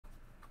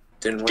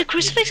Didn't The work.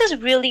 crucifix is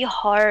really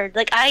hard.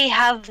 Like I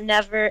have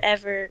never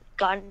ever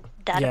gotten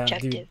that Yeah,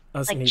 objective. dude,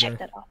 us Like neither. check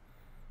that off.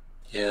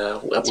 Yeah,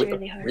 It's we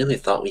really hard. really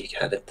thought we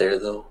had it there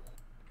though.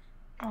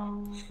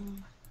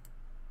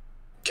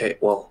 Okay,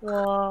 well,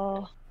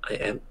 Whoa.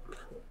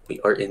 we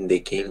are in the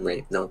game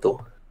right now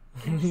though.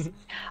 Yes.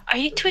 Are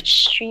you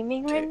Twitch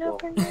streaming right Okay, now,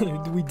 well,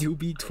 Bernard? We do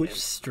be Twitch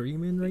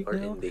streaming right We are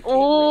now. in the game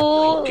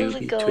Oh, right now. We do let's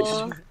be go.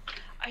 Twitch.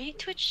 Are you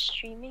Twitch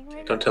streaming right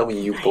now? Don't tell me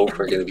you both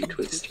are gonna be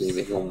Twitch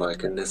streaming. Oh my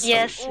goodness.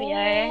 Yes, we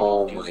are.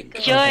 Oh my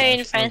god. Join,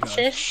 gosh.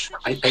 Francis.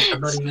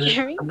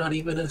 I'm not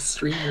even a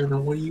streamer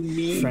though. What do you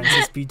mean?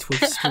 Francis be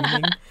Twitch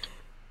streaming.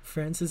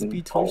 Francis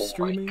be Twitch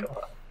streaming. My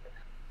god.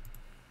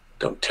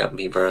 Don't tempt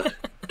me, bro.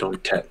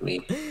 Don't tempt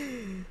me.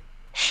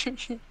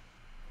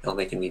 You're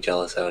making me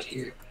jealous out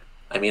here.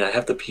 I mean, I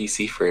have the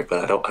PC for it,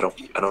 but I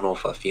don't know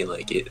if I feel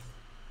like it.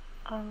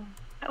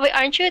 Wait,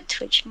 aren't you a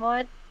Twitch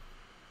mod?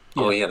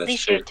 Oh yeah, At that's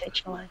least true. you're a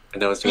Twitch mod.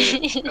 And I was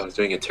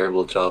doing a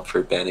terrible job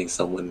for banning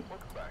someone.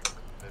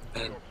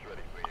 Man,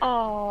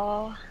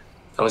 Oh.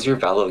 that was your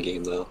Valo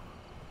game though.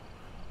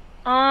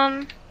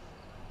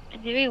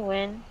 Did we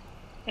win?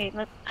 Wait,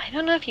 I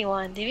don't know if you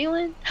won. Did we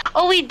win?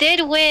 Oh, we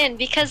did win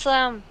because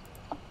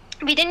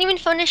we didn't even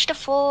finish the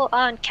full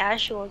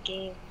casual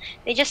game.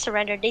 They just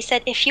surrendered. They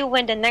said if you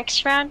win the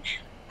next round,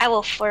 I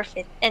will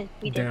forfeit, and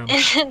we did.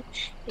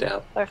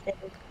 Damn.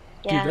 Forfeited.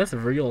 Yeah. Dude, that's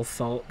real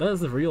salt. That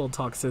is real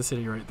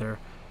toxicity right there.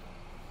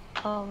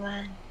 Oh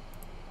man.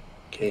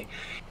 Okay,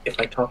 if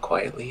I talk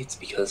quietly, it's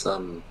because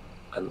I'm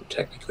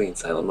technically in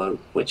silent mode,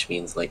 which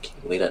means like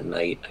late at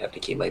night I have to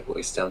keep my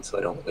voice down so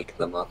I don't wake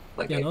them up.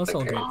 Like Yeah, no, it's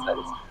all good.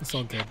 Oh. It's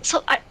all good.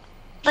 So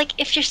like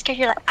if you're scared,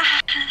 you're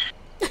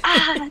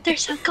like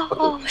there's a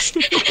ghost.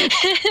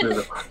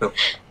 No.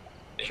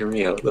 Hear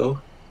me out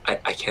though.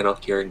 I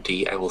cannot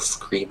guarantee I will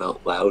scream out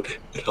loud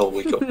and I'll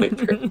wake up my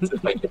parents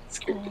if I get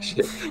scared to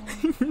shit.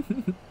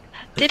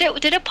 Did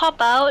it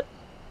pop out?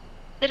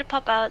 Did it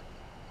pop out?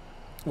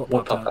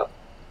 What pop out?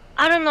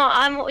 I don't know.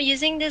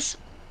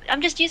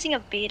 I'm just using a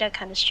beta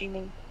kind of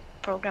streaming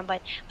program,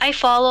 but I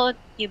followed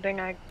you,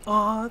 Bernard.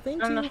 Aw, thank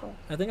you. Wonderful.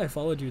 I think I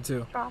followed you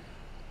too.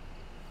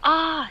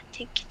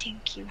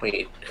 Thank you.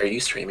 Wait, are you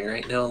streaming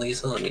right now,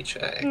 Lisa? Let me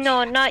check.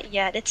 No, not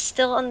yet. It's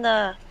still on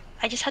the.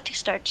 I just had to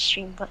start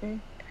stream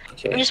button.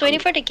 Okay, I'm just waiting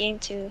for the game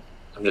to.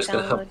 I'm just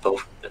gonna have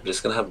both. I'm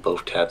just gonna have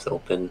both tabs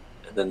open,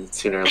 and then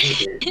sooner or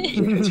later,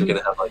 you guys are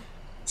gonna have like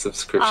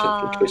subscription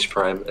for Twitch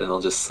Prime, and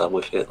I'll just sub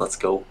with it. Let's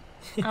go.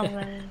 Oh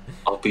man.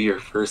 I'll be your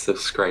first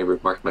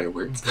subscriber. Mark my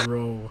words.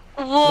 Bro.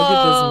 Whoa. Look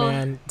at this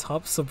man.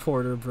 Top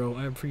supporter, bro.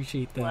 I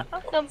appreciate that.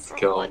 Number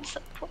go. 1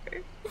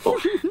 support.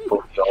 Both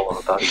y'all are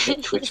about to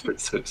get Twitch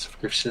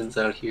subscriptions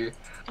out here.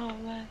 Oh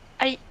man.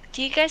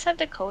 Do you guys have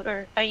the code,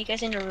 or are you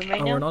guys in the room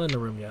right Oh, now? we're not in the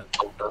room yet.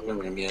 I'm not in the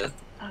room yet.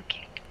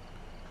 Okay.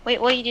 Wait,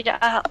 what you did?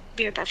 I'll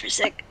be right back for a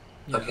sec.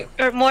 Yeah. Okay.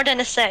 Or more than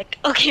a sec.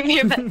 Okay,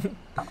 be right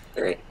back.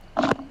 Alright.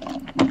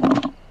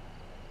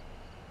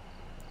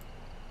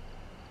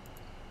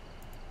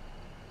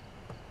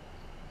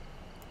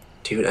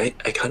 Dude, I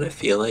kind of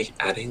feel like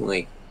adding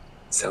like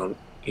sound,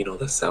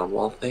 the sound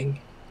wall thing,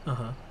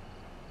 Uh-huh.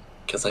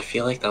 because I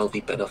feel like that would be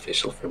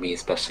beneficial for me,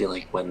 especially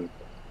like when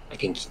I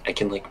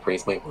can like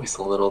raise my voice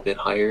a little bit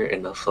higher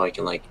enough so I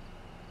can like,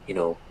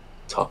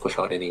 talk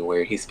without any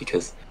worries,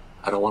 because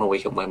I don't want to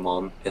wake up my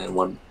mom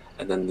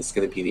and then it's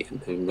gonna be the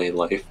end of my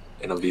life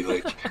and I'll be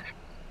like,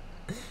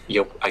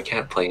 yo, I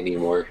can't play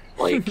anymore.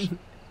 Like,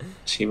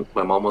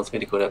 my mom wants me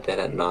to go to bed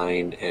at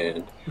 9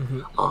 and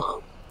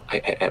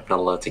I'm not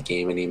allowed to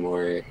game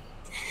anymore.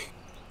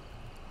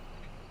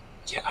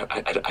 Yeah,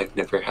 I've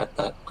never had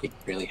that like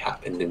really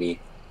happen to me.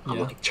 I'm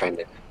Yeah. like trying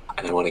to,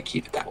 and I want to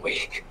keep it that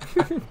way.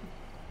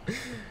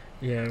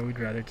 Yeah, we'd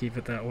rather keep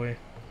it that way.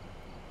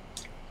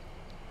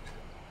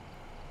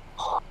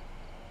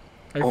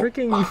 I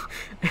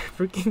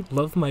freaking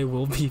love my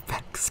will be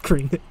back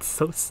screen. It's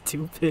so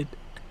stupid.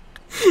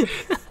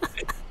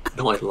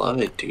 No, I love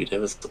it, dude. It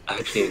was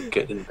actually a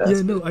good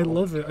investment. Yeah, no, I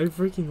love it. I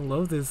freaking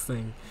love this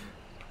thing.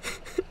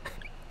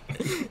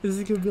 This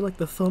is gonna be like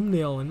the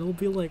thumbnail, and it'll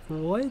be like,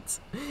 what?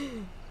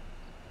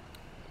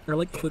 Or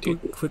like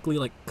quickly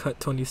like cut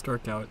Tony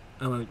Stark out.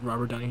 Like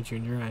Robert Downey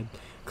Jr. I'd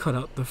cut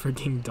out the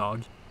freaking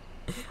dog.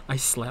 I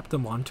slapped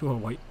him onto a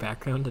white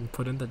background and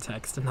put in the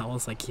text, and I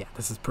was like, yeah,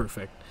 this is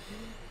perfect.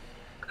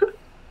 Dude,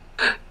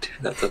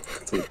 that's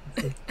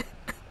amazing.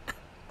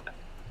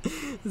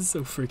 This is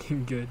so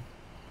freaking good.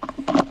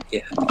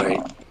 Yeah,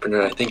 alright.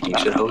 Bernard, I think you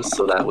should host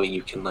so that way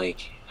you can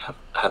like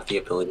have the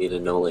ability to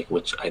know like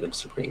which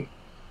items to bring.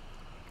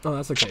 Oh,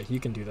 that's okay.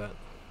 You can do that.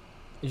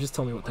 You just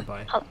tell me what to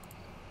buy.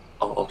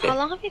 Oh, okay. How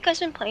long have you guys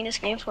been playing this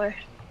game for?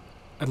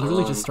 I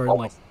literally just started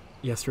like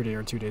yesterday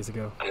or 2 days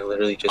ago. I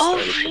literally just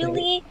started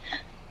really?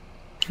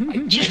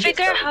 Did you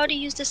figure out how to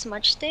use the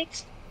smudge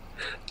sticks?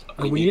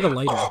 We need a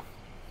lighter.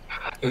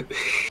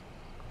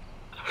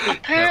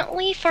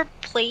 Apparently for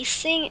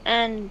placing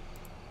and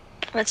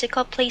what's it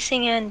called?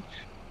 Placing and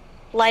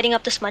lighting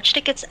up the smudge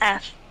stick, it's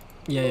F.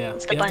 Yeah.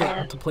 It's the You have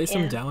button. to place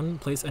them down,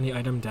 place any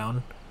item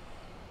down,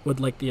 with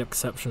like the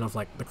exception of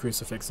like the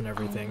crucifix and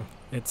everything.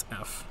 It's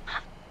F.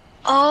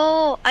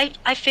 Oh,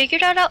 I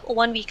figured that out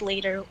 1 week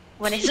later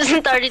when I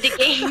started the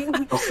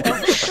game.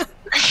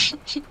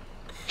 So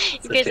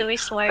you guys are way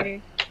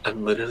smarter.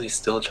 I'm literally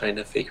still trying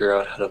to figure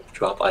out how to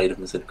drop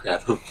items and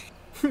grab them.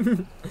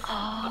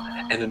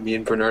 Oh. And then me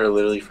and Bernard are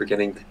literally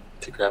forgetting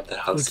to grab the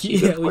house key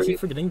Yeah, before we keep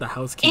forgetting the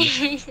house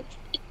key.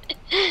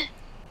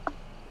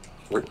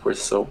 we're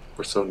so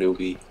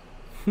newbie.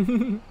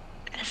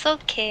 It's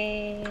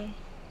okay.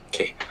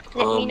 Okay.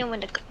 Let me know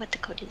when what the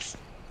code is.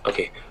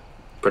 Okay,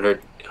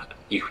 Bernard,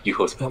 you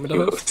host. Want me to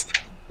You host?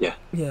 Yeah.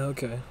 Yeah,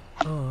 okay.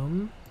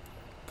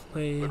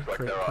 Play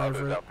create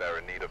private.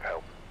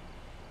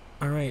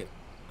 Alright,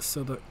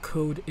 so the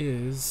code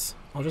is...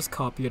 I'll just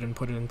copy it and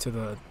put it into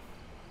the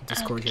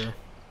Discord here.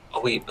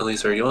 Oh wait,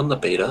 Aliza, are you on the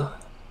beta?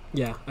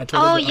 Yeah, I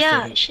told her to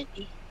yeah, update it. it should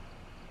be.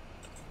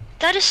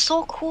 That is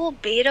so cool.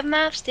 Beta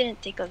maps,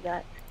 didn't think of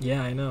that.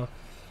 Yeah, I know.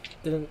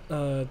 Didn't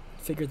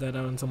figure that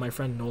out until my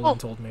friend Nolan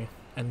told me.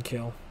 And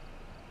Kill.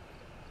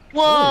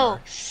 Whoa,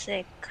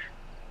 sick.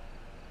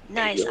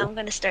 Nice, I'm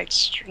gonna start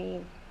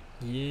stream.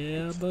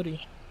 Yeah,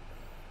 buddy.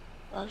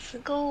 Let's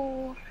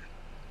go.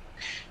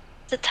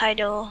 The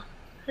title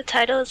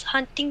is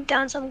Hunting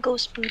Down Some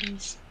Ghost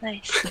Booties.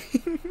 Nice.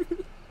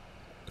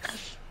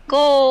 Let's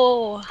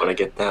go. Wanna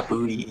get that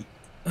booty?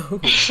 Oh.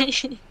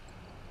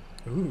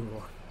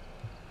 Ooh.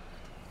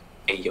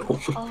 Hey yo.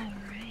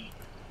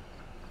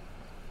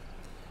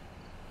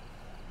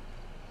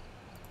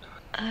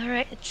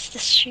 Alright, the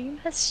stream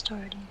has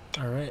started.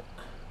 Alright.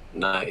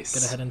 Nice.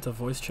 Gonna head into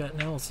voice chat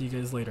now. I'll see you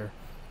guys later.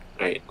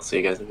 Alright, I'll see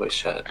you guys in voice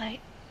chat.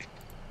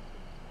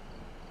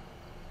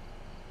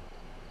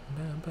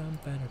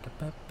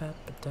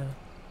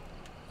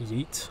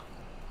 Yeet.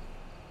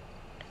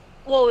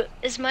 Whoa,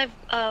 is my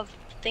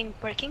thing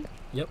working?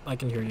 Yep, I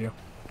can hear you.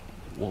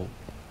 Whoa.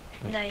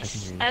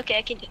 Nice. Okay,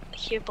 I can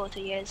hear both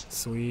of you guys.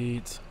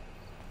 Sweet.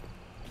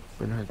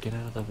 Bernard, get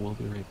out of the we'll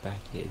be right back,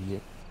 you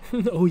idiot.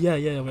 Oh yeah,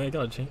 wait, I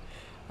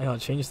gotta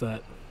change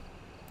that.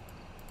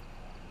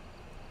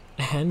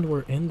 And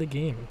we're in the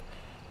game.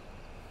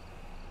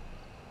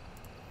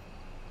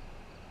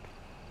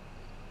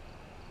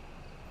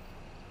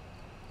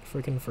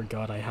 Freaking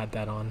forgot I had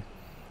that on.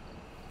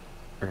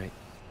 Alright.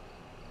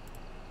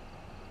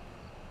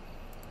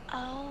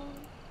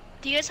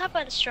 Do you guys have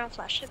a strong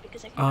flashlight?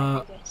 Because I can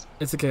find you guys.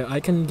 It's okay, I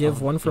can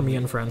give one for me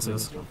and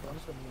Francis.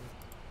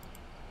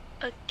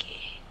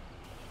 Okay.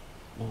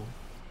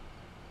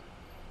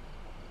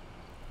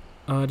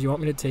 Do you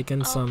want me to take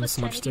in some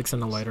smudge sticks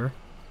and a lighter?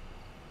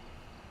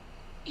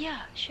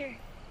 Yeah, sure.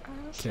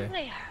 Okay. What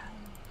I have.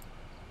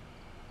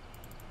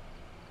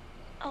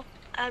 Oh,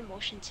 add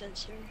motion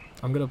sensor.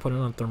 I'm gonna put in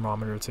a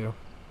thermometer too.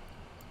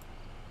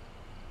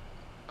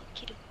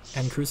 Okay.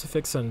 And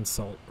crucifix and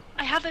salt.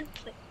 I haven't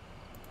played.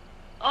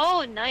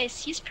 Oh,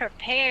 nice. He's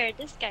prepared.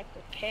 This guy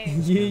prepared.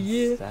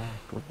 Yeah.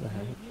 What the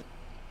heck?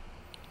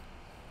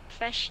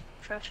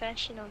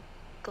 Professional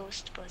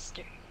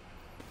Ghostbuster.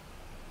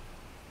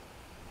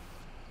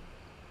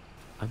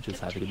 I'm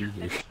just happy to be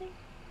here.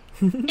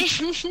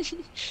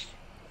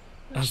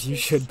 As you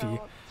should be.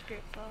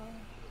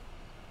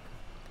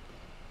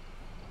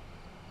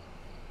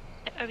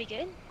 Are we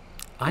good?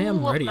 I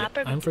am ready.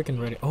 I'm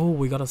freaking ready. Oh,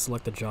 we gotta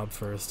select the job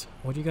first.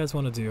 What do you guys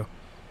want to do?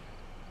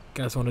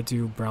 You guys want to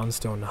do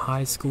Brownstone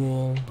High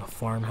School, the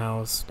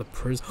farmhouse, the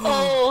prison?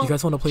 Oh, you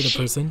guys want to play the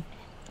prison?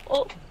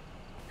 Oh.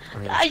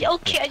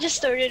 Okay, I just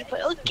started,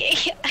 but okay.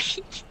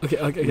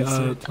 okay,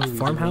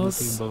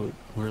 farmhouse?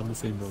 We're on the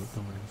same boat,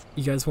 don't worry.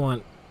 You guys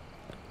want...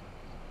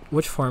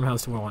 Which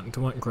farmhouse do we want?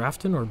 Do we want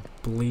Grafton or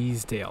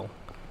Bleasdale?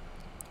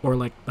 Or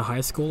like the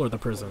high school or the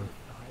prison?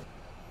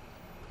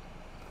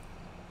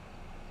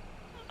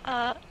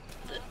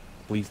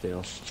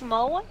 Bleasdale.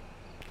 Small one?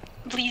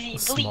 Bleezy.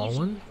 Small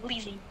one?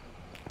 Bleezy.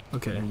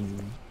 Okay.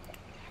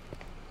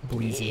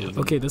 Bleezy.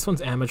 Okay, this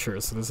one's amateur,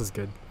 so this is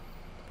good.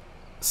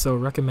 So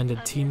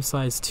recommended team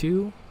size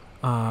 2,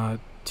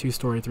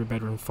 2-story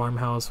 3-bedroom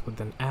farmhouse with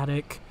an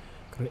attic.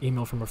 Got an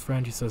email from a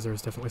friend who says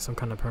there's definitely some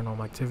kind of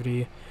paranormal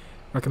activity.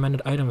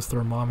 Recommended items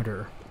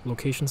thermometer.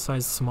 Location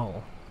size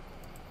small.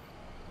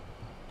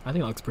 I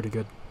think it looks pretty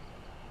good.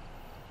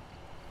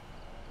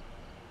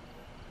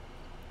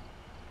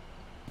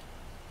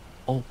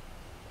 Oh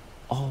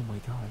my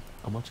god.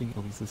 I'm watching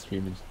Aliza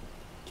stream and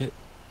get...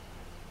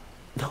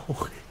 No.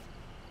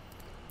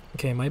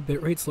 Okay, my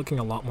bitrate's looking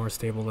a lot more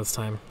stable this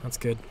time. That's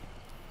good.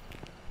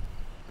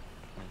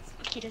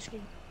 Okay, that's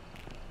good.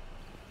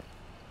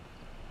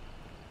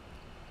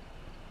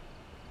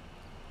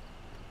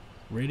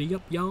 Ready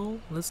up, y'all.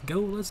 Let's go,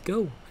 let's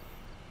go.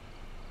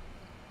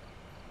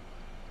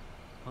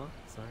 Huh?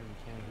 Sorry, we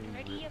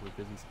can't hear you. We're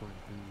busy scoring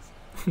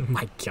threes.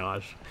 My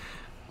gosh.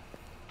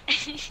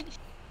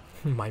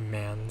 My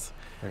mans.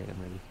 Alright,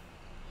 I'm ready.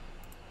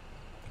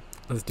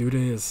 Let's do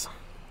this.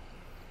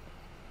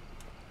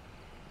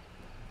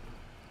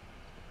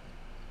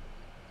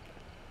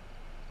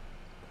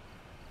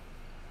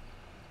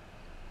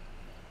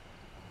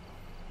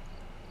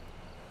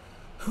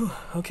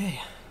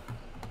 Okay.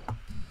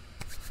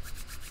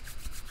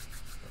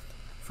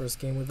 First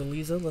game with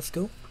Aliza, let's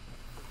go.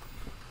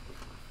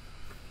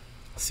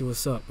 See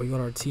what's up. We got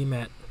our team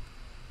at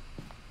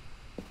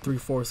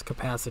 3/4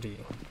 capacity.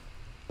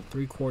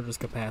 3/4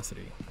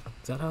 capacity.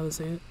 Is that how they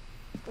say it?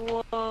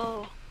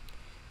 Whoa.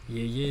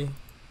 Yeah, yeah.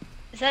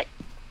 Is that?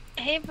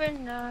 Hey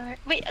Bernard.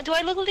 Wait, do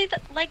I look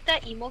like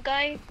that emo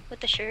guy with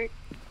the shirt?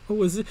 What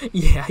was it?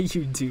 Yeah,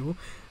 you do.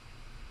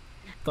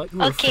 Thought you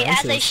were Okay,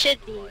 Francis. as I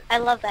should be. I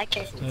love that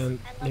character. And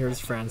here's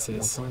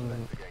Francis.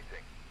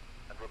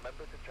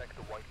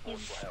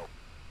 He's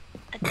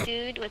a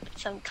dude with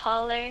some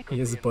collar. He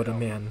is but a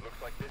man.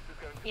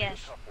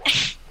 Yes.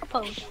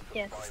 Oh,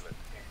 yes.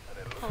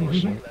 Oh, Mm-hmm.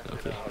 shit.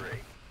 Okay.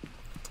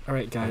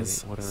 Alright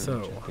guys, What are so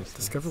objectives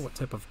discover next? what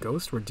type of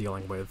ghost we're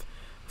dealing with,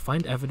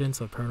 find evidence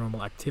of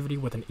paranormal activity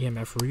with an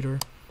EMF reader,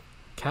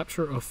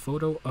 capture a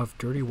photo of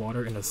dirty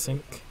water in a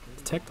sink,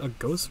 detect a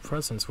ghost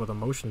presence with a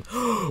motion.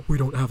 We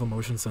don't have a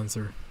motion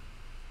sensor.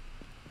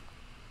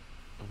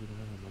 Oh, we don't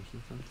have a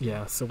motion sensor?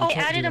 Yeah, so we Oh, I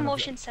can't added do a none of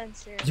motion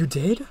sensor. that. You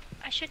did?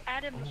 I should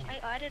add a motion. I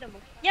added a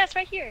motion. Yeah, it's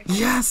right here.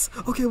 Yes!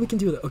 Okay, we can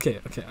do that. Okay,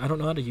 I don't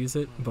know how to use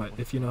it, but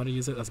if you know how to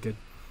use it, that's good.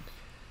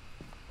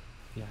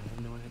 Yeah, I have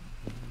no idea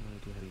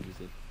how to use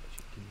it.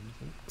 Can you use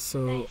it?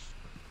 So, Nice.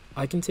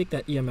 I can take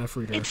that EMF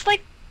reader. It's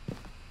like.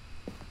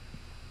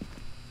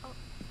 Oh,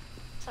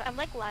 sorry, I'm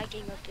like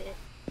lagging a bit.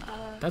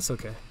 That's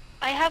okay.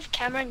 I have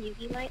camera and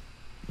UV light.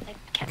 Like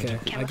Okay,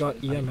 camera. I got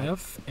phone.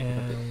 EMF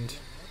and...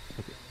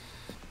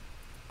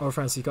 Oh,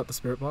 Francis, you got the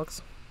spirit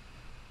box?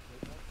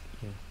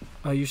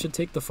 Yeah. You should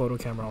take the photo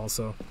camera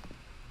also.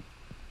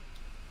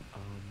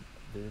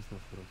 There is no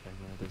photo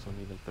camera. There's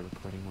only like the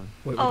recording one.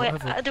 Wait, Oh we wait,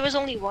 don't have a... there was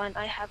only one.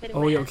 I have it in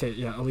Oh my yeah, hand. okay,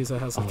 yeah, Aliza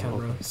has the Oh,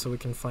 camera, okay. so we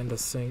can find a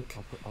sink.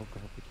 I'll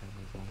grab the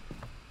camera as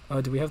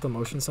well. Do we have the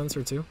motion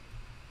sensor too?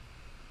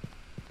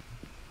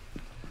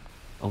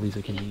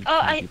 Aliza, can you, Oh,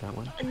 can you do that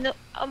one? No,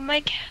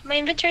 my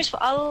inventory's full.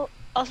 I'll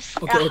Okay,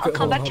 I'll hold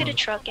come back on, to hold the on.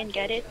 truck and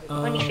get it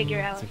when we figure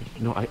out. It's okay.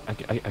 No,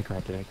 I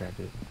grabbed it. I grabbed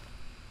it.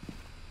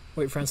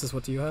 Wait, Francis,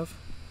 what do you have?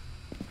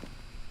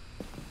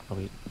 Oh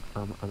wait.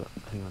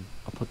 Hang on.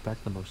 I'll put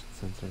back the motion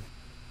sensor.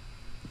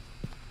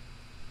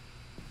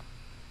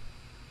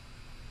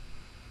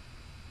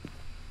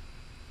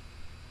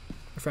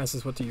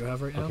 Francis, what do you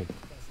have right now? Okay.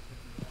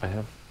 I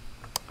have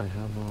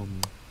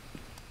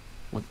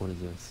what is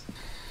this?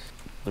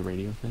 The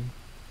radio thing,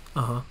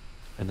 Uh-huh.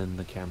 and then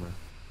the camera.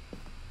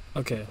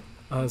 Okay.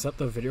 Is that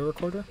the video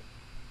recorder?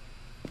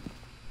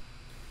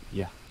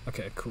 Yeah.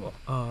 Okay, cool.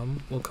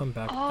 We'll come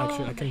back. Oh,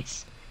 Actually, I can...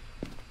 nice.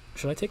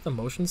 Should I take the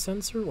motion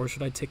sensor, or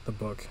should I take the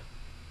book?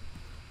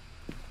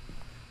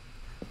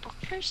 Book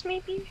first,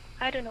 maybe?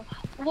 I don't know.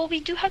 Well, we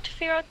do have to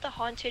figure out the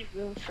haunted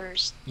room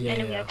first. Yeah, And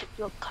then we yeah. have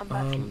to come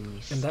back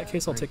and In that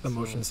case, I'll Alright, take the so-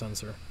 motion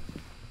sensor.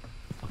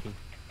 Okay,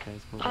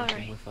 guys, we're working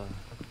Alright. with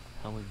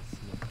Helen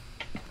Smith.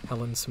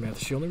 Helen Smith.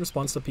 She only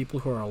responds to people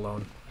who are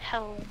alone.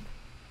 Helen.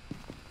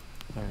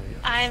 Alright.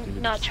 let's do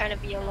I'm not this. trying to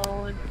be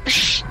alone.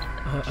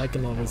 I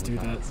can always do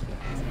that.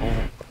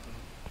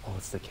 Oh,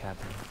 it's the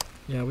cabin.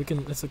 Yeah, we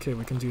can... It's okay,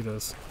 we can do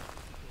this.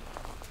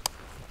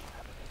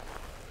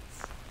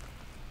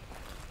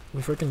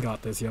 We freaking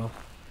got this, yo.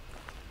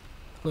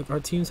 Look, our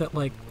team's at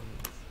like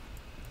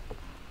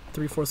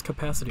 3/4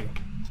 capacity.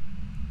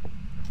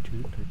 Our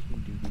team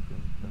do be good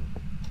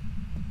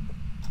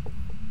though.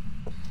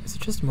 Is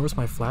it just where's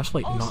my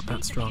flashlight Oh, not sweet, that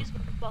the strong? fuse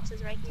box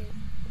is right here.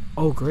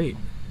 Oh, great.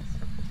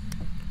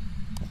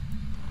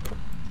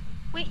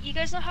 Wait, you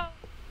guys know how...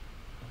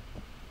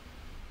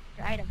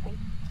 Your item, right?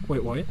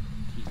 Wait, what?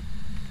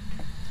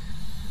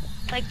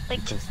 Like,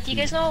 Just do you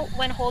T. guys know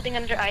when holding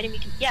another item you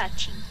can... Yeah,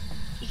 T.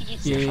 You can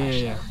use Yeah, the yeah,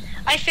 flashlight. yeah.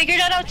 I figured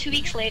that out 2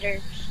 weeks later.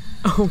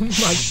 Oh my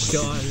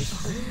gosh.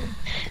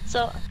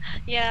 So,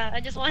 yeah, I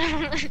just want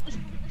to...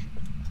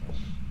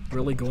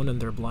 Really going in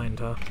there blind,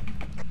 huh?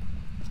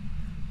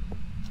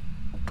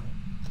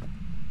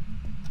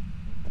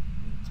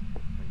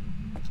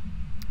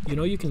 You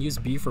know you can use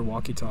B for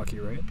walkie-talkie,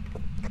 right?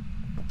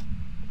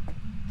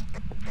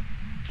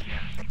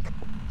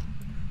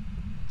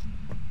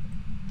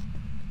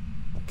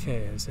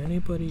 Okay, is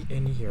anybody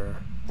in here?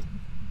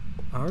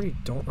 I already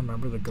don't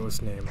remember the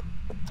ghost name.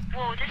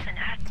 Whoa, there's an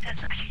ad.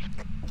 That's actually...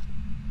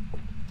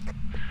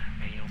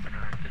 Hey,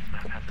 Bernard, this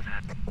map has an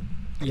ad.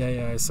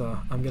 Yeah, I saw.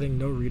 I'm getting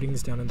no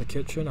readings down in the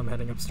kitchen. I'm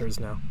heading upstairs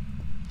now.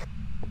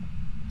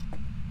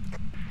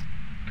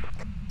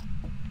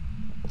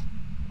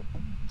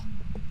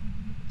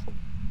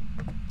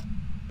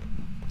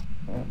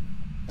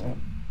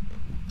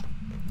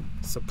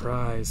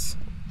 Surprise.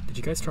 Did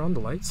you guys turn on the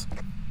lights?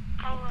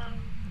 Oh,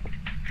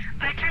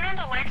 I turned on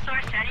the light so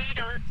our sanity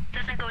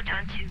doesn't go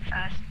down too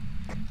fast.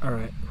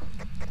 Alright.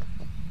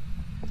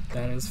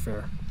 That is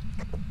fair.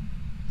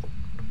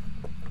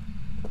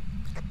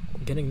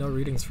 Getting no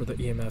readings for the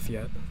EMF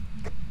yet.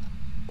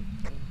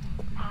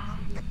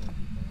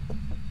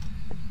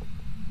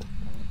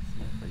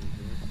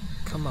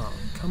 Come on,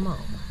 come on.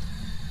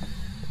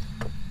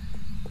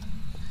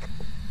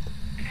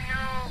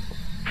 No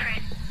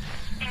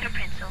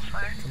fingerprints so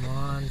far. Come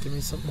on, give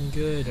me something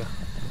good.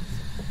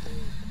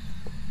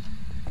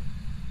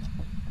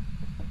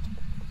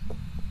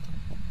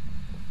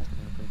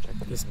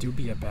 This do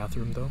be a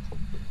bathroom though.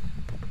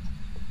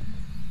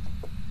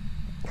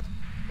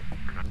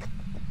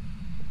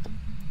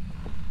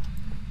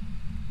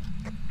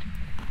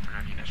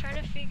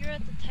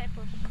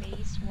 type of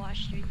face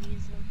wash they're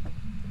using.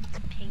 It's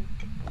pink.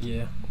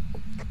 Yeah.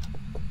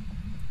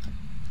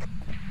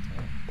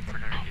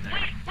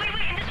 Wait,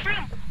 in this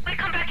room! Wait,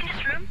 come back in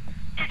this room.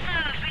 It's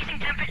freezing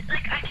temperature.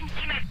 Like, I can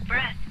see my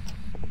breath.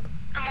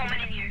 A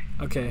moment in here.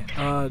 Okay,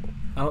 I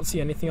don't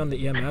see anything on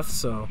the EMF,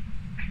 so...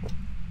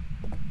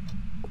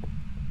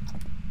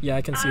 Yeah,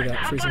 I can see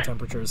that, freezing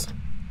temperatures.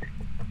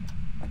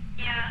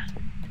 Yeah.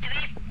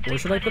 Where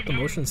should I put the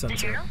motion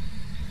sensor?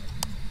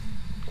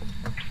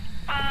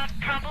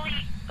 Probably,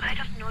 I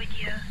have no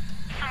idea.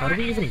 How do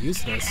we even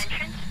use this?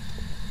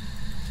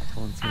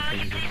 Go and see if I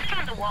can do Place it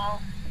on the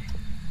wall.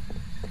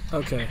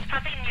 Okay, It's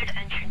probably near the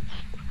entrance.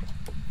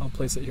 I'll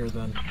place it here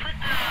then. I'll put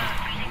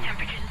freezing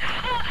temperatures.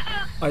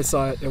 I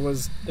saw it,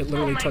 it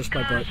literally touched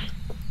my butt.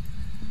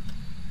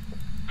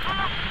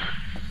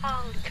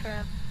 Holy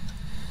crap.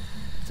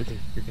 It's okay,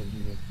 you're good,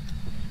 you're good.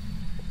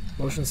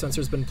 Motion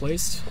sensor's been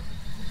placed.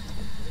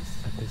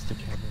 I placed the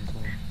camera as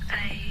well.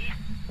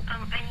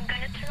 I'm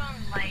gonna turn on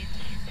lights.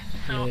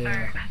 So,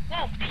 Yeah.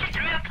 whoa, did you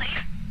throw that plate?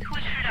 Who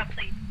threw that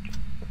plate?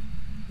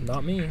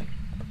 Not me.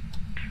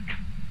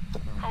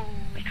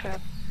 Holy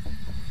crap.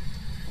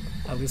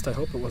 At least I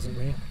hope it wasn't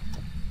me.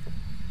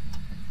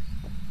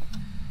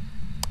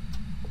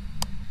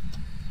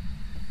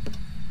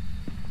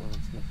 Go and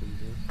see if we can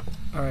do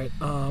it. Alright,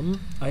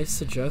 I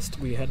suggest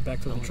we head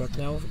back to the truck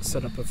now,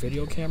 set up a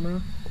video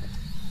camera,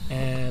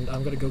 and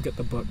I'm gonna go get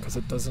the book, because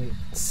it doesn't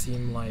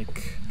seem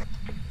like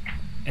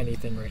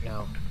anything right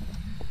now.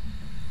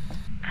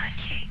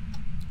 Okay.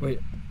 Wait,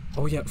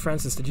 oh yeah,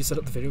 Francis, did you set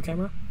up the video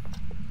camera?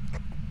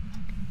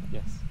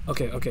 Yes.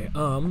 Okay,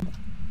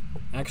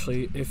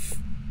 actually,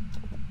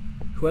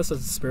 who has a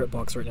spirit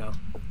box right now?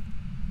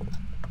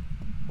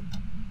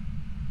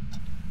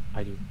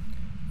 I do.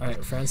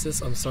 Alright,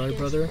 Francis, I'm sorry,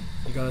 brother.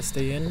 You gotta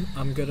stay in.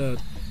 I'm gonna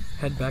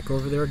head back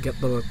over there, get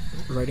the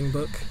writing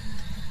book.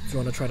 If you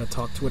wanna try to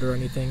talk to it or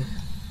anything.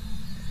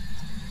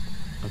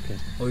 Okay.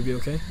 Will you be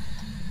okay?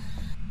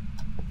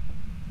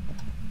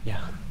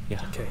 Yeah.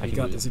 Okay, I you can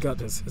got do this, it. you got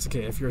this. It's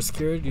okay. If you're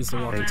scared, use the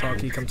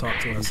walkie-talkie, come talk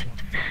to us.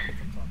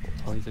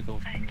 Aliza, go.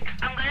 I'm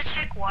gonna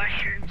check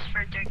washrooms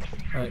for dirty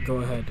things. Alright, go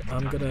ahead.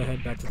 I'm gonna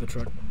head back to the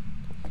truck.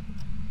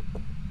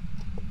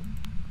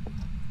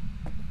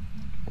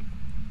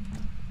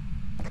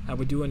 How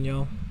we doing,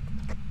 yo?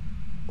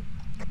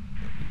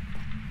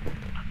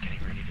 I'm getting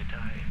ready to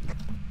die.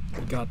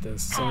 We got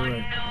this. It's Oh alright.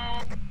 no.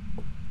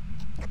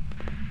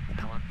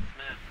 Helen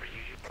Smith, are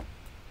you?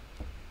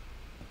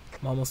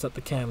 I'm almost at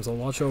the cams. I'll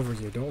watch over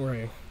you. Don't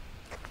worry.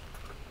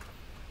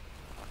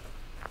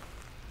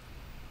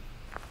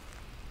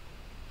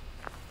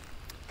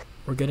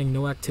 We're getting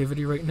no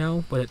activity right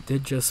now, but it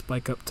did just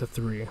spike up to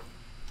 3. Ooh.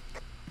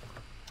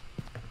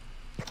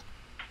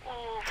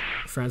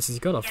 Francis,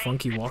 you got a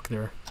funky walk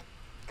there.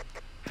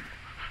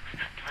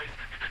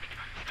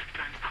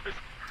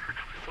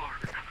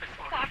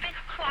 What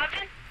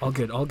happened? All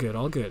good, all good,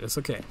 all good. It's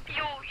okay.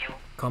 Yo.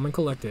 Calm and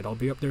collected. I'll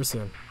be up there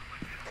soon.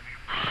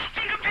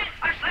 Fingerprint!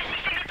 I see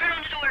fingerprint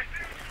on the door.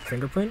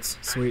 Fingerprints?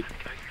 Sweet.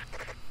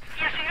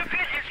 Yeah,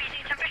 fingerprint and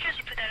freezing temperatures,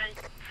 you put that in.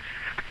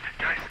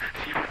 Guys,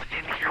 see what's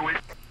in here with.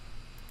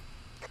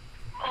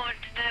 Oh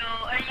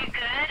no, are you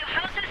good?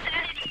 How's the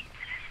sanity?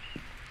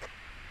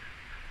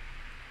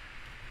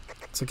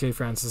 It's okay,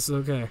 Francis.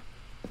 It's okay.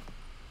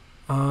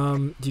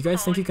 Do you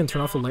guys think you can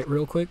turn off the light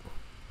real quick?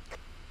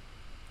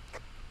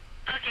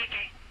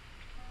 Okay.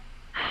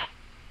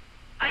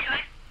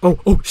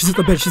 Oh, she's at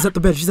the bed, she's at the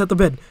bed, she's at the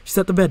bed, she's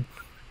at the bed.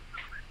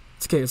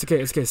 It's okay, it's okay,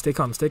 it's okay. Stay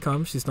calm, stay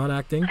calm. She's not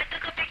acting. I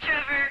took a picture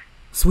of her.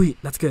 Sweet,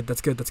 that's good, that's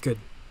good, that's good.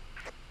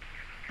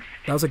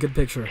 That was a good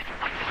picture.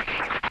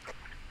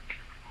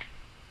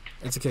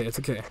 It's okay, it's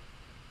okay.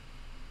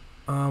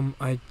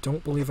 I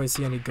don't believe I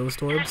see any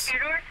ghost orbs.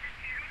 Spirit orb?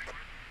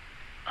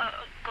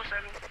 Ghost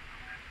orb.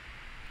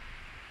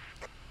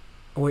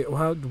 Oh, wait,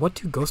 what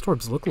do ghost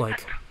orbs look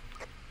like?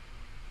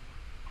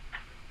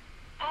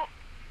 Oh,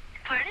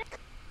 pardon?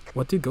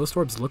 What do ghost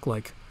orbs look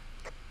like?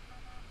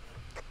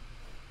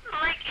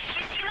 Like, if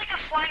you see like a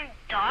flying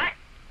dot,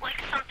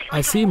 like something. I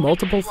Like see a really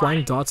multiple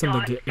flying dots in the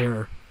dot.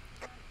 air.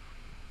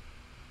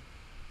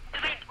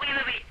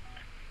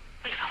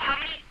 Wait, how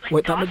many? Like,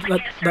 Wait, dots,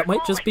 like, in a that might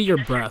circle, just like, be in your a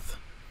circle? breath.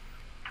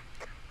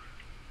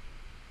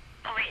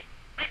 Oh wait,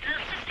 let's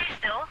just stay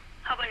still.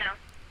 How about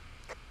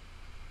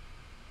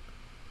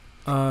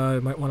now?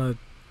 You might want to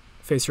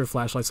face your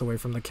flashlights away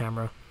from the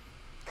camera.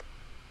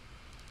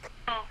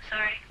 Oh,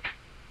 sorry.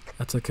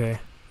 That's okay.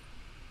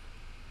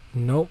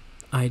 Nope,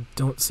 I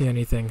don't see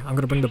anything. I'm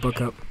gonna bring the book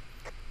up.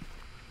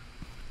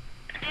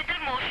 Did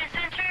the motion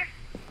sensor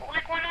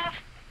like went off?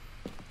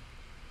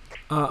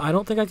 I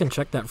don't think I can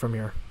check that from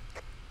here.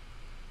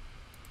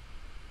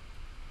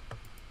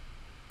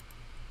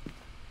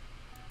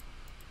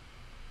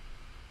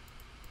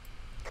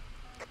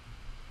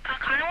 I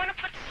kind of want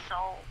to put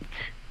salt.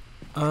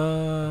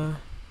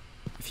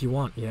 If you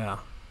want, yeah.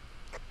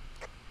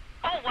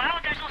 Oh wow,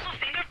 there's also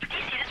fingerprint. Do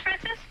you see this,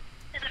 Francis?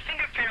 There's a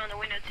fingerprint on the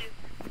window too.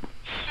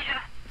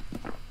 Yeah.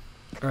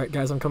 Alright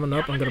guys, I'm coming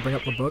up. I'm gonna bring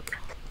up the book.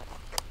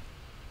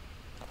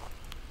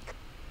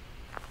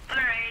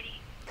 Alrighty.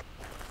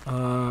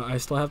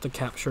 still have to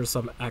capture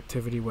some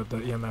activity with the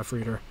EMF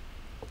reader.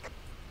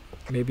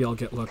 Maybe I'll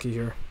get lucky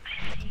here. I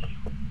see.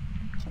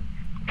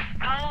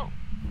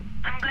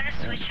 I'm gonna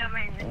switch out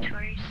my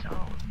inventory, so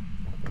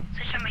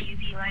switch out my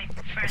UV light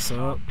for What's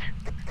assault. up?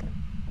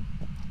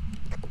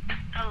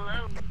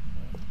 Hello.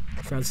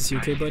 Francis, you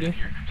okay, buddy?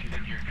 She's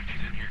in here.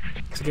 She's in here.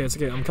 It's okay, it's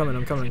okay. I'm coming.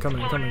 I'm here.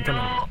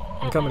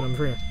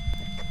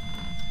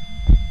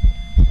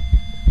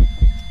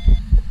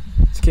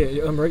 It's okay,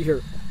 I'm right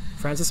here.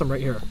 Francis, I'm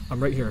right here.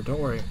 Don't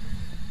worry.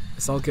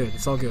 It's all good.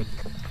 Guys,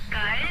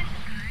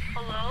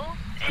 hello?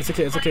 It's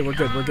okay. We're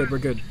good. That's 7.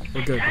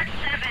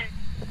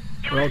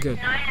 It We're all was good.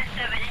 9 and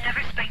 7. It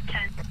never spiked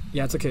 10.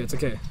 Yeah, it's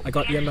okay. I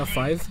got EMF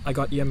 5.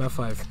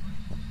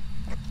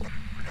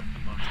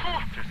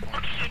 Oh,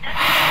 okay,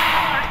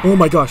 that's Oh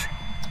my gosh.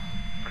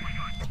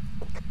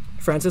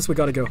 Francis, we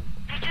gotta go.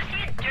 I just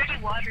need dirty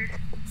water.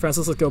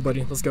 Francis, let's go,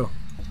 buddy. Let's go.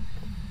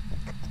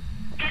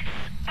 It's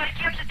 5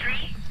 up to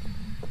 3.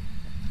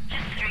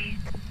 Just 3.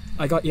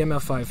 I got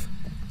EMF 5.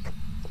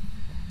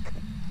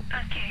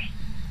 Okay,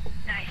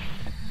 nice.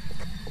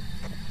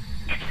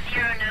 It's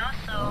 0 now,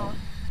 so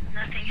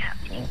nothing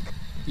happening.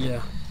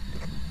 Yeah.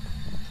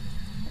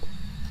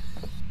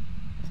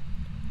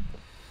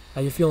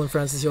 How you feeling,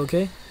 Francis? You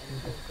okay?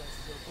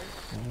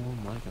 Oh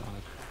my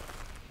god.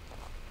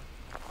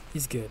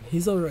 He's good.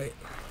 He's alright.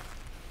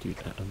 Dude,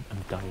 I'm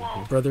dying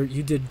here. Brother,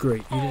 you did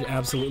great. You did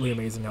absolutely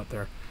amazing out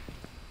there.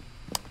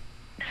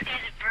 This guy's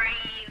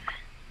brave.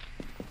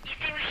 You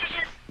think we should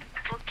just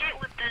book it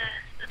with the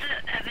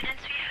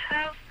evidence we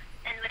have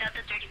and without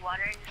the dirty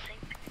water in the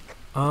sink?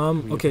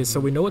 Okay, so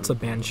we know it's a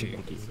banshee.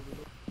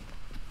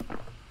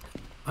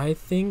 I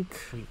think...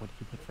 Wait, what did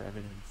you put for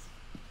evidence?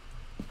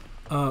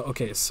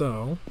 Okay,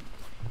 so...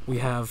 we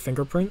have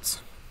fingerprints,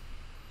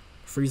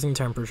 freezing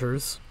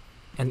temperatures,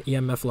 and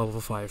EMF level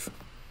 5.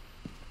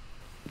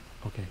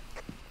 Okay.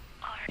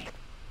 Alright.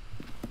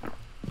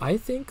 I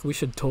think we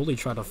should totally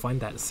try to find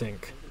that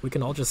sink. We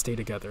can all just stay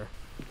together.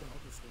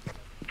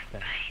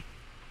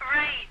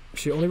 Right.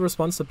 She only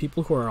responds to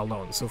people who are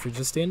alone, so if we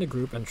just stay in a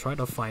group and try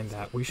to find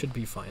that, we should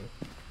be fine.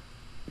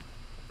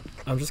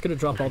 I'm just gonna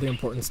drop all the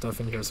important stuff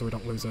in here so we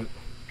don't lose it.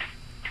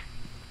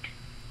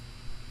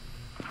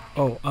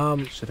 Oh,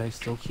 Should I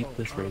still keep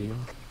this radio?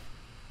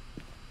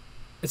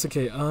 it's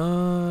okay,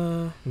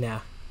 nah.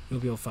 You'll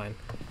be all fine.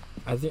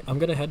 I think I'm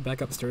gonna head back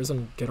upstairs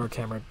and get our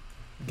camera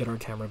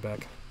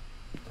back.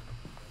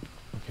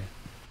 Okay.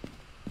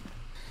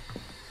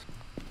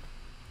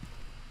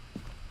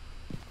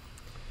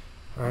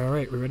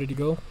 Alright, we ready to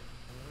go?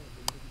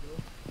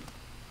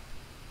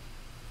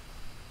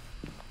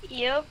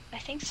 Yep, I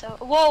think so.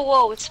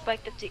 Whoa, it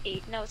spiked up to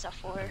 8. Now it's at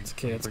 4. It's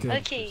okay, it's good.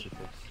 Okay.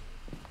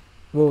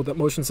 Whoa, that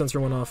motion sensor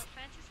went off.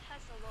 Francis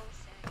has the low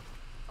sand.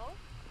 Oh?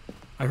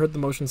 I heard the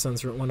motion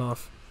sensor, it went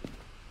off.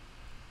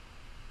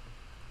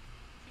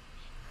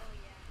 Oh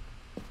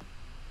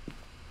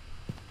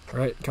yeah.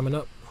 Alright, coming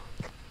up.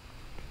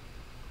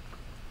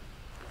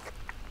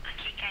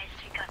 Okay guys,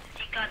 we got this.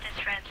 You got this,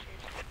 Francis.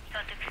 You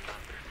got the people.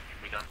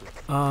 We got this.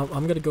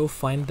 I'm gonna go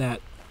find that.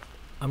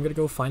 I'm gonna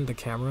go find the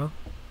camera.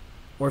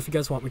 Or if you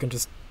guys want, we can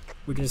just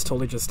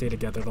totally just stay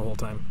together the whole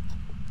time.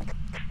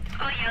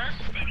 Oh yeah, let's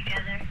just stay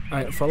together.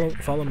 Alright,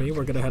 follow me.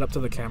 We're gonna head up to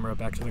the camera,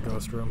 back to the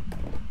ghost room.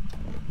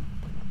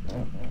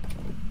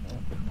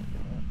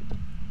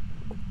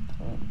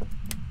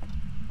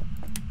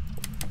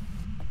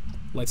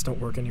 Lights don't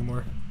work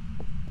anymore.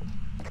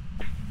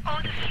 Oh,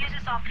 the fuse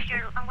is off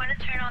here. I'm gonna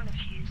turn on the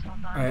fuse.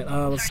 Hold on. Alright,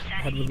 let's Sorry,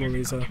 head with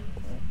Sandy, Aliza.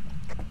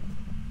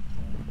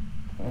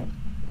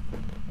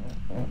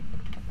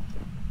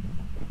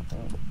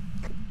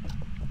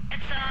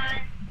 it's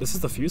on. This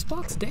is the fuse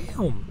box?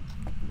 Damn!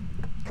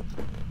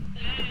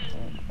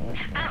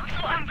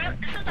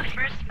 This is the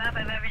first map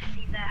I've ever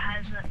seen that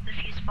has the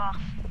fuse box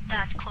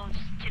that close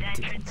to the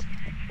entrance.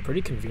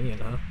 Pretty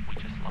convenient, huh? We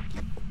just lucky.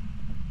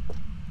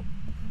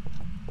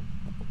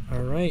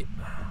 Alright.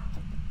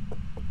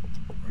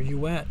 Where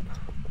you at?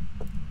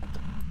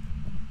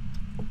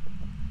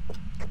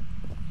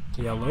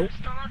 Yellow?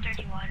 Still no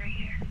dirty water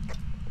here.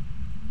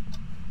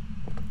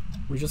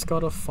 We just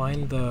gotta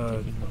find the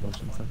Taking the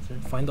motion sensor?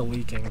 find the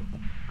leaking.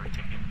 Are we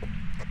taking the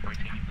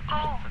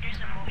Oh, there's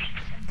a motion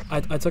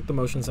sensor. I took the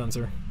motion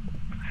sensor.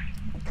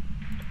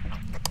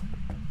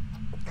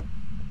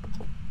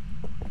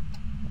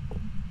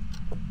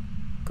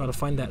 Gotta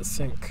find that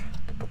sink. Is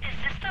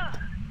this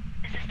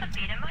the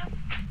beta map?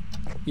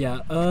 Yeah,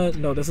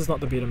 no, this is not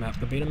the beta map.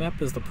 The beta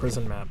map is the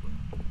prison map.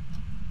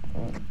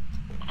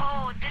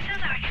 Oh, this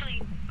is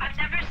actually, I've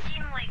never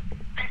seen like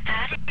an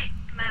attic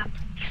map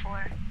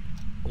before.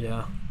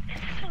 Yeah. Is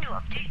this a new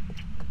update?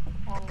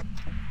 Whoa.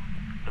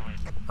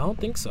 I don't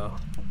think so.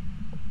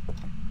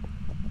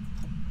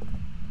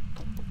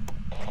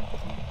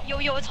 Yo,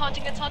 it's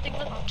haunting, Look,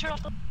 turn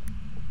off the...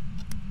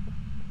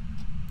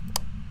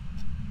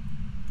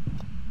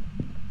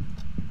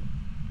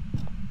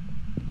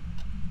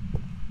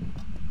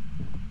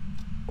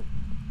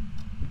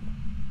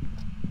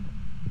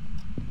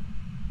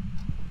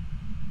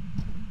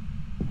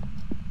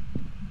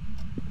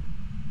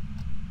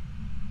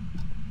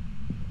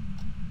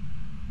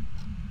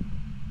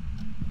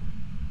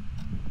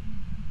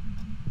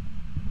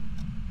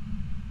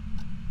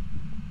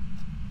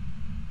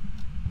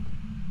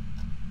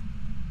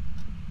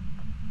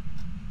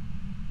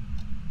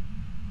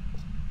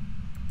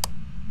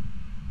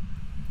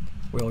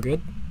 We all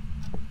good?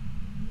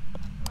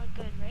 We're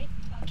good, right?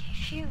 Okay,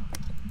 phew.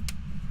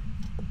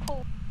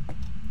 Cool.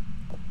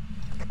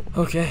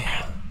 Okay.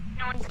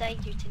 No one's died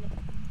here today.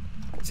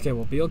 It's okay,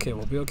 we'll be okay,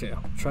 we'll be okay.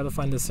 Try to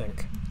find the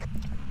sink.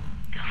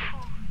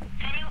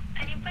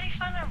 Anybody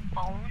found a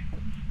bone?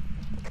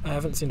 I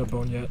haven't seen a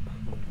bone yet.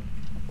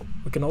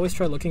 We can always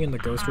try looking in the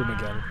ghost room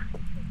again.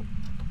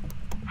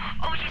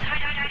 Oh, jeez, hide.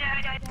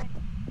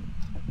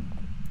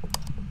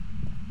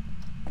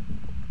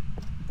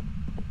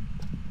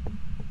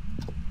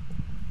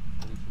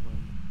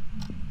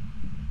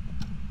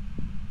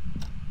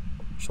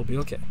 She'll be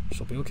okay.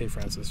 She'll be okay,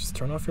 Francis. Just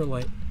turn off your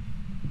light.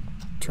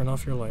 Turn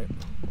off your light.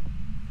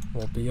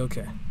 We'll be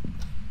okay.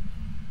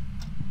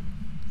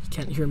 You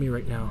can't hear me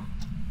right now.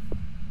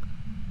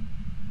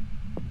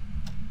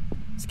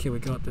 It's okay, we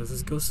got this.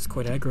 This ghost is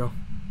quite aggro.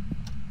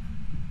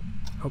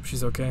 Hope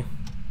she's okay.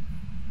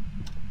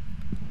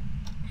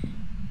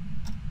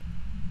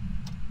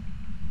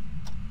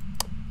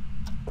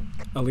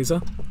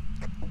 Aliza?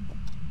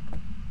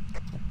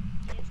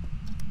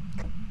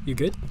 You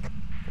good?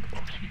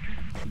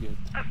 She good.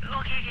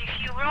 Okay,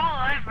 you were all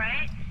alive,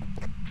 right?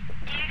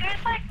 Do you guys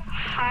like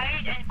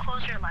hide and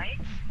close your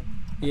lights?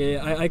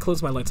 Yeah, I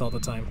close my lights all the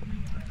time.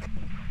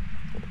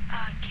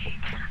 Okay.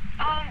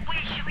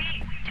 Wait,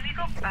 do we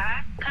go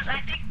back? Cause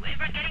I think we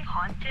were getting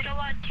haunted a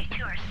lot due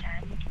to our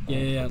sand.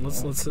 Yeah. Let's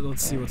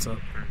see what's up.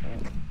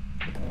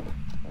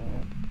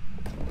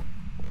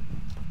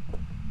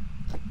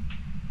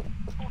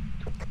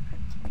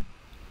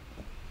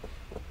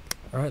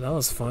 All right, that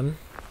was fun.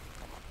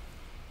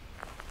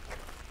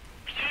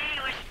 Yay,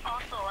 we're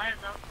also alive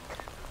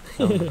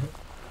though.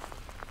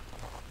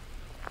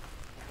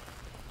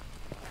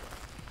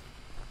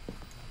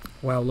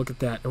 Wow, look at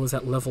that. It was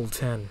at level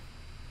 10.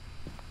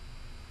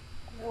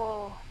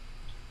 Whoa.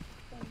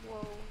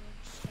 Whoa,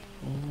 insane.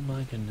 Oh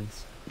my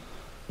goodness.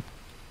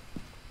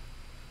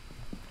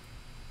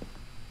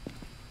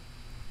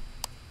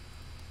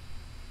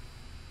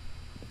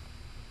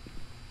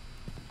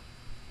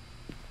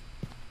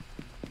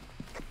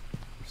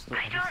 We're still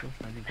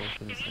trying to go for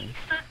Do the we sink.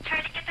 still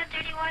try to get the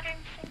dirty water in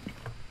the sink?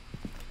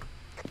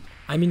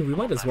 I mean, we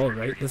might as well,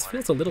 right? This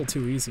feels a little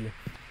too easy.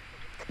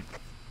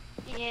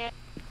 Yeah.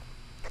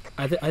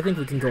 I think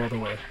we can go all the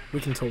way. We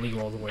can totally go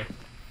all the way.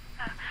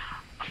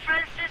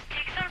 Francis,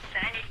 take some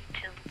sanity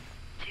pills,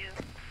 too.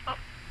 Oh,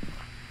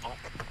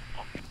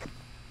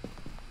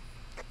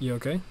 You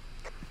okay?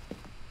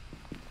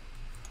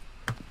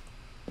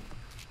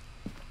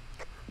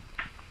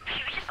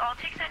 should we just all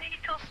take sanity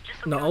pills?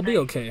 Just so No, we I'll don't be die?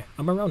 okay.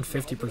 I'm around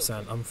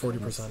 50%. I'm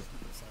 40%.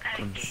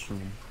 I'm Okay.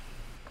 soon.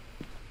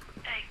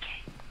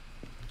 Okay.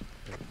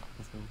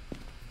 Let's go.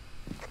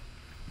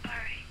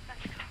 Alright,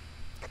 let's go.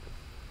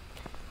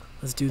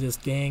 Let's do this,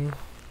 gang.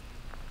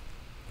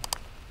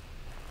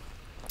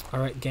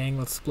 Alright, gang,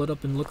 let's split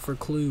up and look for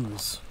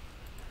clues.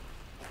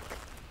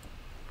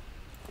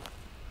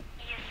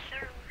 Yes,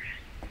 sir.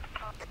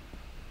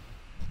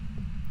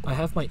 I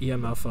have my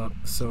EMF up,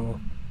 so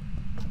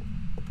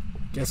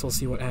guess we'll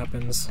see what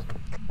happens.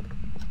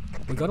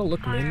 We gotta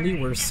look mainly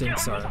where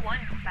sinks Is there are. only one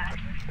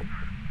bathroom?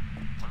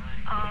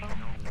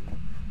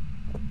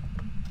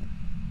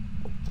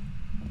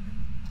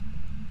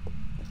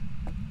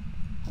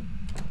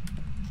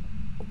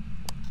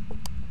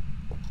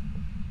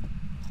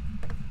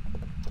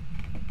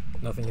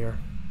 Nothing here.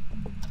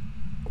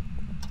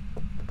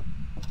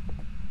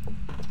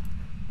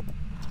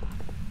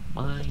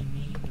 My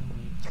name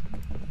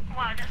away.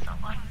 Wow, that's a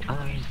lot. I don't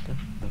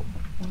know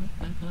what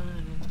I'm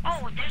hiding.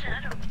 Oh, there's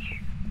another one here.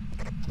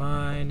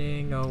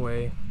 Mining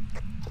away.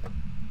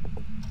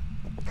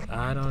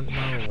 I don't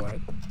know what.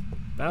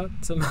 About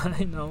to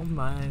mine, I'll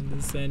mine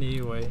this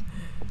anyway.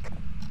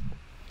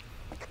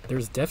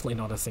 There's definitely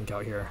not a sink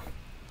out here.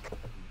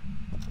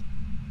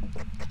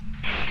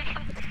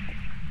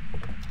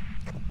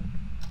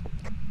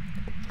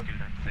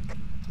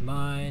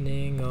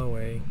 Mining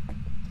away.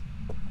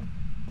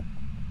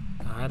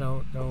 I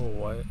don't know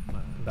what.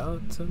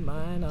 About to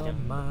mine, I'll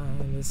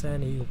mine this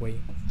anyway.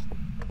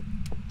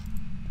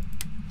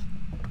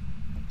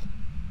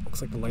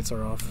 Looks like the lights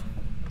are off.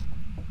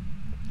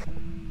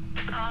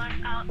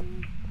 I'll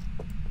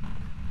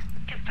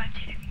get back to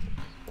you.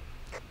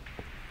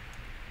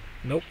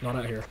 Nope, not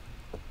out here.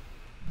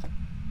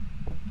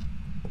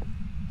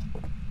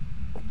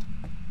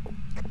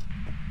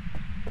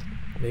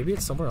 Maybe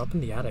it's somewhere up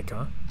in the attic,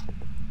 huh?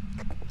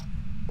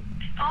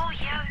 Oh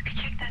yeah, we could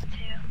check that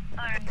too.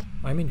 Alright.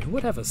 I mean, who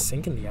would have a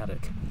sink in the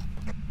attic?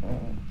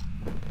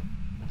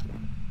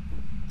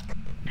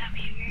 That'd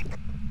be weird.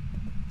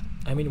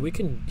 I mean, we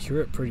can hear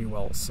it pretty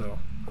well, so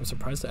I'm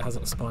surprised it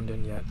hasn't spawned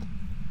in yet.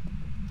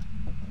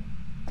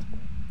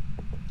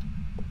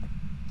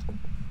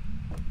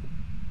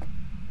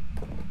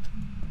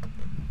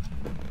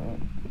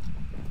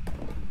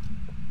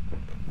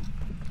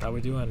 How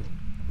we doing?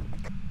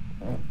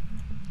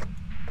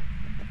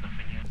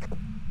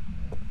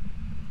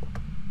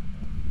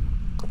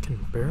 I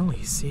can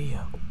barely see you.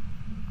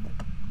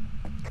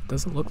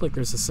 Doesn't look like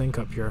there's a sink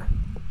up here.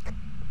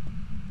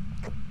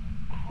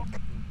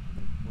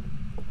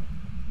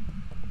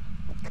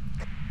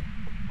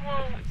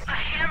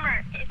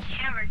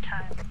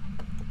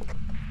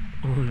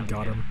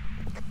 Got him.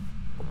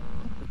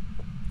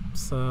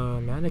 It's a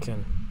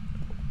mannequin.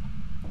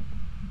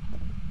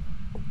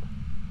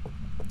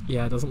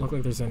 Yeah, it doesn't look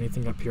like there's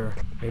anything up here.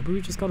 Maybe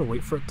we just gotta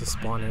wait for it to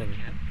spawn in.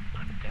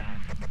 I'm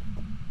down.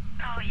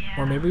 Oh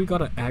yeah. Or maybe we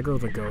gotta aggro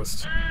the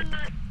ghost.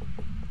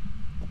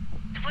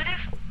 What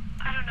if,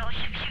 I don't know, if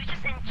you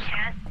just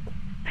enchant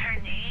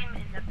her name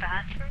in the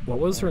bathroom? What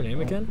was her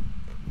name again?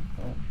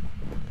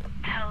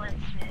 Helen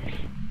Smith.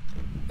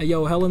 Hey,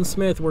 yo, Helen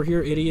Smith, we're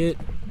here, idiot.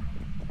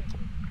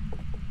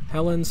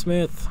 Helen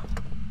Smith.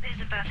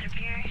 There's a bathroom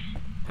here.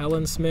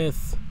 Helen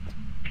Smith.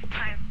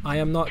 Time. I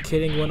am not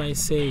kidding when I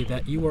say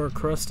that you are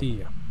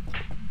crusty.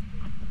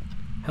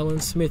 Helen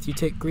Smith, you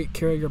take great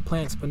care of your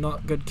plants, but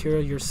not good care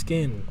of your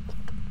skin.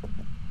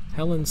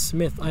 Helen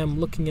Smith, I am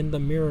looking in the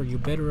mirror. You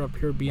better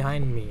appear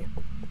behind me.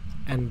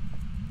 And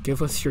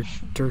give us your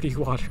dirty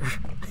water.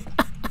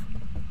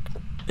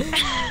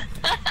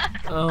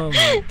 Oh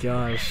my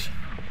gosh.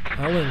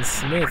 Helen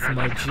Smith,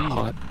 my G.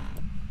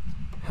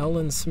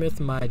 Helen Smith,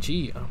 my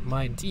G.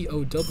 My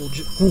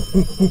D-O-double-G.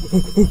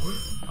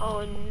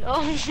 Oh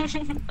no.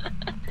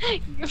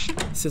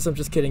 Sis, I'm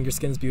just kidding. Your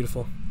skin's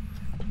beautiful.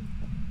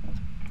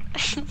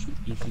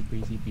 Easy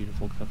breezy,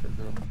 beautiful cover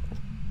girl.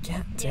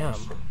 God damn.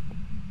 Yes.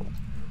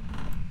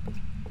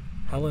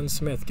 Helen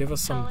Smith, give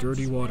us some Helen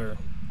dirty Smith. water.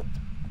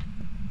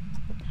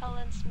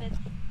 Helen Smith,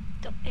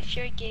 if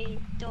you're gay,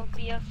 don't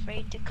be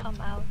afraid to come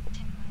out.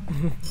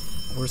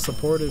 We're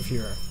supportive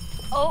here.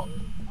 Oh!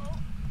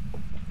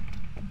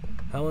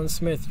 Helen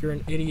Smith, you're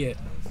an idiot.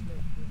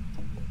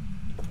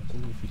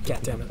 Imagine if you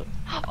God damn it.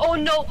 Oh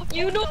no!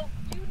 You know!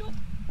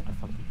 I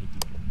fucking hate you.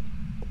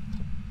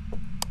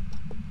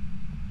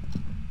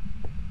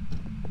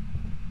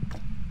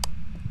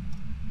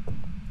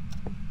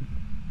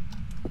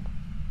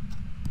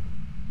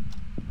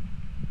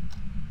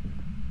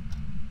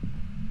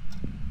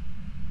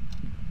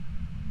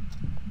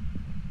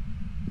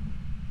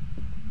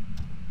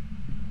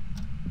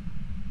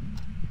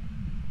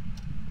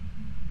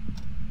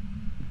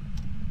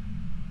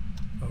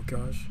 Oh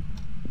gosh.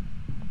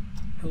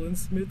 Helen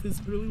Smith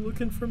is really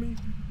looking for me.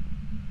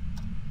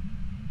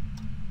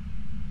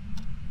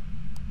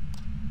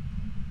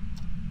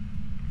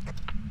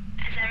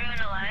 Is everyone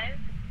alive?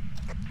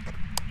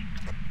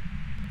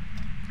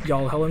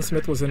 Y'all, Helen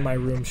Smith was in my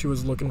room. She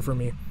was looking for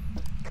me.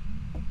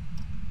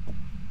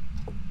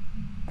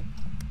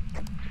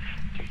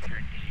 Dude, you're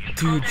an idiot.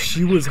 Dude,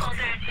 she was... Oh,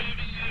 they're an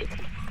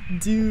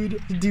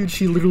idiot. Dude,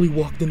 she literally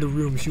walked in the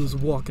room. She was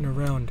walking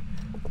around.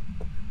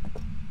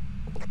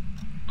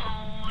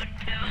 Oh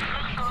no.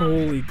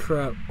 Holy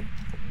crap.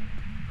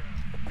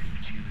 Green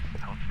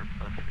juice out for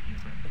blood for you,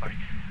 bro. Sorry.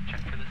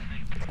 Check for the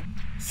sink.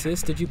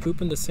 Sis, did you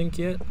poop in the sink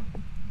yet?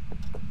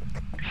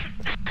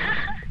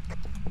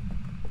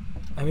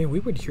 I mean, we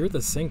would hear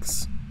the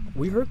sinks.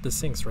 We heard the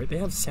sinks, right? They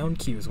have sound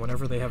cues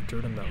whenever they have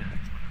dirt in them.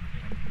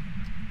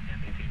 Yeah,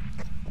 they do.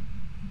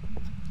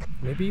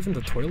 Maybe even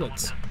the Check the one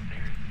toilets. downstairs.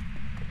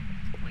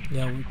 Wait,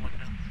 Yeah, check we- the one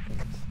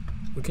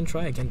downstairs. We can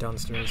try again Did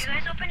downstairs. you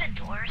guys open a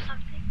door or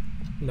something?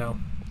 No.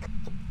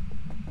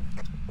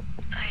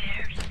 I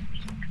heard a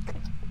squeak.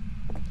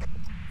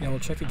 Yeah, we'll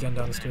check again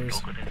downstairs.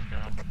 Open this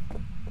down.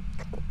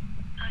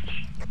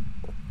 Okay.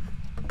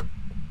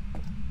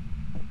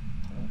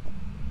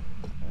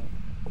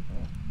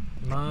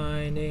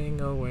 Mining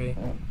away.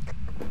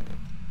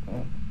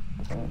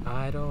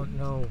 I don't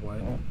know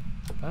what.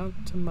 About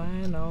to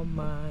mine, I'll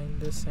mine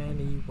this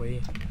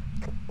anyway.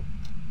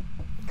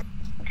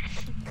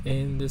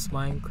 In this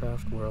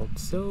Minecraft world,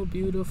 so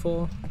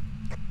beautiful.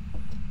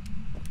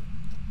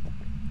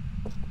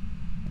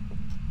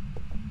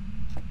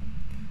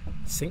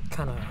 Sink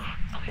kinda.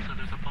 Aliza,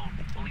 there's a bone.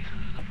 Aliza,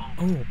 there's a bone.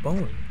 Oh,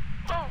 bone.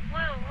 Oh,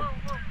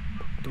 whoa.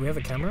 Do we have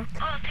a camera? Oh,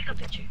 I'll take a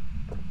picture.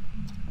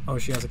 Oh,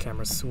 she has a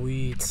camera.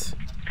 Sweet.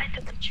 I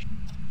took a picture.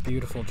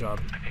 Beautiful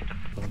job. I picked up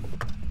the bone.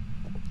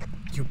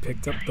 You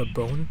picked up the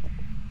bone?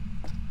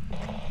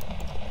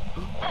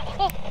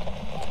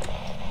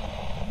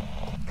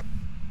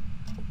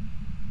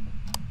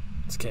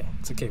 It's okay.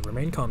 It's okay.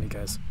 Remain calm, you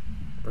guys.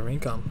 Remain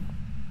calm.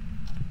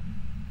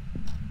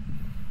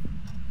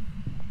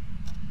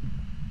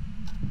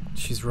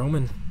 She's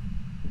Roman.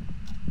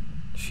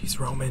 She's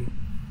Roman.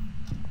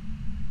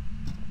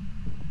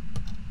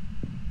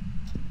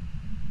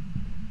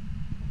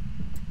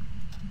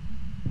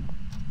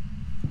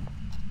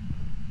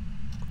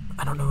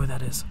 I don't know who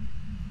that is.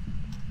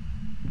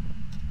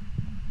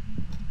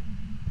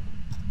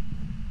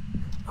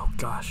 Oh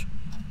gosh.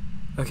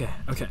 Okay.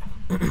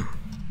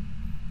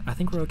 I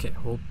think we're okay.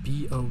 We'll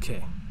be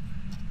okay.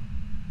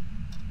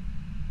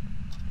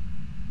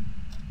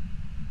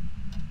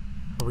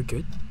 Are we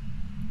good?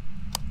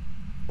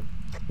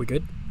 We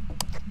good?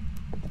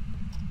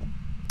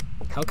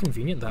 How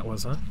convenient that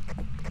was, huh?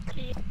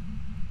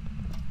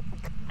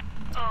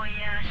 Oh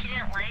yeah, she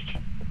didn't like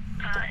it.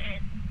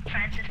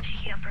 Francis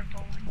picking up her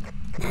bone.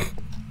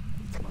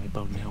 It's my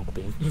bone now,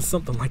 bitch.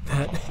 Something like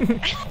that.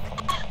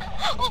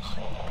 Oh,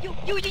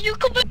 you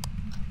come back.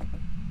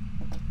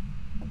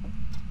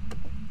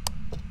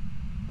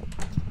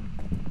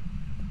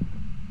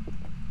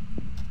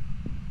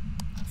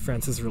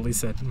 Francis really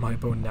said, "My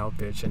bone now,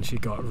 bitch," and she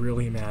got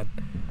really mad.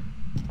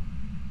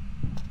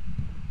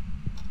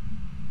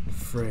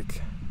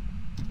 Frick.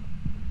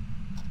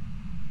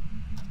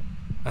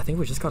 I think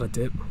we just got a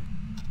dip.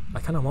 I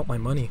kind of want my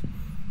money.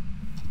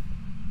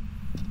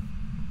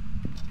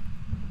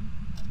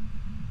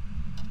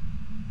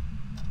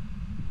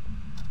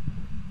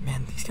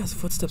 Man, these guys'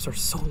 footsteps are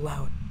so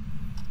loud.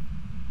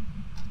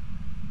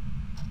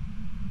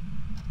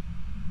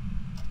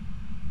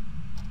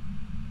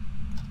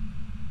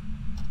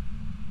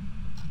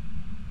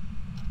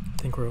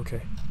 I think we're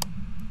okay.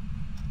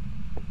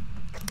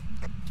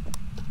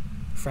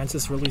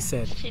 Francis really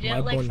said, She "My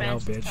didn't like bone now,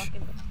 Francis bitch."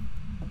 talking about.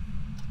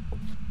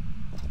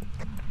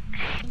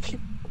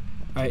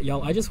 Alright,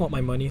 y'all, I just want my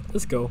money.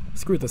 Let's go.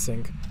 Screw the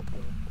sink.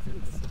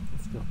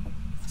 Let's go.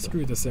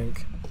 Screw the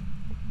sink.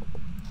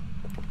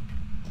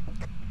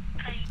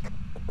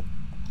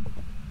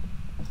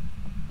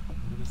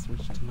 I'm gonna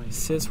switch to my.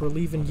 Sis, we're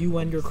leaving you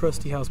and your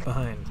crusty house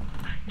behind.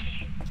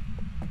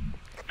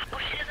 Oh,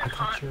 she I doesn't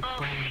got your oh,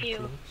 bone,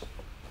 phew.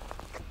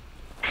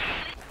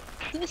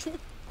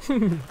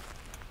 bitch.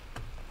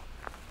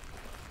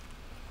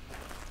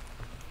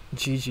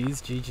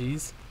 GG's,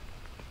 GG's.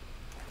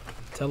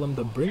 Tell him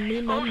to bring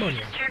me my Oh, money. she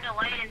just turned the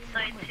light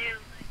inside too.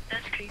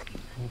 That's creepy.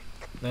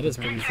 That is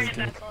Turn pretty it freaky.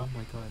 back on. Oh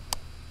my god.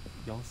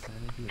 Y'all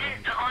sanity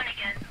It's are on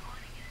again.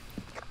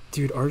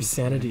 Dude, our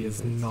sanity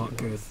is not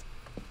good.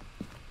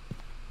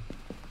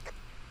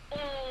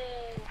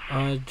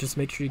 Oh. Just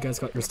make sure you guys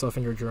got your stuff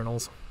in your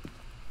journals.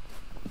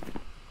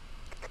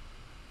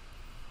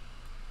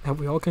 Have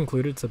we all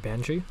concluded it's a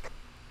banshee?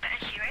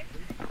 Banshee, right?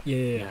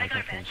 Yeah. I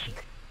got a banshee.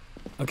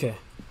 Okay,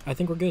 I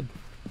think we're good.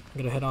 I'm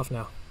gonna head off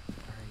now.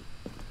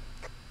 alright.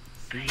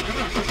 See you.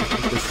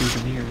 The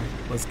souvenir.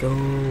 Let's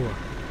go.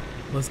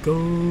 Let's go.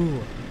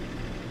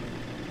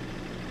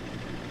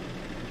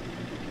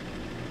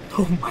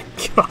 Oh my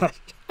gosh.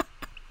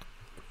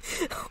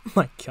 Oh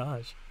my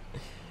gosh.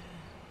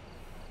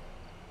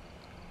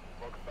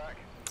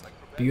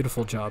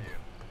 Beautiful job.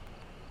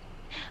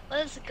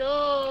 Let's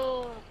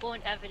go. Bone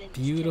evidence.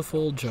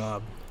 Beautiful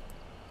job.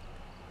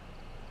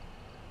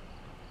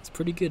 It's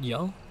pretty good,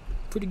 y'all.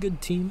 Pretty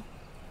good team.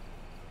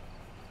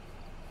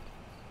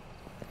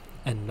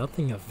 And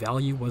nothing of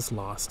value was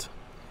lost.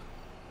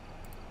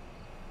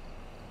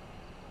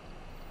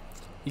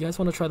 You guys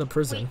want to try the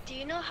prison? Wait, do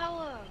you know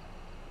how?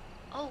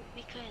 Oh,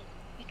 we could.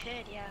 We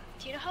could, yeah.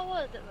 Do you know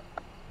how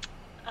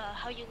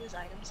how you lose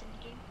items in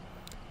the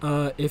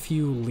game? If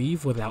you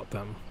leave without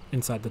them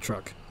inside the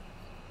truck.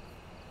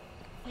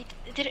 Wait,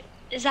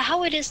 is that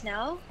how it is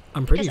now?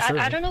 I'm pretty Because sure.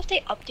 I don't know if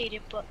they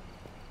updated, but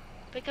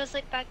because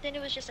like back then it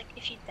was just like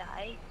if you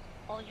die,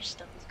 all your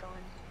stuff is gone.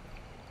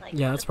 Like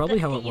Yeah, that's probably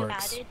how thing it you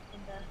works. added in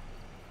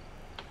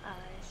the, I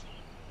see.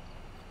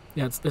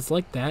 Yeah, it's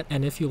like that,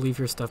 and if you leave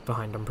your stuff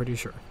behind, I'm pretty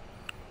sure.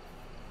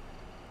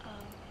 Oh,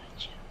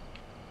 gotcha.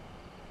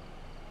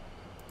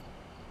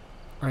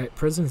 Alright,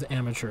 prison's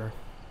amateur.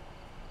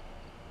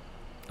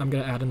 I'm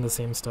gonna add in the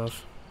same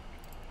stuff.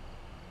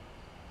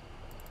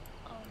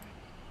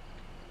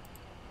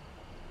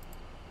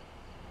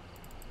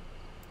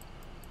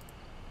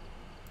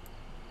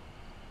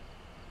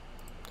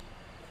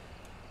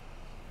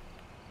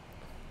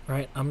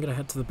 Alright, I'm gonna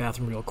head to the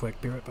bathroom real quick.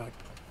 Be right back.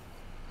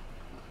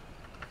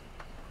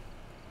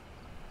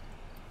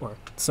 Or,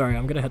 sorry,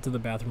 I'm gonna head to the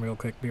bathroom real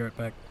quick. Be right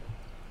back.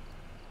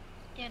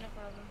 Yeah, no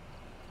problem.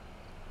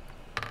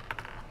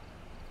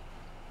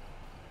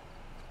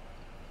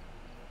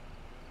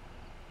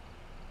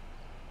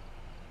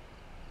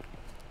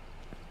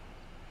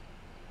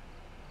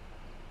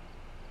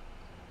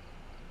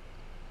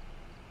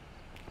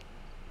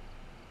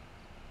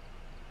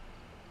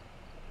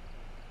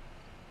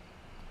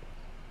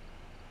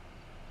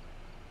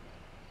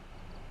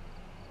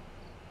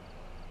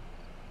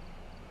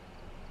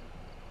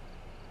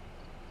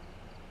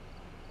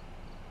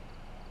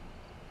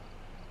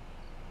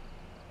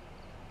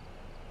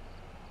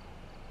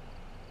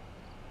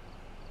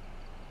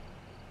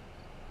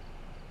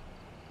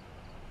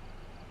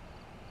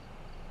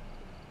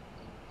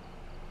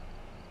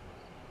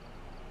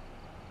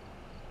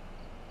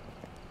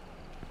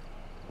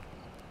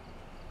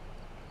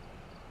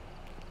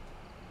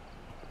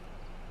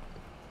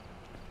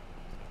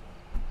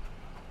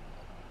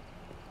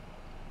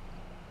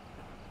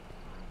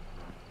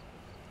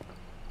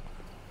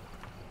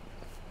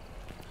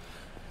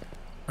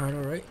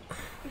 Alright.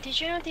 Did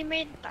you know they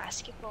made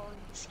basketball in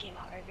this game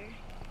harder?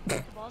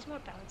 The ball's more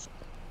bouncy.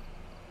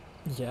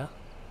 Yeah.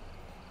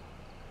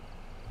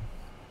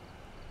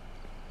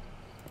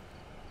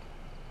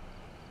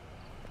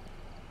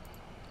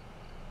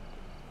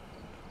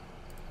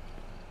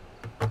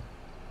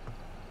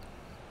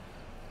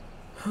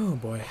 Oh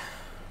boy.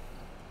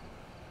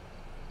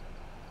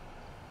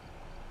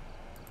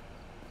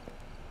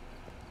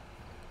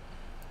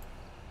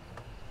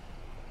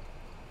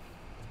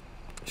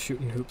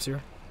 Shooting hoops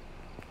here.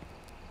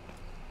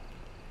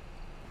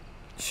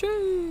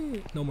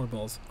 Shit! No more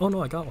balls. Oh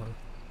no, I got one.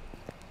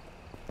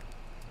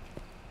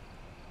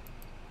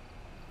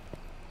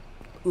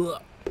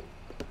 Ugh.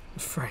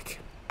 Frick.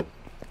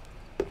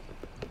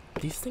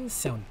 These things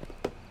sound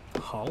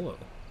hollow.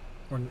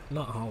 Or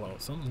not hollow,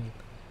 something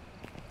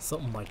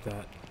like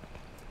that.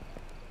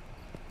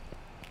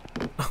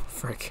 Oh,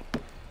 frick.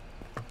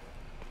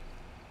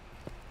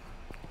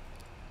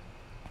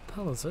 What the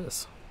hell is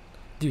this?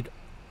 Dude.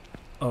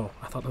 Oh,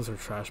 I thought those were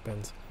trash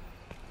bins.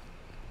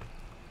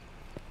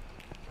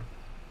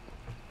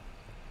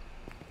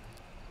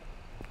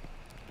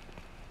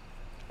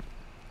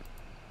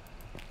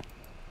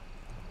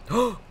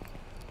 Oh!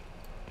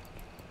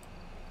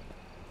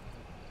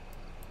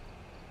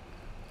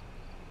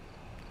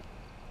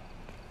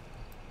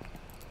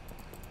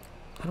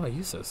 How do I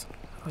use this?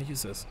 How do I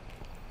use this?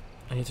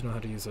 I need to know how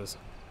to use this.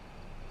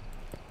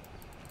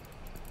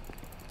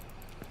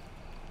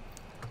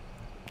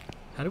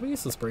 How do we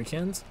use the spray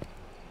cans?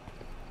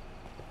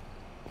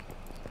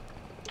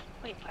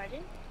 Wait,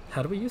 pardon?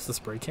 How do we use the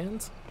spray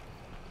cans?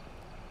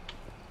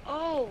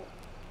 Oh,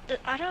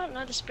 I don't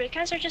know. The spray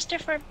cans are just there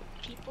for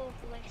people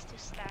who likes to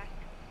stack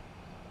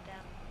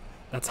them.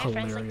 That's My friends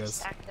like to hilarious.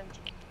 stack them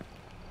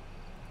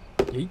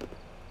together. Yeet.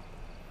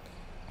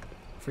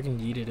 Freaking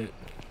yeeted it.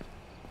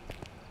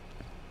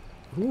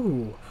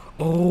 Ooh.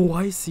 Oh,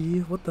 I see.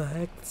 What the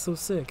heck? That's so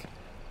sick.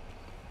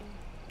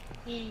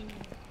 Mm.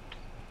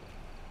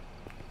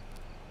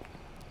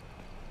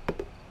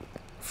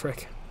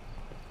 Frick.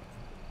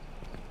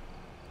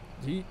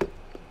 Yeet.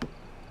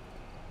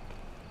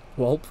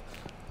 Whelp.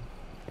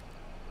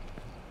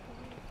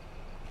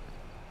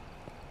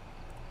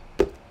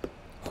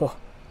 Oh.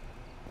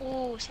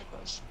 Ooh, so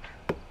close.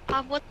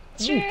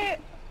 What's your,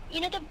 you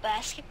know, the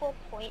basketball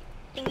point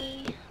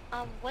thingy?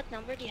 What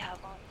number do you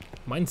have on?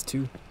 Mine's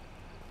 2.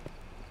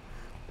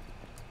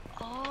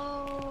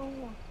 Oh.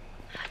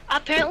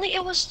 Apparently,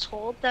 it was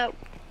told that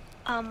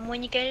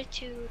when you get it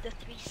to the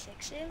 3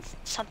 6s,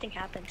 something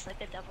happens, like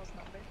the devil's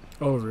number.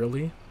 Oh,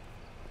 really?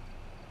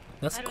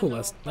 That's I a don't cool.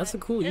 know, That's a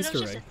but cool it was Easter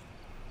just egg.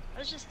 I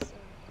was just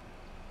assuming.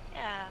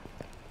 Yeah.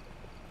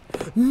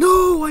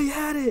 No, I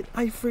had it.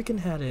 I freaking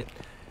had it.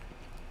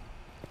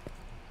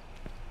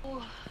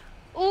 Ooh.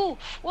 Ooh.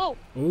 Whoa.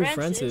 Ooh,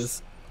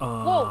 Francis.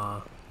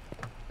 Whoa.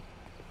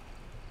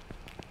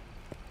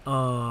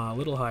 A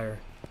little higher.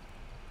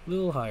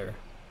 Little higher.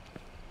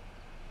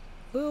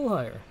 Little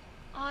higher.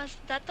 Is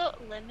that the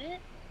limit?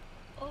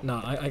 Oh. No,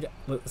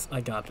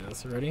 I got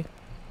this. Ready?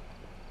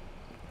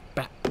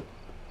 Bat.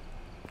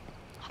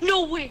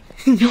 No way!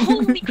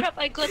 Holy crap!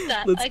 I got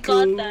that. Let's I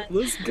go. got that.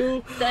 Let's go.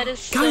 That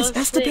is Guys, so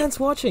Esteban's sick.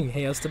 watching.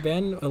 Hey,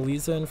 Esteban,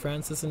 Aliza, and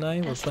Francis and I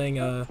were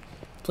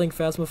playing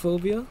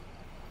Phasmophobia.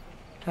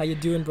 How you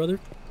doing, brother?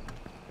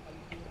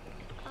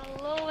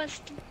 Hello,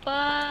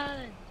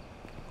 Esteban.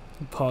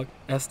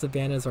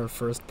 Esteban is our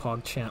first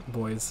Pog champ,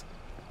 boys.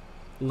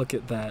 Look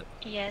at that.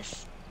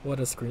 Yes. What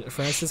a screen.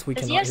 Francis, we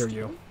Does he cannot have hear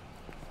you.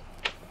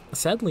 Steam?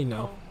 Sadly,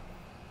 no.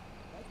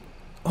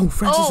 Oh. Oh,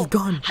 Francis is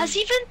gone. Has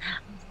he been?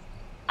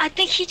 I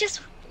think he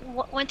just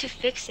went to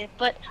fix it,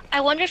 but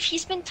I wonder if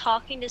he's been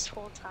talking this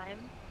whole time.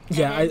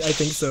 Yeah, I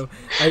think so.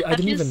 I didn't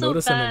feel even so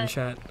notice him in bad.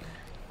 chat.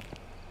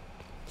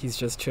 He's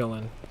just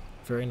chilling.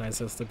 Very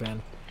nice,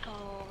 Esteban.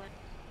 Oh.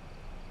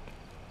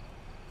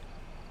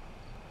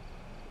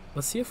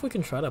 Let's see if we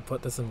can try to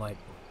put this in, like...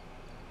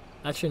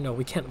 Actually, no,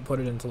 we can't put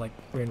it into, like,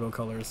 rainbow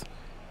colors.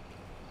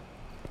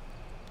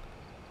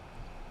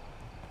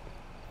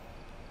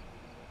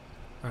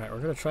 Alright, we're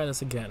gonna try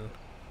this again.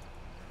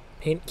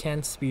 Paint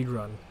can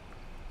speedrun.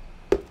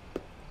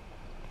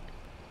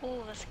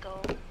 Oh, let's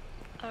go.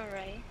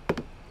 Alright.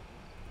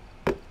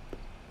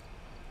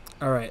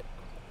 Alright.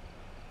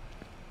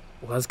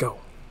 Let's go.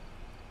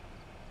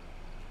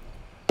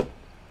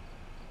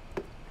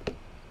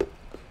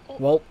 Oh.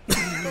 Well,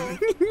 Go.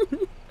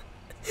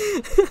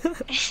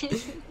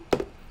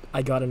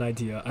 I got an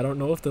idea. I don't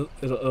know if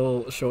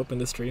it'll show up in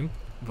the stream,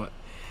 but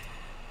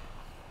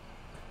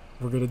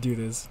we're gonna do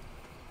this.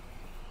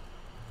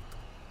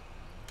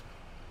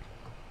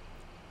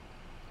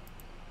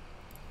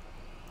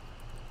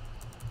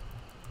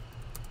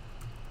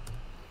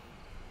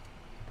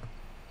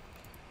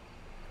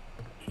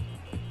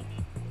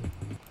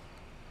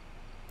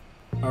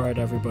 Alright,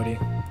 everybody.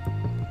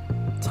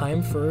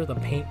 Time for the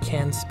paint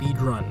can speed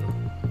run.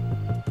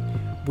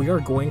 We are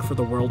going for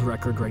the world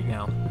record right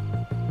now.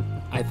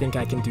 I think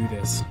I can do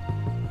this.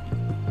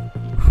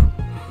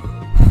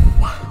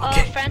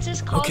 Okay.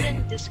 Francis called Okay.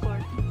 in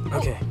Discord.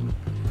 Okay.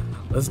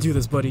 Let's do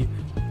this, buddy.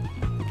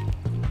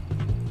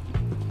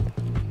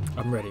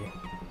 I'm ready.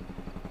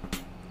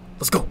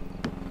 Let's go.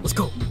 Let's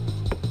go.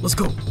 Let's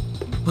go.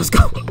 Let's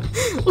go.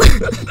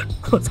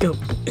 Let's go.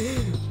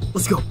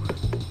 Let's go.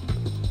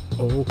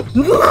 Oh.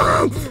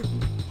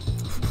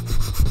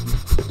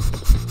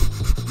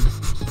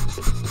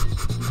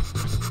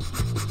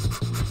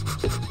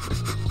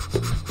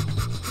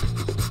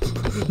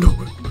 No.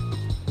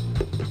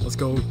 Let's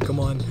go. Come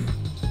on.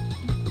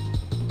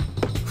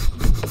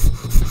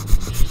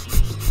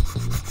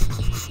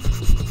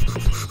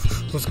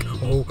 Let's go.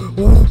 Oh.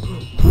 Oh.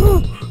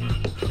 Oh.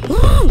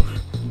 Oh.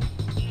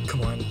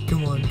 Come on.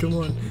 Come on. Come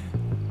on.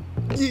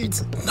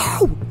 Yeet.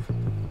 No.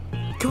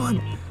 Come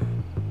on.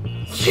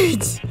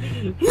 Yeet.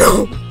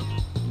 No.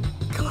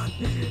 Come on.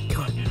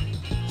 God.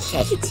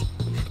 Shit.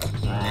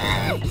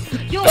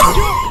 Yo,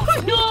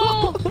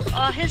 no!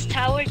 His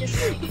tower just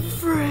like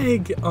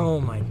Frig! Oh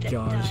my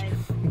gosh. died.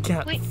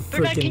 God Wait,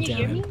 Bernard, can freaking you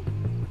hear damn me? it.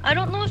 I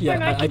don't know if Yeah,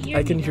 Bernard can hear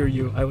I can me hear now.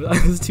 you. I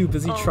was too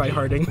busy Oh, okay.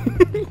 tryharding.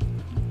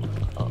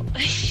 Oh.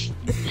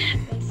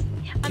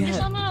 I'm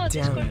just on a God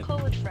damn Discord it. call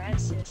with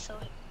Francis, so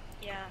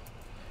yeah.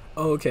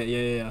 Oh, okay,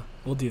 yeah.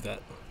 We'll do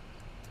that.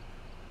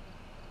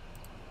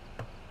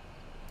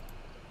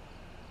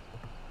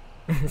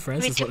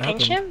 Francis, Wait, to what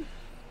pinch happened?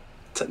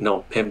 him? No,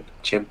 pimp,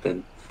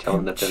 chimpin'. Tell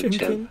him to pimp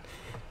chimp.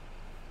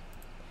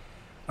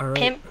 Alright.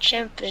 Pimp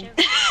chimpin'.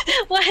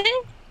 What?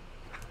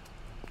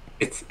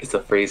 It's a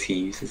phrase he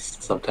uses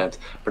sometimes.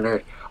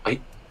 Bernard, I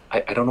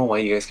don't know why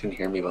you guys couldn't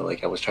hear me, but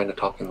like I was trying to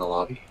talk in the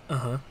lobby.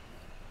 Uh-huh.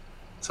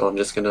 So I'm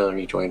just gonna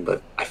rejoin,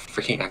 but I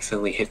freaking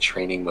accidentally hit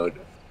training mode.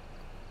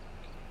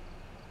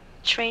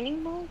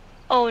 Training mode?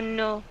 Oh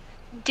no.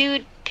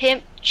 Dude,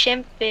 pimp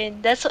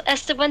chimpin'. That's what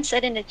Esteban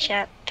said in the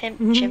chat. Pimp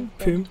chimpin'.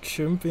 Pimp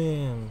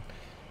chimpin'.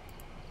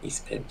 He's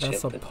pimp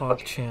That's a chimpin'. pog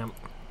Okay, champ.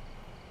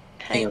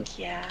 Heck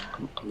yeah.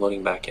 I'm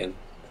loading back in.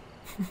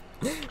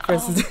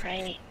 Francis,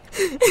 Alright.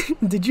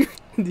 did you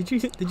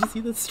see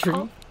the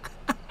stream?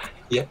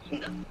 Yeah.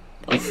 Yeah.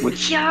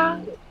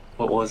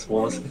 What was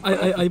it?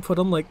 I put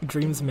on like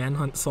Dream's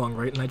Manhunt song,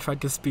 right? And I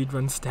tried to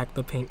speedrun stack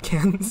the paint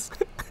cans.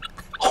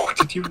 Oh,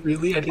 did you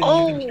really? I didn't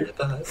even hear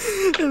that.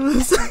 It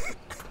was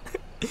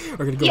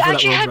We're gonna go You for that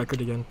actually world had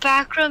record again.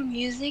 background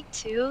music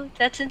too?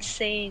 That's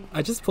insane.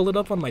 I just pulled it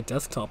up on my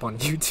desktop on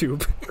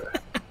YouTube.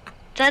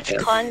 That's Yeah.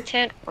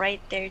 content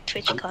right there,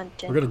 Twitch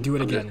content. We're gonna do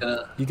it I'm just again.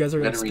 gonna- You guys are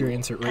gonna I'm gonna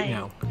experience it right Aye.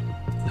 now.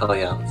 Hell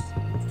yeah.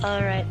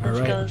 Alright, let's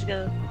Alright. go, let's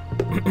go.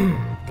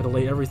 Gotta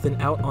lay everything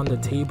out on the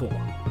table.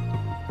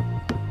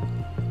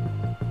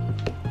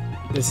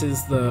 This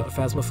is the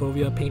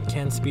Phasmophobia paint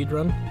can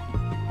speedrun.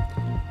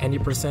 Any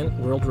percent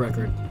world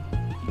record.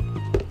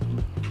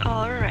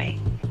 Alright.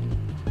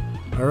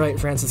 Alright,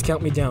 Francis,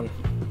 count me down.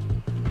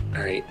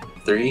 Alright,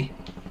 3,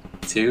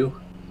 2,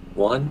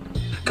 1,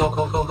 go,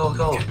 go, go, go,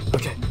 go.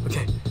 Okay.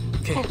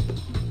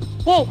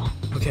 Whoa!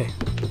 Okay.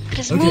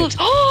 This Okay. moves!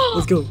 Oh!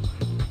 Let's go.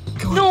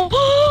 Come on. No!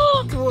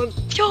 Come on.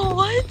 Yo,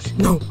 what?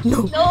 No.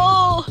 No!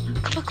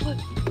 Come on.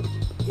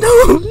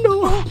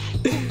 No.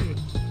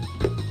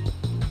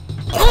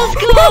 Let's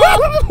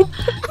go!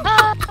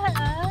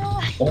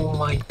 Ah, Oh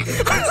my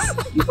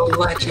goodness, you're a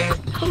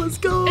legend. Let's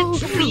go.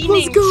 it's Let's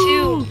leaning go.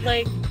 too.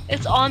 Like,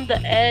 it's on the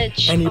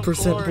edge. Any of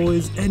percent, glory.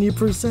 boys. Any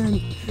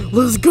percent.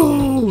 Let's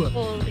go.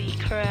 Holy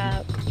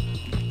crap.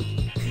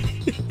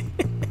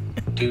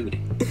 Dude,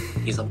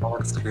 he's a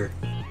monster.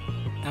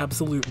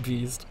 Absolute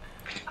beast.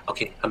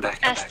 Okay, I'm back.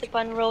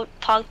 Esteban wrote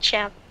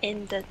PogChamp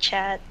in the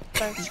chat.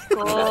 Let's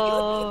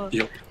go.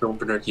 Yo,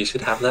 Bernard, you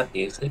should have that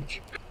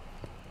music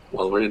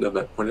while we're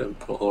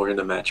in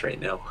a match right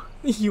now.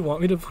 You want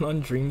me to put on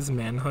Dream's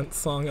Manhunt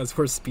song as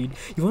for speed?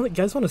 You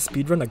guys want to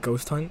speedrun a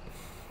ghost hunt?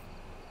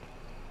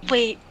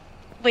 Wait,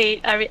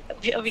 are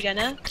we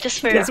gonna? Just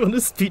for You guys want to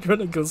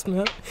speedrun a ghost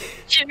map?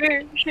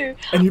 sure.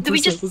 Any Do we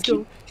percent, just let's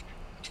go.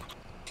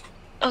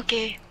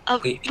 Okay.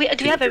 Wait, Wait, do we have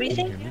can you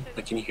everything? hear me?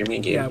 Like, can you hear me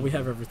again? Yeah, we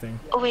have everything.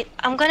 Oh wait,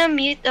 I'm gonna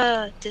mute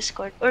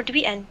Discord. Or do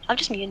we end? I'm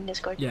just muting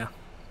Discord. Yeah.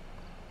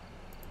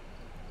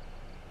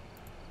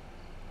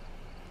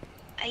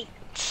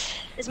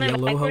 Is my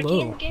Hello, mic working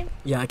hello. in the game?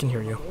 Yeah, I can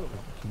hear you.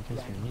 Can you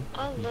guys hear me?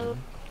 Hello.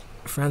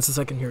 Francis,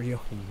 I can hear you.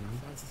 Can you hear me?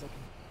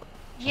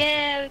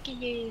 Yeah, we can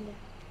hear you now.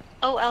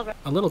 Oh, Albert.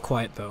 A little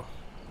quiet though.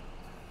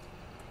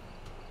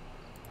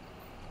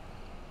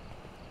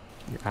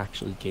 You're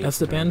actually gay.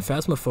 Esteban,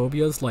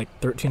 Phasmophobia is like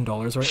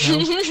 $13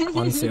 right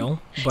now on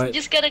sale, You but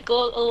just gotta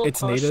go a little its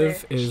closer.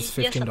 native is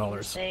He has something to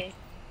 $15. say.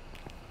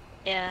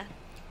 Yeah.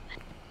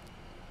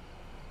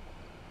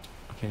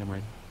 Okay, I'm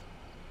ready.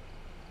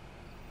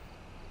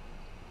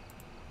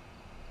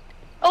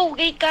 Oh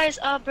wait, guys.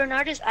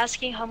 Bernard is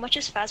asking how much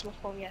is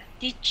Phasmophobia.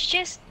 Did you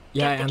just?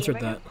 yeah, I get the game answered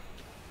right that.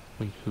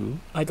 Wait, who?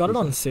 I got it Who's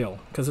on that? sale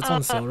because it's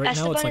on sale right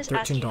now. It's Esteban like is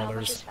asking how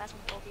much is $13.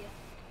 Phasmophobia.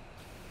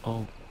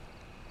 Oh,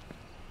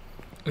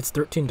 It's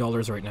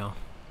 $13 right now.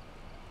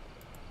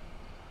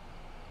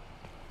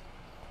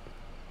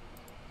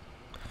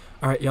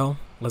 All right, y'all,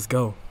 let's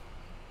go.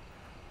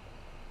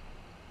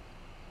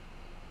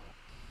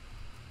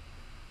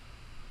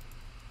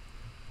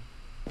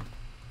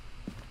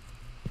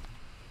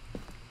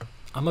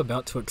 I'm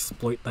about to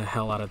exploit the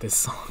hell out of this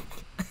song.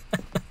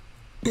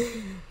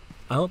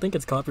 I don't think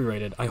it's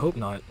copyrighted. I hope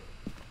not.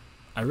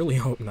 I really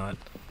hope not.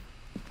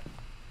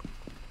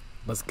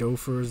 Let's go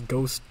for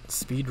Ghost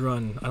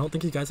Speedrun. I don't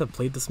think you guys have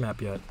played this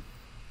map yet.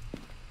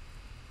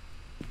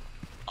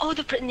 Oh,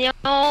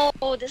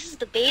 no, this is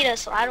the beta,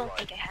 so I don't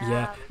think I have.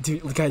 Yeah,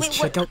 dude, guys, Wait,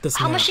 check out this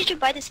How map. much did you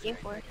buy this game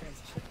for?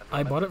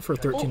 I bought it for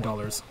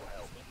 $13.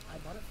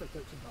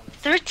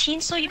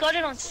 13, so you got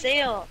it on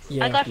sale.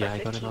 Yeah. I got it yeah, for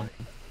I got 15. it on.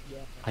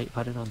 I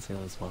got it on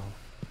sale as well.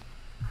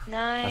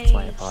 Nice. That's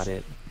why I bought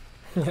it.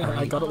 Yeah,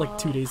 I got it like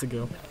 2 days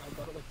ago.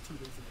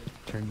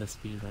 Turn the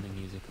speedrunning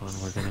music on.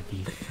 We're gonna be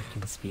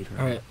freaking speedrunning.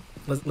 Alright,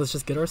 let's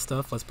just get our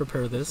stuff. Let's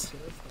prepare this.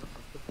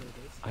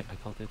 I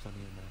called it on the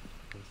internet.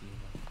 Where's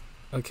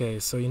EMF? Okay,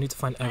 so you need to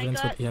find I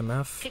evidence with got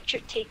EMF. picture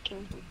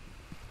taking.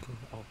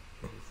 Oh,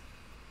 there it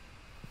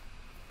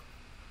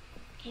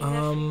is.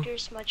 EMF reader,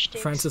 smudge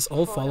sticks. Francis,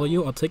 I'll follow photo.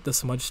 you. I'll take the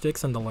smudge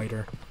sticks and the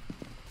lighter.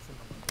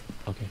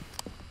 Okay.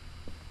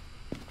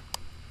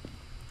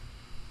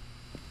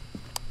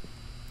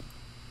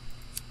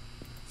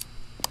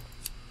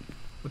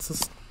 What's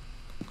this?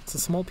 It's a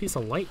small piece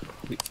of light.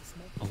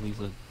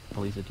 Aliza,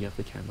 do you have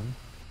the camera?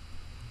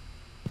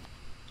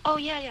 Oh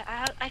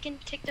yeah. I can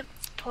take the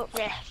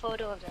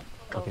photo of the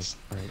ghost.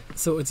 Okay, alright.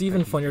 So it's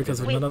even funnier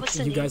because Wait, none of what's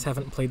the you guys name?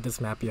 haven't played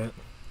this map yet.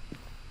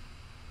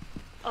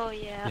 Oh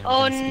yeah. Yeah,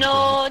 Oh we're gonna no,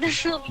 speedrun.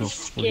 this will be No,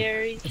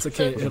 scary. It's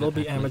okay. So- It'll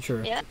be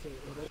amateur. Yeah.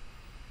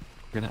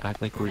 We're gonna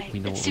act like we Alright, know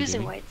it's what we're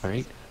Susan doing. White.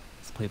 Alright?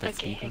 Let's play that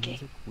Okay, speedrun okay.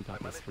 music. We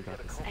got this.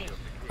 Alright.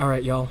 All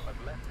right, y'all.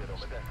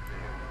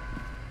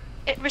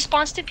 It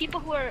responds to people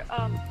who are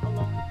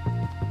alone.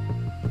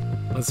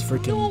 Let's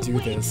freaking No do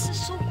way, this. This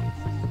is so cool.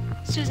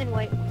 Susan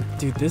White.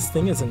 Dude, this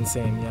thing is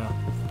insane. Yeah.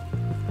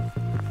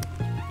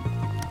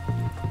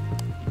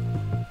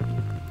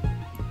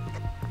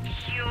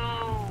 Yo.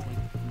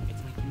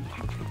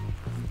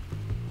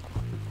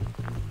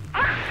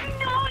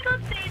 No,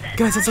 don't say that.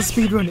 Guys, it's a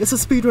speed run. It's a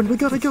speed run. We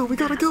gotta go. We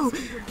gotta go. Let's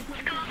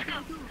go.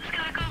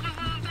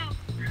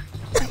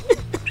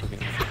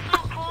 So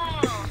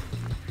cool.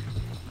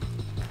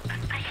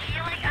 I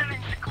feel like I'm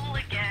in school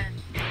again.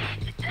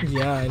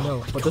 Yeah, I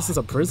know. But this is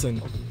a prison.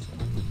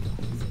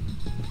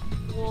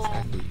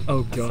 Whoa.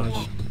 Oh gosh.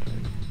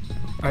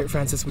 All right,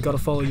 Francis, we gotta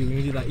follow you. We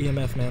need that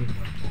EMF, man.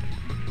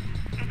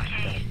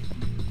 Okay.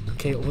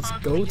 Okay, let's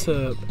go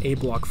to A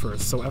block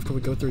first. So after we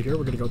go through here,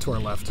 we're gonna go to our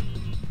left.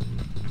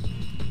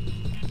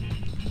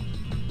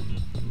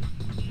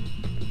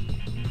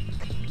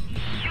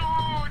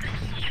 Yo, this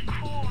is such a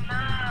cool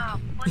map.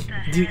 What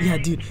the Dude, heck? yeah,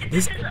 dude.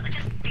 This. This is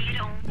just beta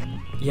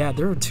only. Yeah,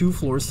 there are 2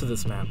 floors to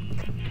this map.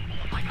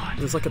 Oh my god.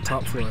 There's like a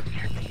top floor.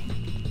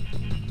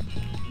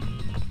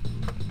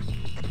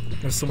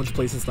 There's so much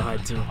places to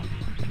hide too.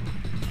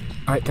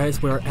 Alright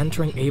guys, we are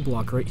entering A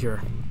block right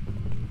here.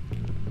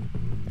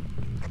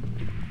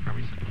 Are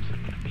we supposed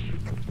to be?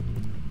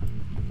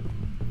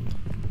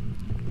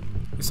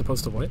 We're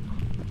supposed to what?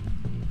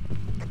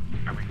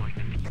 Are we going to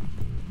be?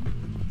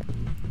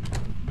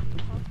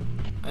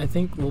 I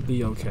think we'll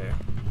be okay.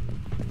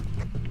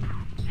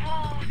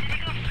 Whoa, did I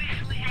go free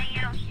food hanging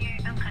out here?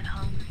 I'm kinda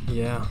hungry.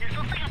 Yeah. This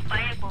looks like a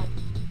fireball.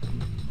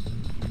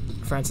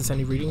 Francis,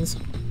 any readings?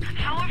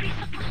 How are we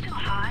supposed to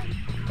hide?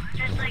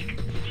 There's like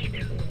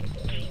see-through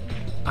gates.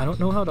 I don't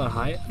know how to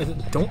hide.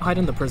 Don't hide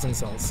in the prison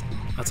cells.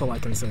 That's all I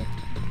can say.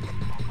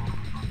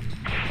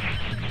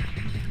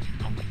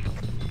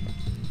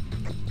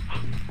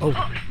 Oh,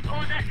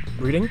 Oh, that.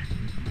 reading?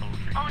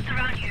 Oh, it's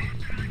around here.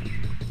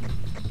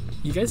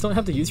 You guys don't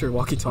have to use your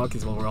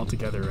walkie-talkies while we're all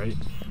together, right?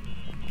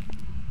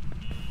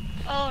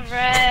 Oh,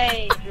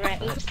 right.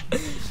 Right. Oops.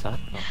 Shut up.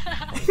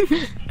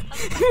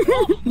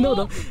 Whoa, No, whoa.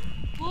 no.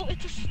 Whoa,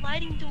 it's a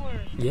sliding door.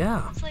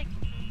 Yeah, It's like.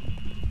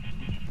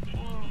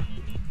 Whoa.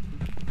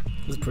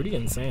 it's pretty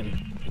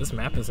insane. This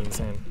map is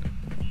insane.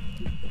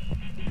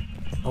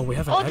 Oh, we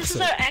have an Oh, exit. this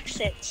is our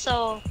exit,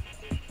 so.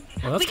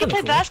 Well, that's We can kinda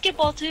play cool.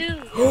 basketball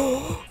too.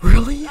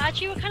 Really?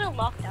 Actually, we're kind of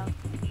locked out.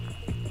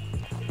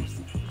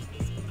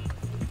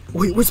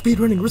 Wait, we're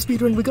speedrunning. We're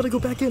speedrunning. We gotta go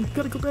back in.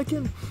 Gotta go back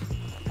in.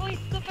 Oh, wait,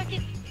 go back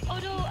in. Oh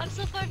no, I'm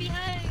so far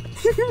behind.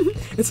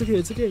 It's okay.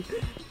 It's okay.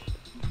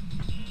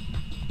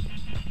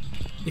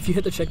 If you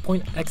hit the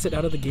checkpoint, exit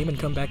out of the game and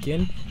come back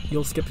in,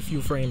 you'll skip a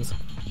few frames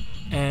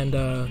and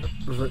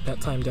revert that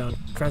time down.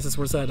 Francis,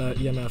 where's that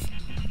EMF?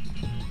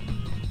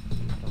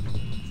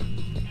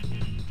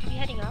 Are we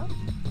heading out?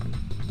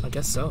 I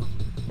guess so.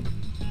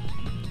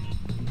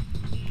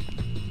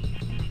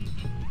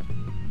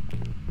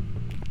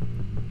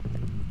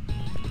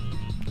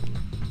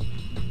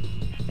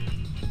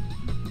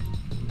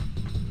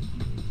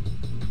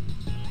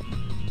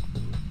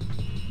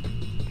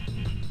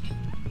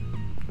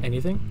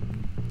 Anything?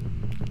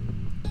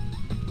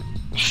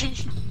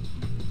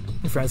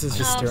 Francis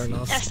just staring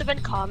off. Esteban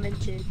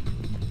commented.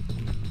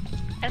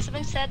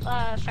 Esteban said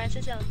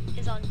Francis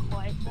is on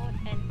quiet mode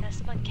and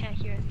Esteban can't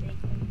hear a thing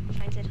and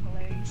finds it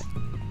hilarious.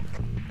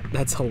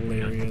 That's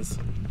hilarious.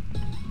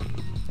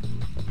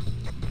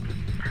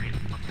 Alright,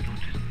 let's go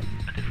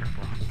to a different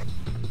block.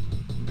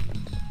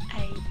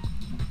 I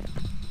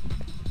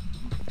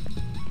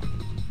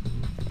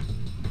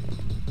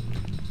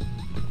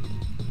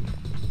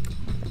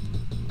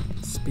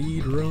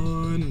Speed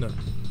run.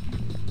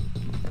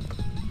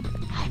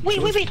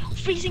 wait!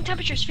 Freezing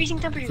temperatures! Freezing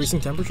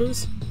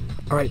temperatures?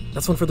 Alright,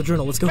 that's one for the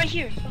journal. Let's go. Right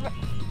here.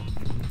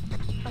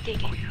 Okay.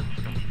 Oh yeah,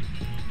 let's go.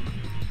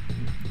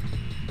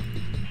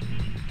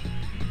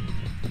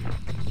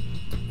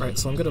 Alright,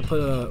 so I'm gonna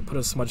put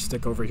a smudge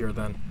stick over here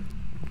then.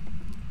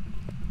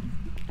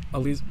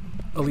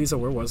 Aliza,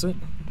 where was it?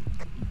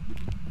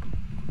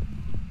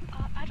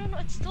 I don't know.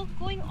 It's still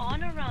going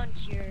on around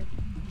here.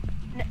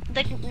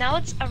 Like now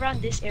it's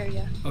around this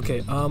area.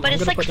 Okay, But I'm it's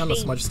gonna like put down a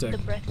faint. smudge stick. The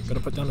breath I'm is. gonna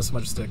put down a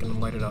smudge stick and then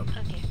light it up.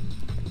 Okay.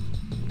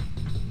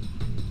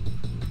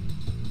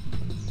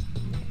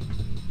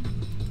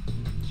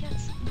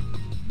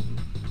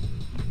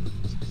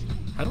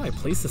 How do I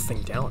place this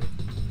thing down?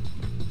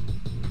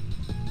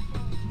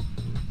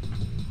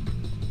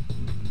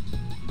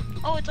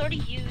 Oh, it's already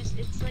used.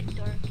 It's like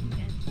dark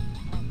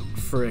and.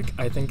 Frick,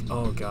 I think.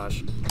 Oh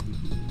gosh.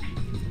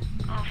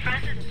 Oh,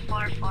 Francis is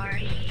far.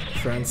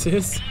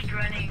 Francis?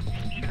 Speedrunning.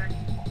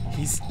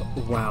 He's.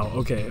 Wow,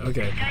 okay. This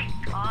guy's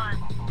gone.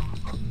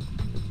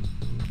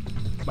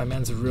 My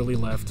man's really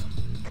left.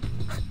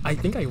 I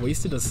think I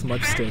wasted a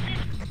smudge stick.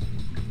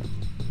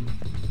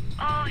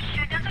 Oh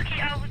shoot, that's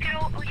okay.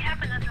 We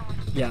have another one.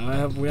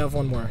 Yeah, we have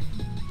one more.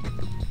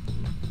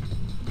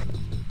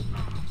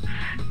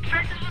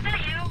 Francis, was that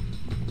you?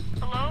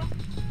 Hello?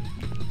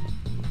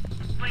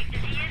 Wait,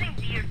 is he using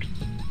D or P?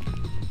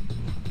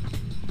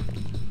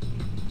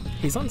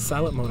 He's on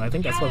silent mode. I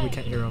think that's why we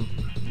can't hear him.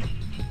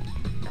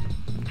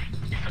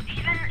 So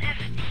even if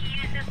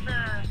he uses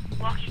the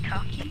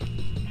walkie-talkie?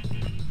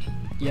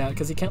 Yeah,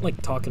 because he can't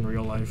like talk in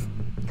real life.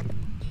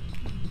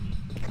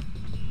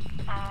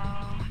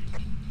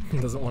 He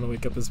doesn't want to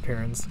wake up his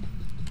parents.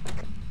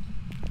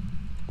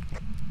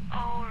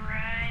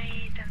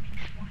 Alright, that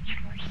makes much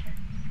more sense.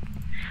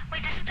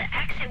 Wait, this is the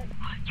exit.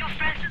 Yo,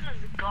 Francis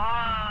is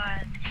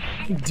gone.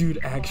 Dude,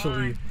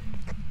 actually.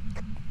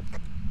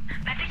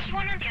 I think he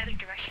went in the other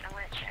direction. I'm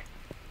gonna check.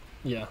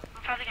 Yeah.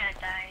 I'm probably gonna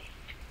die.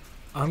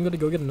 I'm gonna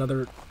go get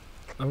another.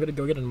 I'm gonna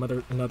go get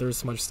another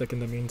smudge stick in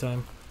the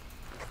meantime.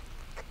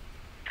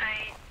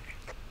 I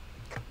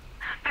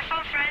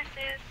found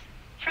Francis.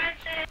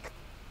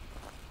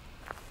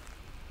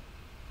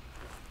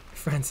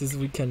 Francis,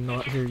 we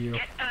cannot hear you.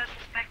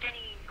 Suspect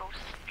any ghost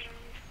things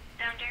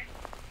down there?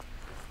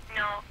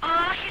 No.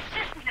 Oh, he's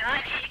just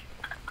nutty.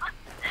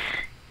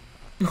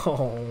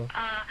 Oh.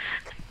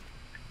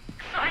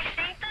 So I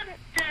think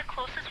the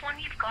closest one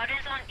we've got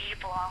is on A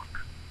block.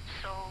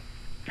 So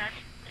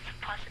it's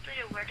possibly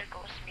where the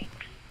ghost may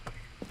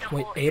be.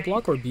 Wait, A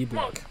block or B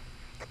block?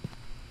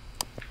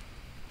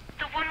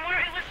 The one where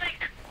it was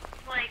like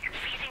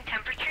freezing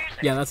temperatures?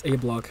 Yeah, that's A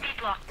block. B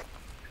block.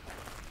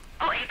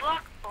 Oh, A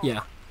block? Oh.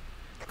 Yeah.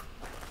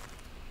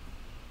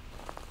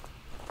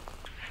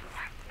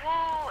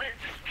 Whoa, we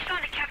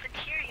found a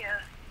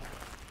cafeteria.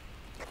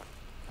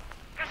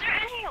 Was there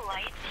any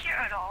lights here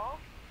at all?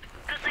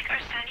 Because like our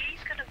sanity's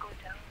gonna go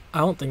down. I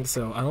don't think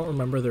so. I don't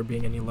remember there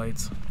being any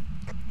lights.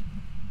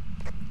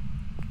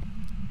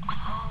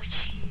 Oh,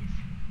 jeez.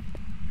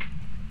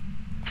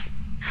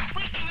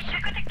 Wait, can you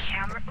check with the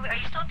camera? Wait, are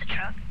you still at the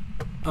truck?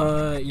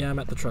 Yeah, I'm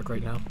at the truck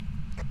right now.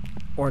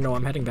 Or no,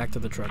 I'm heading back to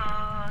the truck.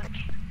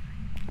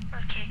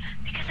 Okay.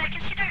 Because I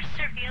can see there's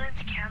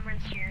surveillance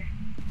cameras here.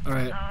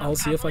 Alright, I'll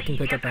see if I can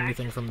pick up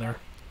anything from there.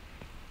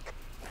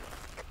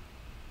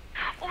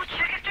 Oh,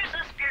 check if there's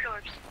spirit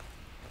orbs.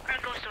 Or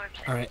ghost orbs.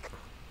 Alright.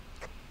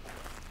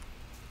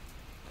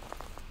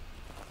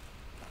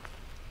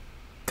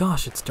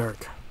 Gosh, it's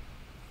dark.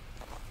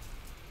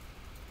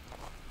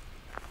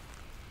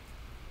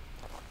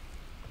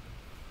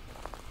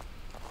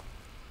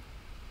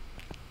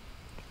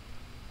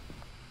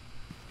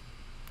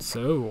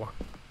 So,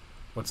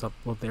 what's up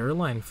with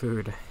airline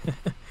food?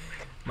 Am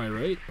I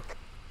right?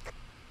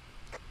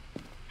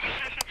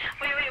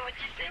 Wait, what'd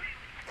you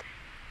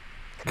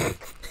say?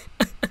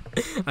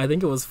 I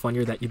think it was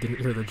funnier that you didn't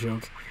hear the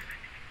joke.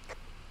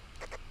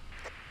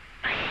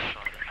 You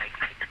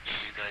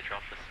guys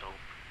dropped the soap.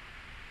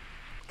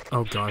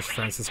 Oh gosh,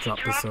 Francis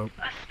dropped the soap.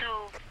 A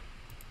stove.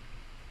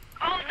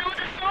 Oh no,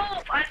 the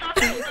soap! I thought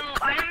the stove.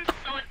 I am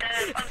so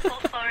dead. I'm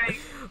so sorry.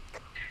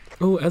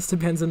 Oh,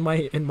 Esteban's on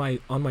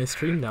my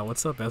stream now.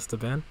 What's up,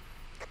 Esteban?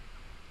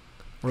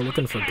 We're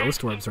looking for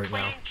ghost orbs right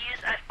now.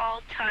 At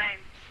all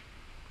times.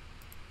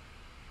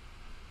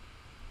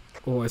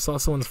 Oh, I saw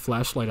someone's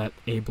flashlight at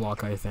A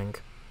block, I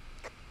think.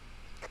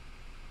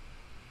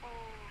 Ooh.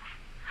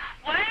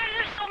 Why are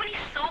there so many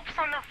soaps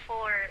on the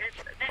floor?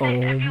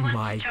 Oh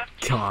my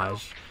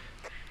gosh.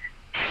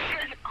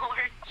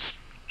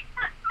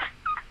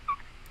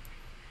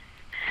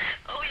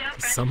 Oh yeah,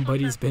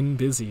 Somebody's been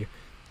busy.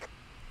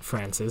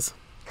 Francis.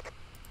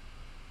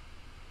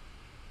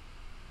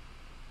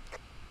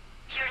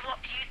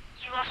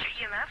 You lost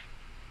your EMF?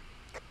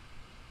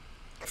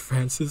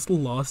 Francis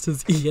lost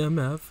his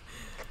EMF.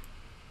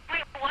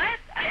 Wait, what?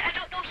 I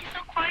don't know. He's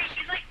so quiet.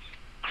 He's like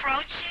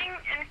crouching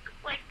and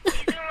like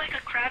he's doing like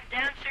a crab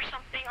dance or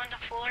something on the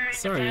floor.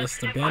 Sorry,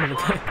 Esteban.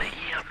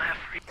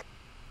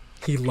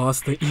 He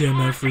lost the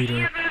EMF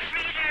reader.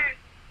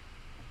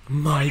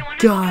 My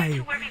guy.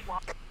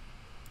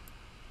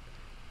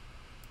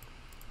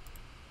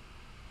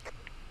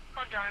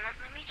 Hold on,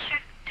 let me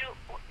check through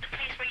the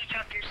place where you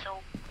dropped your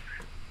soap.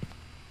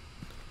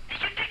 Did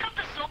you pick up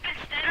the soap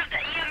instead of the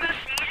EMF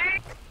reader?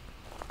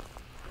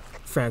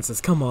 Francis,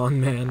 come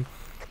on, man.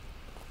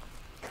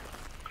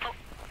 Oh,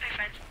 hey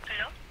friend,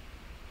 hello?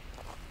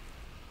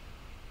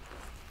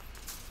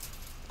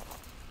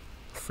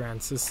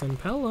 Francis and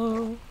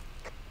Pello.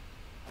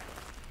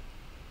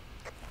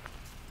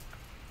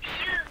 He's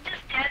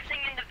just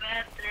dancing in the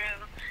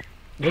bathroom.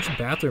 Which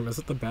bathroom? Is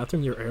it the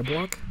bathroom near air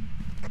block?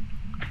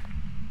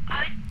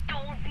 I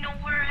don't know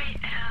where I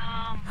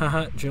am.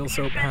 Haha, jail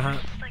soap, haha.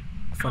 Like,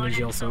 Funny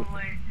jail soap.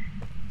 somewhere.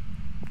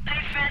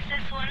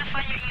 wanna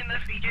find your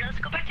EMF reader? Let's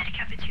go back to the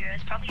cafeteria.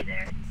 It's probably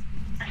there.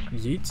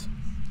 Yeet.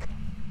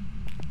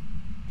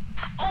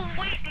 Oh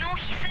wait, no,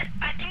 he said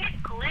I think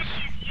it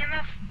glitched. His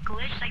EMF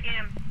glitched like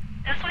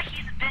that's why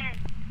he's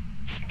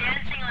been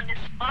dancing on this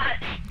spot.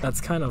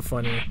 That's kind of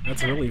funny.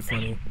 That's really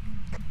funny.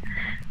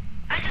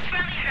 I just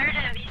finally heard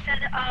him. He said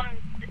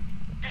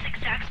this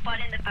exact spot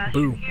in the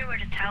bathroom Boo. here where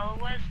the towel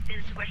was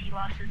is where he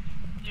lost his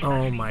EMF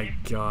Oh reader. my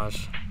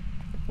gosh.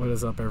 What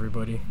is up,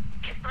 everybody?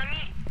 Let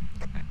me.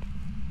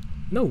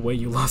 No way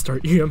you lost our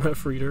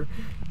EMF reader.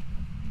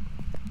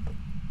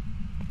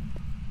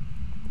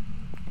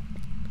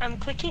 I'm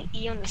clicking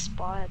E on the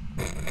spot.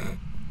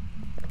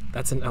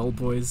 That's an L,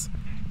 boys.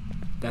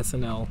 That's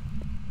an L.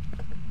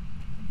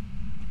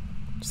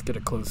 Just gotta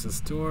close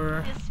this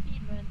door. Yes,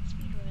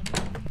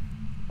 speedrun.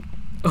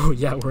 Oh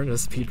yeah, we're in a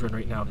speedrun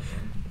right now.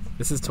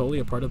 This is totally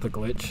a part of the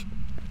glitch.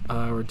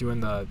 We're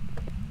doing the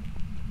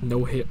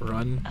no-hit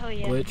run Oh,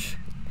 yeah. glitch.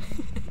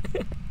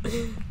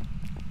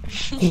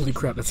 Holy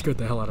crap, that scared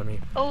the hell out of me.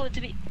 Oh,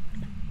 did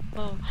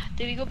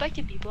we go back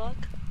to B block?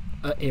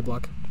 A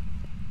block.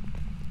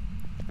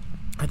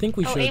 I think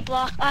we should. A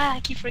block. Ah, I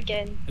keep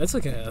forgetting. That's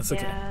okay, that's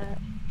okay. Yeah.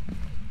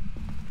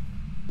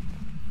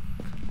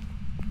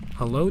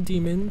 Hello,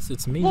 demons,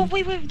 it's me. Whoa,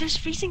 wait, there's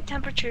freezing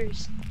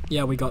temperatures.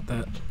 Yeah, we got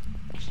that.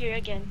 Here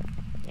again.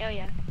 Oh,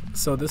 yeah.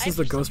 So this is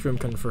the ghost room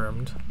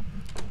confirmed.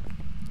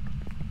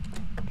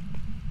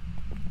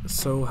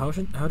 So how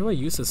do I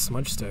use this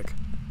smudge stick?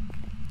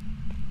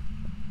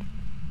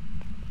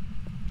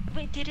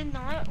 Wait, did it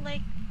not,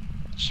 like,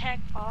 check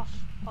off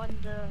on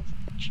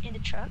in the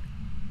truck?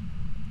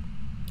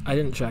 I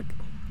didn't check.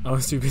 I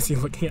was too busy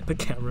looking at the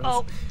cameras.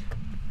 Oh.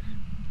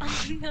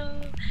 Oh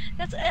no.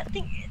 I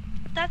think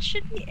that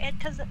should be it,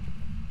 cause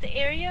the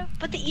area,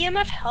 but the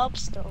EMF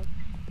helps though.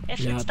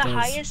 If Yeah, it's it the does.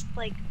 highest,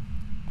 like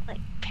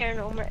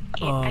paranormal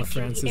Oh, activity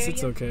Francis, area.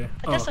 it's okay.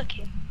 But that's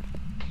okay.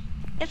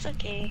 It's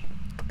okay.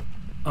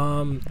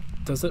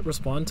 Does it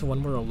respond to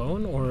when we're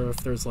alone, or if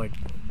there's like?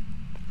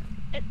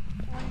 When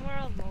we're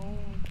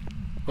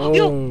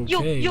alone.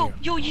 Okay.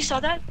 Yo, you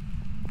saw that?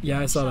 Yeah,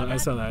 I saw that. I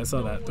saw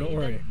No that. Don't way,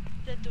 worry.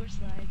 The door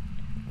slide.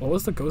 What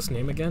was the ghost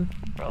name again?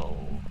 Bro.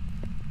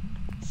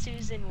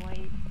 Susan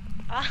White.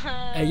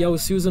 Hey, yo,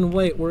 Susan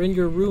White, we're in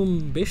your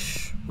room,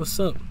 bish. What's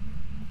up?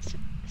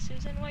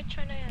 Susan White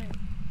trying to...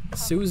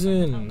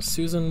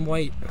 Susan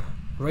White,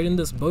 write in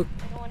this book.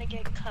 I don't want to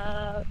get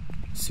cut.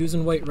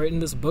 Susan White, write in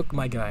this book,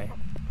 my guy.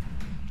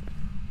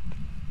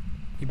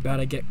 You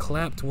better get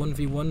clapped.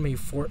 1v1 me,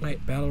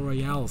 Fortnite Battle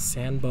Royale,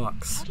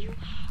 Sandbox. How do you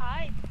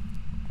hide?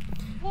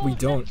 Whoa, We is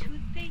don't. that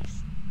toothpaste?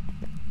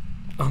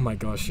 Oh my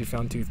gosh, she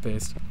found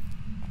toothpaste.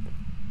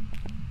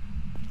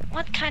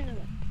 What kind of...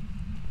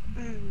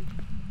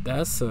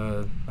 That's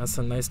a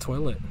nice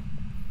toilet.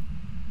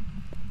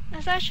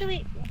 That's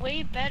actually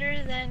way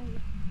better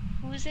than...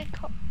 Who's it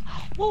called?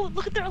 Whoa,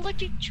 look at their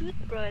electric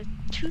toothbrush.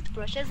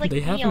 It's like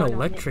They have an neon on it.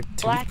 electric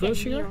Black and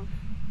toothbrush here? neon.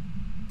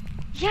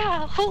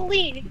 Yeah,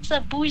 holy, it's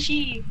a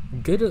bougie.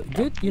 Good,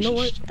 you know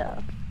what?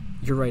 Stuff.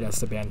 You're right,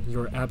 Esteban.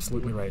 You're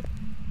absolutely right.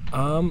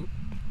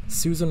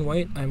 Susan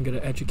White, I'm gonna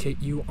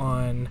educate you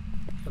on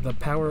the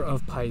power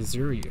of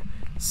Paizuri.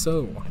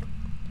 So,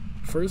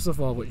 first of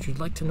all, what you'd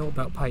like to know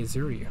about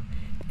Paizuri,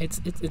 it's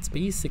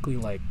basically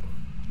like,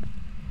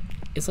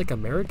 it's like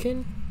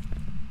American,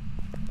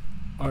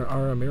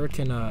 our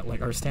American,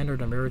 like our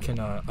standard American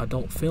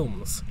adult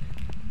films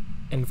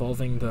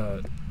involving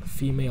the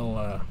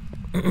female,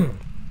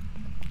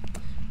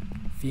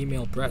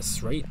 female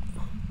breasts, right?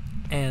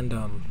 And,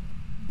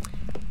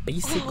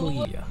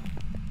 basically,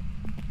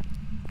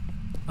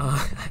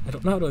 I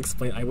don't know how to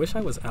explain. I wish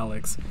I was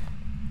Alex.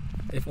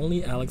 If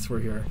only Alex were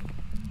here.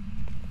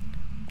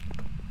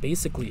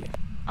 Basically,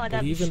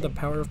 believe in the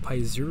power of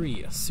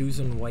Paizuri,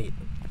 Susan White.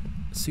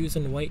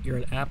 Susan White, you're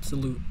an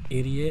absolute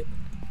idiot.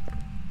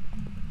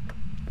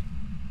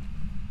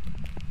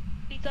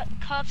 We got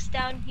cuffs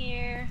down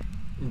here.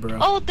 Bro.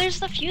 Oh, there's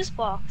the fuse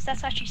box.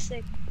 That's actually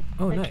sick.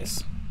 Oh, Okay.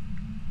 nice.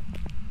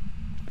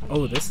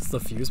 Oh, this is the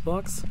fuse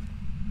box?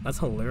 That's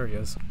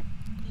hilarious.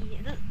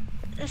 Yeah,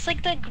 it's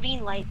like the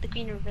green light, the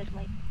green or red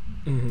light.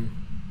 Mm-hmm.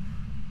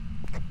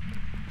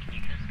 Can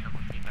you guys come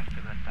with me back to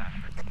that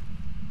bathroom?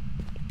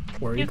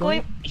 Where are you You're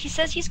going? He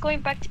says he's going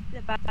back to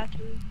the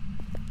bathroom.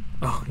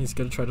 Oh, he's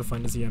gonna try to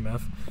find his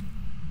EMF.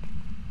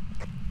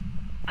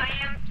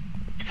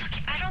 It's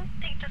okay. I don't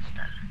think that's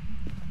the...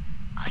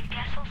 I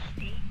guess I'll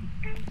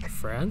stay.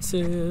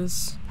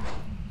 Francis!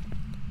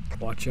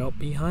 Watch out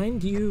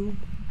behind you!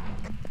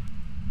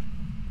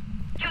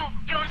 Yo,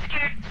 I'm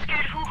scared.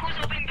 Who's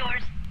opening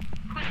doors?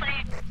 Who's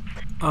like...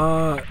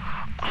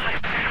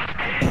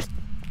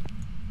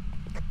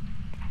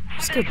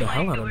 Scared the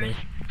hell out of me.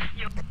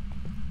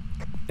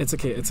 It's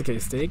okay,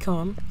 stay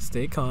calm,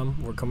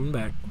 we're coming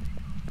back.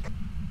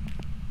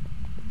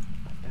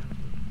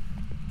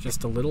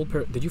 Just a little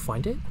did you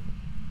find it?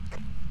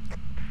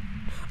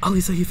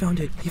 Aliza, he found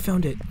it! He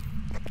found it,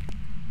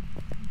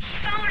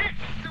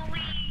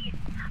 sweet!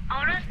 I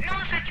wanna know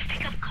if I can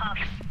pick up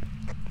cups.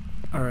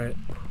 Alright.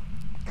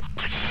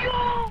 Yo,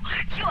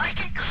 I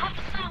can cup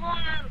someone!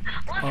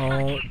 What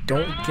Oh,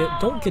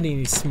 don't get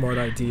any smart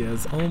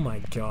ideas. Oh my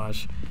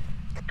gosh.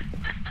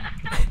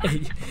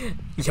 Hey,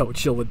 yo,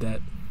 chill with that.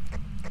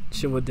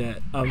 Chill with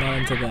that. I'm not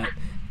into that.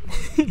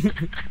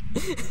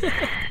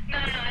 No,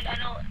 I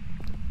don't.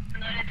 I'm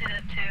not into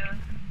that too.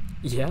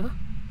 Yeah?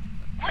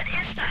 What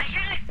is that? I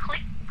hear that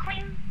click,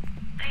 cling.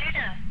 I hear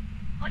that.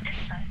 What is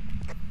that?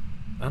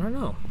 I don't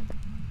know.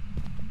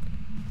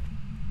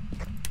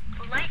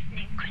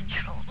 Lightning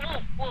control.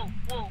 Oh, whoa,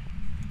 whoa.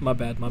 My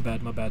bad, my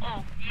bad, my bad.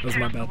 Oh, That was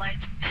my bad.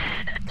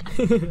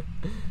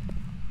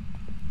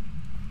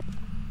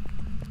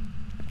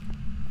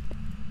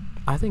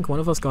 I think one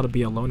of us gotta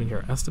be alone in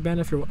here. Esteban,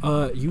 if you're,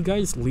 you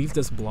guys leave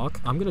this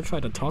block. I'm gonna try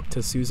to talk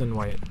to Susan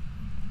White.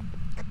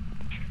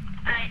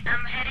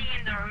 I'm heading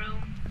in the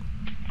room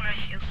where I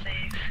feel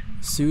safe.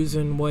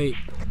 Susan White.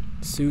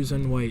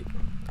 Susan White.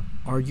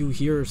 Are you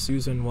here,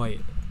 Susan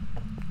White?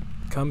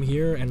 Come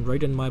here and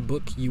write in my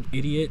book, you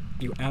idiot,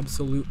 you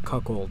absolute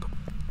cuckold.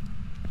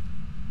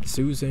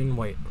 Susan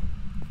White.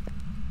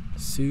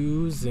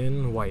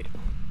 Susan White.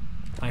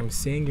 I'm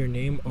saying your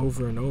name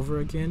over and over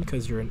again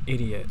because you're an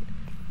idiot.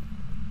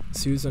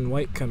 Susan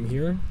White, come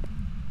here.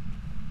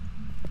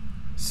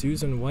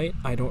 Susan White,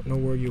 I don't know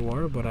where you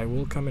are, but I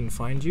will come and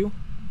find you.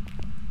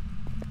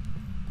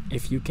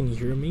 If you can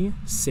hear me,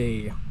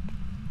 say,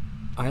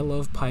 I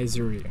love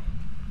Paizuri.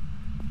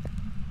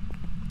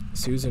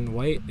 Susan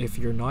White, if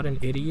you're not an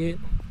idiot,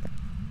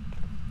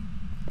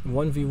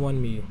 1v1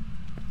 me,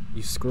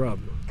 you scrub.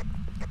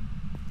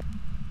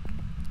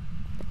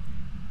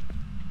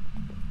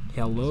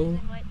 Hello?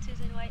 Susan White,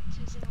 Susan White,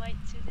 Susan White,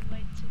 Susan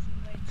White, Susan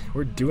White.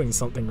 We're doing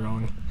something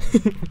wrong.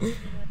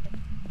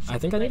 I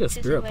think I need a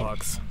spirit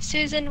box.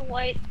 Susan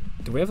White.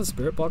 Do we have a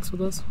spirit box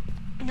with us?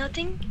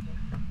 Nothing?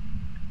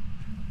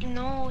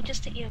 No,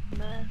 just the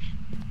EMF.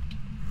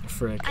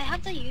 Frick. I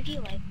have the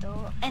UV light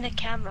though, and a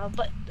camera,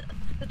 but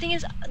the thing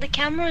is, the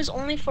camera is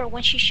only for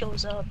when she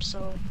shows up,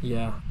 so...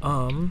 Yeah,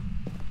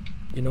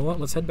 you know what?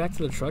 Let's head back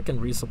to the truck and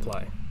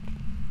resupply.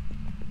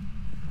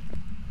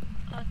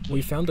 Okay.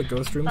 We found the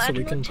ghost room, But I so we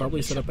don't can want to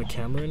probably set up a resupply.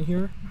 camera in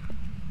here.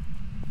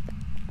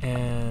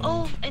 And...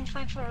 Oh, and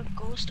find for our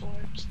ghost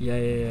orbs.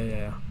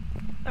 Yeah.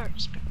 Or,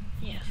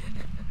 yeah.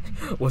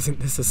 Wasn't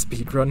this a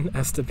speedrun,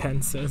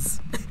 Esteban says?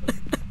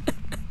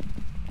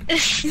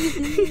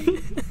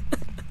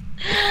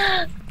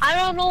 I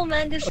don't know,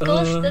 man. This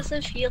ghost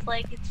doesn't feel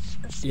like it's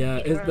a Yeah,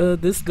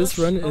 speedrun. this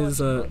run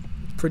is Oh,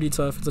 pretty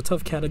tough. It's a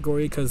tough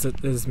category because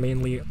it is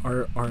mainly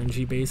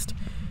RNG based,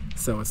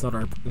 so it's not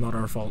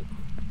our fault.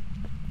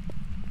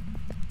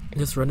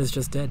 This run is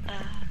just dead.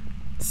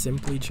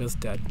 Simply just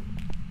dead.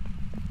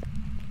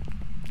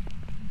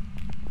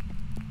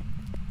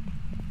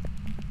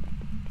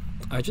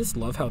 I just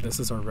love how this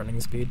is our running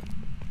speed.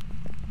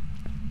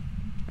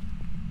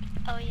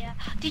 Oh yeah.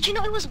 Did you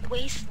know it was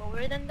way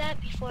slower than that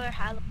before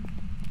Halloween?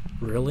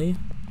 Really?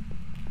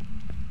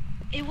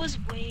 It was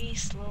way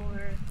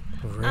slower.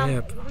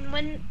 Rip.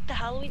 When the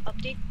Halloween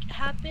update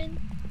happened,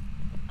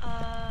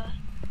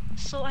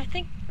 so I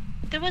think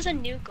there was a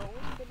new ghost.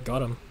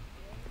 Got him.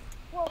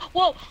 Whoa!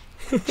 Whoa!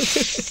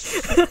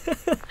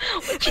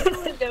 What you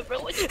doing there, bro?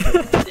 What you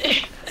doing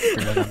there?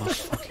 Bernard, I'm a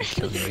fucking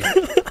kill you.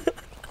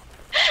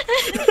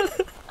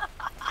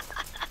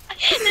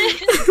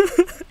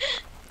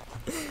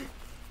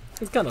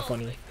 It's kind of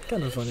funny.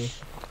 Kind of funny.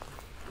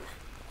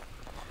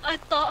 I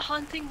thought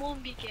hunting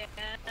won't began.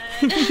 Oh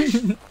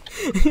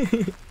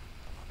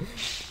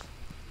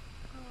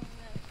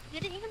man,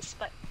 did it even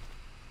spike?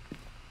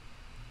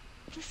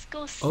 Just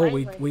go Oh,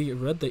 silent. we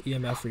read the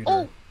EMF reader.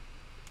 Oh.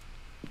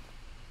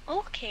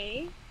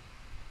 Okay.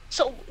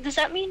 So does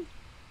that mean?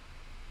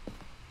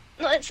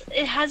 No, it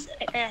has.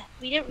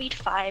 We didn't read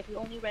 5. We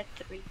only read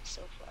 3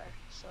 so far.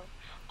 So,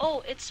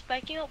 oh, it's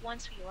spiking up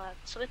once we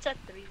left. So it's at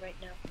 3 right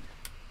now.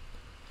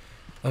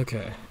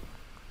 Okay.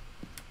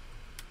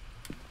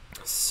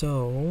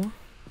 So,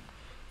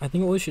 I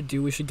think what we should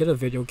do, we should get a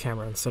video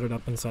camera and set it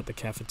up inside the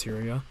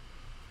cafeteria.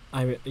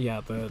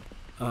 The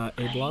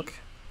A block.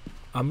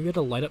 I'm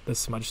gonna light up the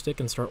smudge stick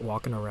and start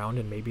walking around,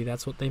 and maybe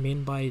that's what they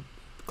mean by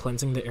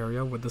cleansing the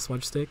area with the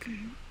smudge stick.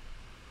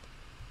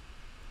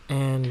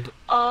 And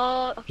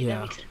Oh, okay, yeah.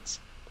 that makes sense.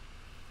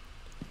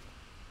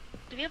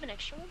 Do we have an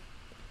extra one?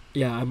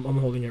 yeah, I'm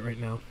holding it right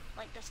now.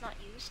 Like that's not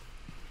used?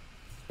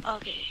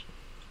 Okay.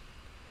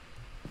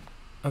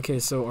 Okay,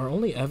 so our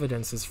only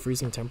evidence is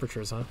freezing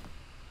temperatures, huh?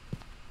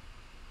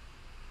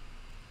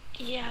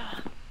 Yeah.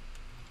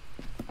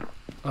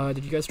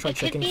 Did you guys try It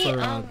could checking be,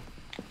 for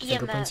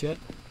fingerprints EMF. yet?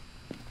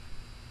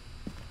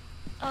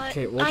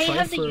 Okay, we'll I try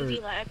have for... the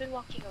UV light. I've been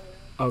walking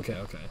around.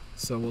 Okay.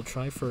 So we'll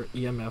try for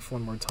EMF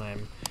one more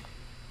time.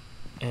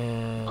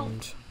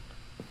 And...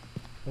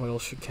 What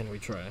else can we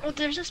try? Oh,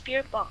 there's a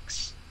spirit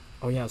box.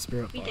 Oh yeah,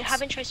 spirit We box.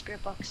 haven't tried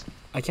spirit box.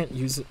 I can't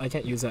use that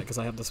because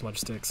I have the smudge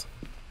sticks.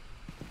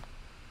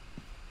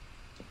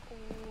 Oh,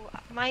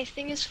 my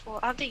thing is full.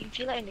 I have the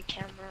UV light and the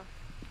camera.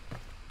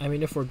 I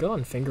mean, if we're good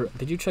on finger...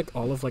 Did you check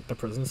all of, like, the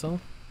prison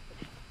cell?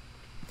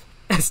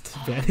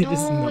 Esteban, it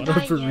is No, not a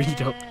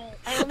burrito. yet.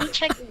 I only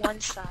checked one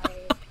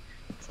side.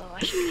 So I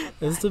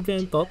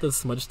Esteban thought the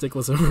smudge stick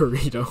was a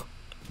burrito.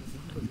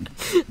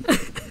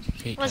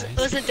 Hey Was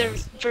guys, it the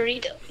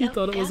burrito? He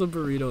thought it was a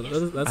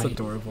burrito. That's I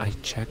adorable.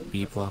 checked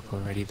B block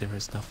already. There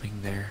was nothing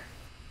there.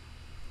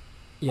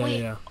 Yeah, Wait.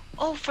 yeah.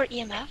 Oh, for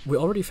EMF? We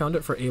already found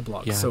it for A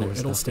block, Yeah, so there was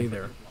it'll stay nothing.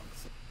 there.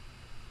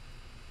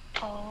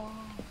 Oh,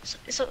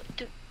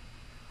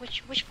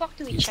 which block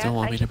do we You check? still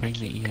want me to I bring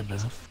the keep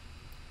confusing.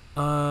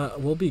 EMF?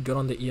 We'll be good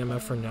on the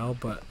EMF for now,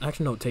 but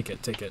actually no, take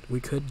it. We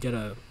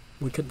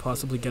could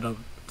possibly get a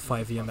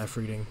 5 EMF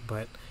reading,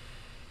 but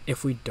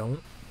if we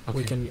don't,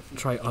 we Okay. can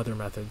try other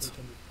methods.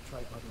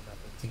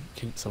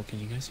 Can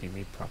you guys hear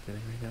me properly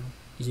right now?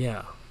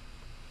 Yeah,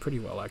 pretty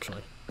well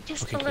actually.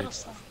 Just Okay, a little good.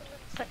 soft,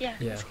 but yeah.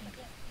 Yeah. it's good.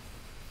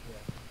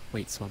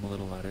 Wait, so I'm a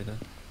little louder then?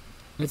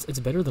 It's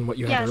better than what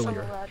you Yeah, had it's a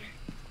earlier. little louder.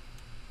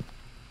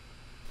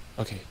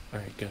 Okay,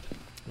 alright, good.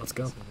 Let's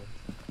go.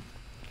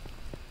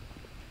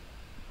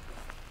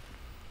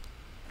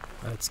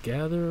 Let's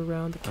gather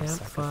around the I'll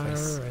campfire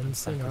sacrifice- and I'm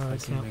sing our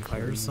sacrificing my campfire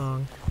hearing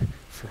song.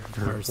 For Our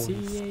verbals.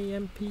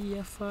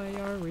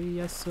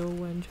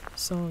 CAMPFIRESON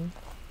song.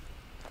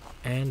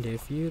 And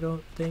if you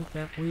don't think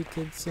that we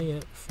could sing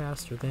it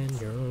faster, then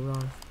you're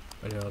wrong.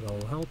 But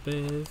it'll help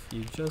if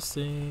you just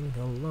sing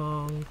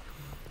along.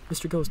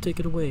 Mr. Ghost, take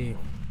it away.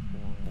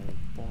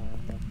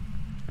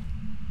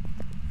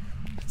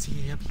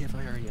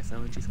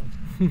 CAMPFIRESON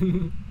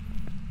song.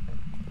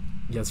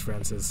 Yes,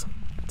 Francis.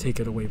 Take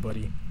it away,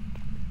 buddy.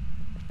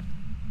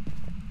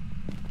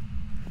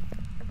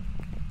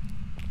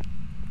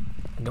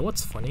 You know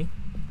what's funny?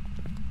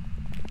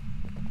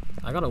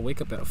 I gotta wake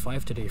up at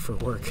 5 today for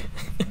work.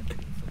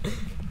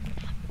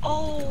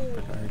 Oh,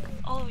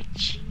 oh,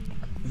 jeez.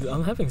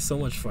 I'm having so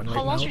much fun right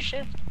How long's now. your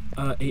shift?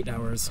 8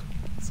 hours.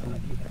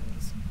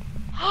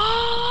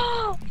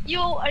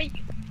 Yo, are you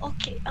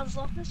okay? As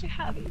long as you're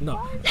having No,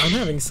 fun. I'm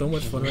having so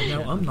much fun right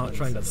now. I'm not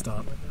trying to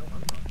stop.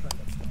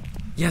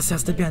 Yes,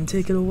 Esteban,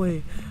 take it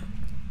away.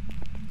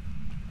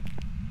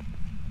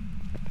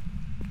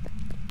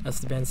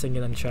 Esteban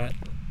singing in chat.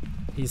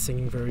 He's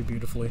singing very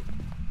beautifully.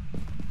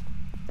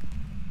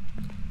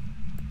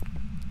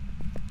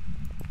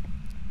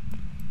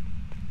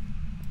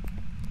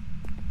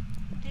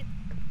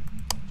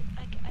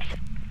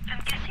 I'm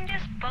guessing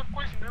this book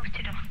was moved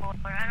to the floor.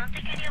 I don't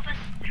think any of us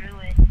threw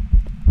it.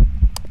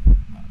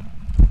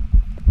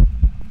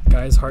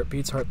 Guys,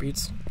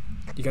 heartbeats.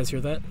 You guys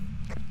hear that?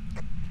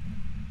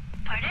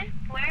 Pardon?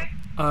 Where?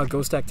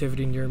 Ghost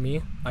activity near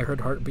me. I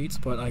heard heartbeats,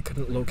 but I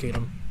couldn't locate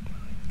them.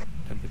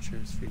 Temperature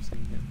is freezing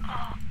again.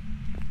 Oh.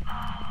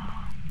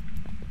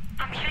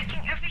 I'm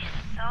checking every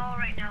cell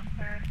right now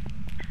for...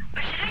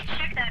 Or should I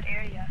check that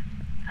area?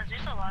 Because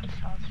there's a lot of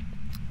cells.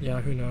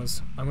 Yeah, who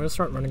knows? I'm gonna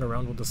start running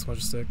around with the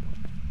smudge stick.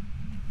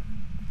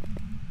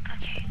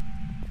 Okay.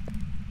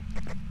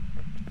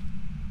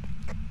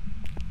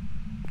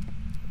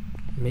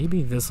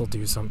 Maybe this'll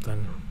do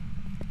something.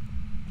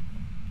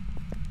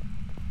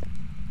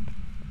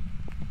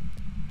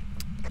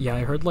 Yeah,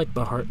 I heard like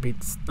the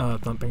heartbeats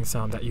thumping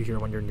sound that you hear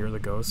when you're near the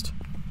ghost.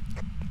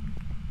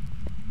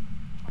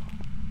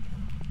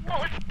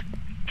 Whoa, it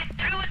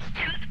threw its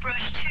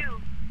toothbrush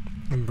too.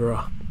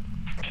 Bruh.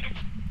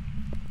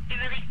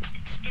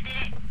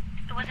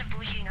 It wasn't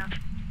bougie enough.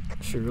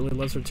 She really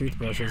loves her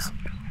toothbrushes.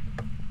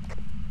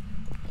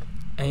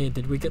 Hey,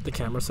 did we get the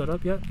camera set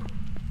up yet?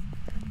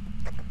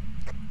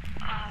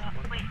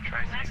 Wait,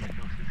 Try where's seeing it?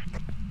 the ghosts.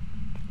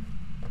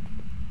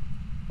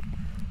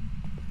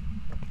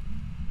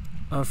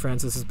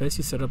 Francis is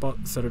basically set it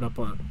up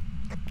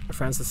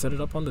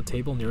on the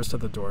table nearest to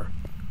the door.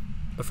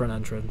 The front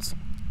entrance.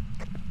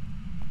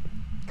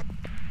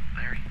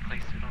 I already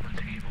placed it on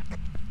the table.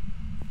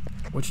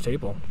 Which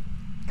table?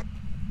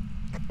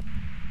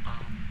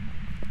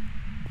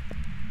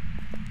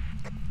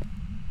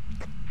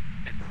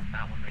 It's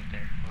that one right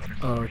there. Whoever's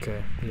Oh, right.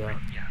 okay, yeah. Right,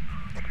 yeah.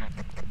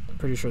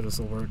 Pretty sure this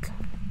will work.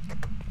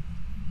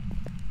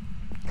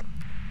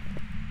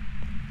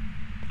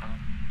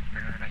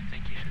 Bernard, I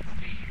think you should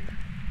stay here.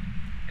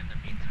 In the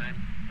meantime,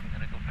 I'm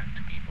gonna go back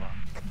to B block.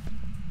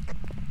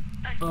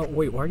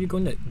 Wait, why are you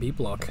going to B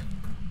block?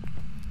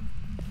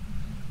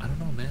 I don't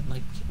know, man.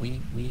 Like, we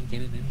ain't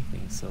getting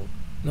anything, so...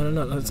 No,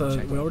 that's,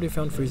 Check. we already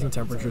found freezing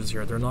temperatures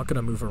here. They're not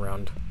gonna move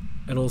around.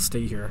 It'll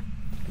stay here.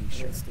 Are you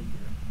sure?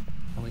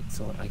 Oh wait,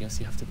 so I guess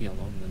you have to be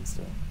alone then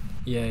still.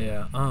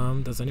 Yeah.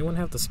 Does anyone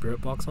have the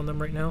spirit box on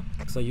them right now?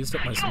 Because I used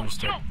up my smudge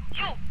stick. Yo!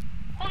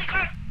 Holy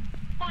crap!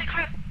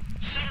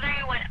 He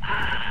literally went,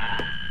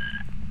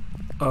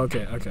 Oh,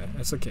 okay,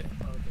 it's okay.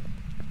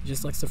 He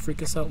just likes to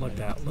freak us out like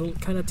that. Little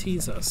kind of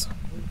tease us.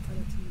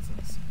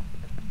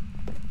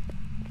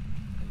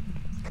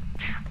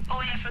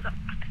 Oh yeah,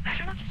 I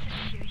don't know if it's a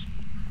shoe.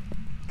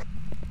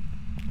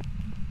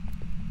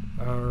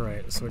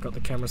 Alright, so we got the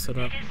camera set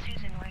up. It is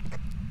Susan White.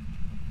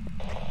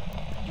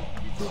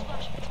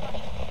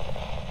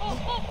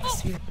 I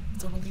see it.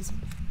 It's on Aliza.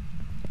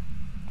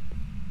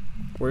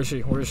 Where is she?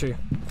 It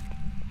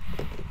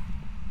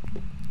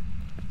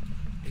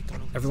got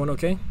Aliza. Everyone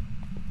okay?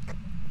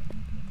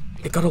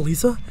 It got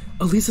Aliza?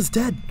 Aliza's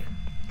dead!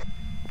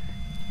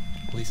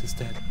 Aliza's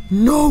dead.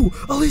 No!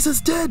 Aliza's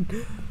dead!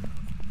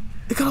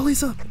 It got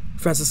Aliza!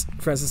 Francis,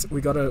 we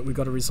gotta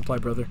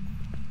resupply, brother.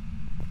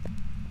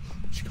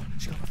 She got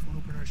a photo,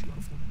 Bernard. She got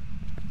a photo.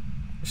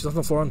 She's on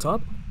the floor on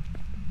top?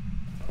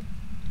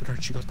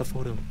 Bernard, she got the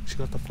photo. She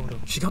got the photo.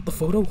 She got the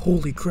photo?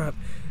 Holy crap.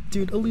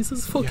 Dude,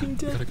 Aliza's fucking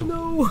Yeah, dead. go.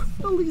 No!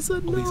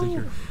 Aliza, no!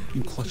 Aliza,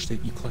 you clutched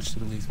it. You clutched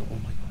it, Aliza. Oh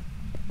my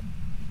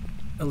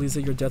god.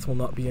 Aliza, your death will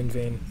not be in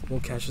vain. We'll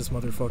catch this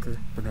motherfucker.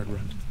 Bernard,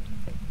 run.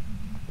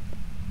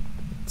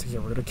 So yeah,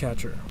 we're gonna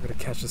catch her. We're gonna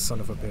catch this son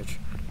of a bitch.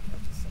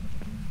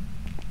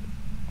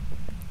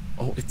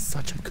 Oh, it's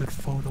such a good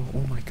photo.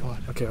 Oh my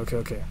god.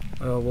 Okay.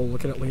 We'll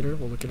look at it later.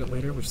 We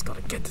just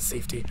gotta get to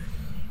safety.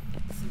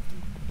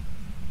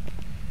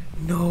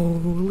 No,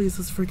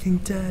 Aliza's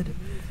freaking dead.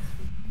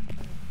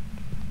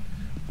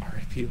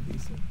 R.I.P.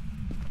 Aliza.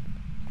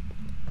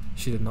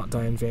 She did not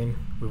die in vain.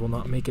 We will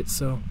not make it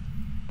so.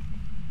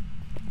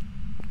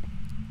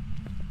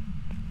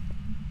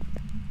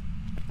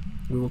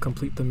 We will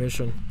complete the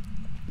mission.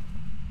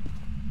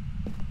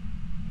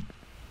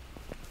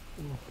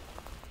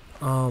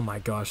 Oh my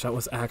gosh, that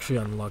was actually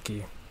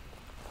unlucky.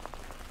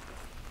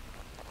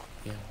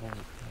 Yeah, holy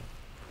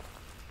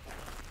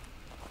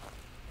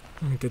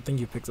crap. Good thing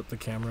you picked up the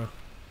camera.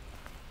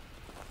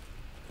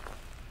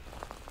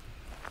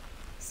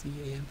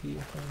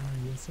 C-A-M-P-F-R,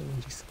 yes,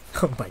 OGs.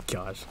 Oh my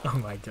gosh, oh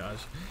my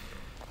gosh.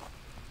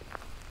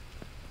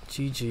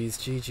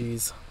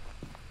 GG's.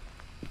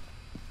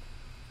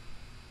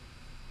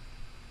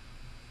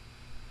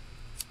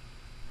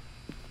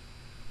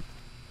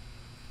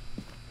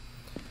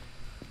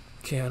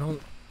 Okay,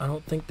 I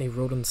don't think they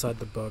wrote inside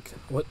the book.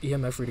 What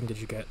EMF reading did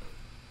you get?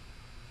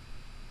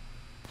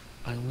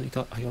 I only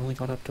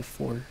got up to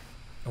 4.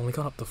 Only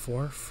got up to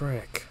 4?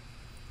 Frick.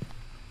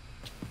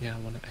 Yeah,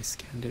 when I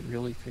scanned it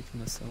really quick in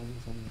the cell, it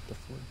was only up to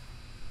 4.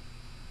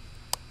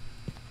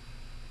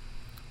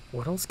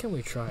 What else can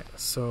we try?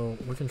 So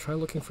we can try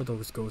looking for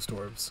those ghost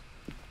orbs.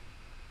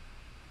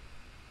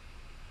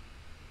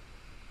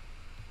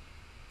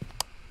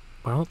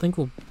 But I don't think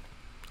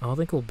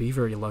we'll be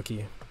very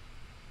lucky.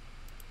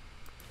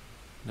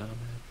 Nah, man.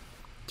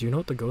 Do you know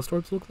what the ghost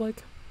orbs look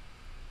like?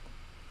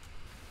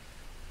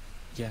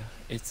 Yeah,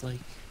 it's like,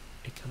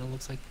 it kind of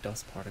looks like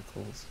dust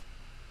particles.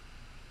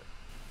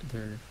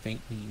 They're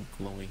faintly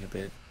glowing a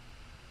bit.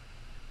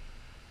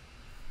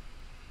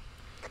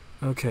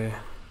 Okay.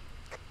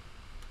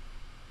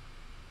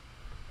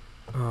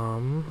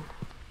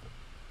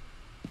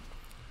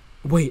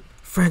 Wait,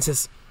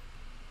 Francis!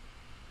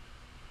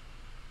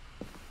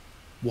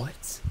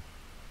 What?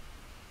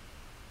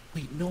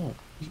 Wait, no,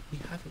 we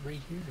have it right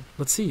here.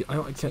 Let's see,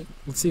 I can't,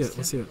 let's see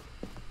it.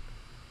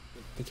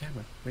 The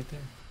camera, right there.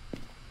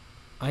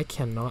 I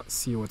cannot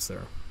see what's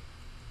there.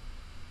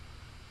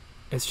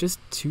 It's just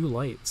 2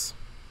 lights.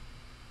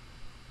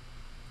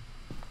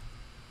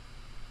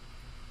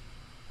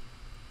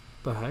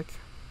 The heck?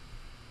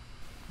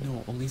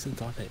 No, Aliza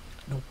got it.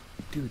 No,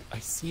 dude, I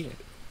see it.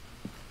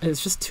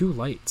 It's just 2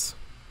 lights.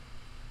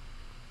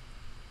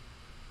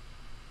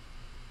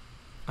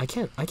 I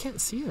can't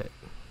see it.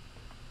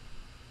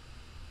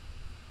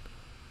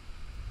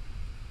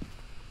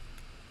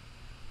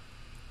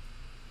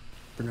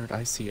 Bernard,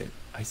 I see it.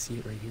 I see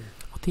it right here.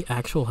 What the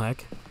actual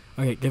heck?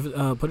 Okay, give it,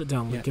 put it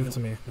down, Yeah, give no, it to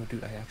me. No,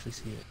 dude, I actually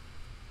see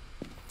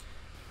it.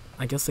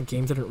 I guess the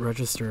game didn't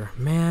register.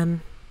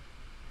 Man.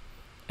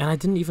 And I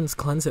didn't even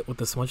cleanse it with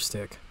the smudge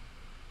stick.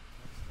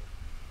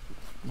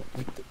 Look,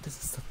 like,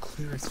 this is the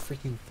clearest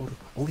freaking photo.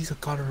 Aliza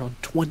got her on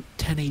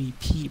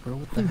 1080p, bro.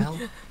 What the hell?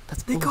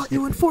 That's They got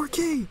you in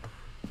 4K!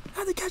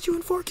 How'd they catch you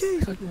in 4K?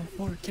 They got you in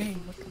 4K.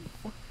 What the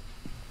fuck?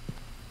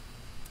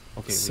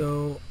 Okay,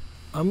 so,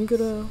 I'm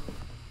gonna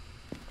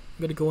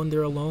go in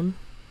there alone.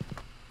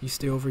 You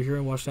stay over here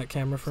and watch that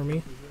camera for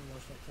me.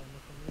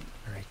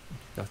 Alright,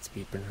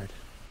 Godspeed, Bernard.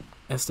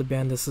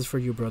 Esteban, this is for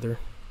you, brother.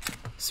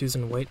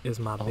 Susan White is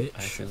my I bitch.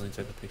 accidentally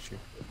took a picture.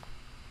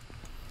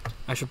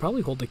 I should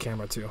probably hold the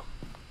camera too.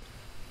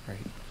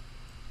 Alright,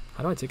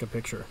 How do I take a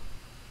picture?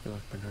 good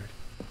luck, Bernard.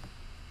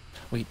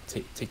 Wait,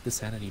 take the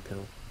sanity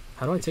pill.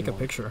 How do I If take you a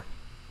want. picture?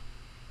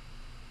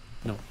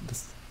 No,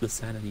 the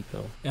sanity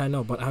pill. Yeah, I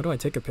know, but how do I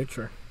take a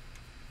picture?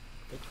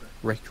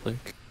 Right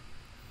click.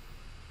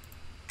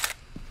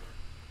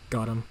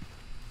 Got him.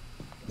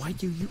 Why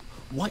do you?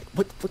 What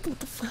the fuck?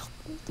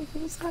 What the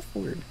hell was that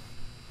for?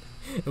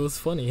 It was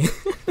funny.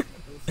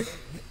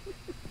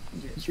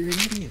 You're an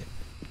idiot.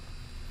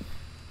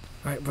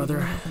 Alright,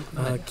 brother.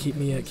 Keep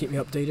me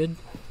updated.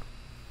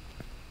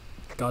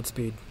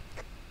 Godspeed.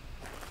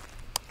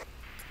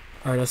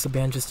 Alright,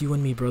 Esteban, just you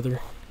and me,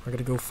 brother. We're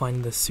gonna go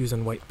find this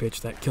Susan White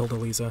bitch that killed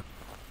Aliza.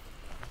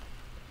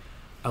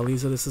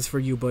 Aliza, this is for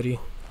you, buddy.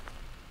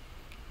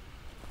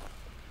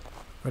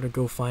 We're gonna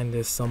go find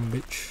this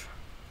bitch.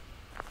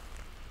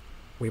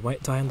 We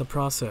might die in the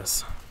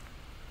process,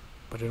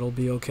 but it'll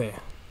be okay.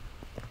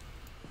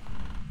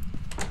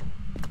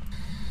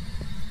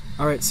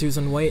 Alright,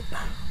 Susan White,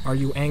 are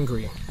you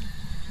angry?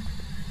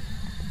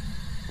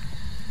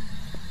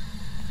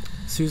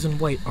 Susan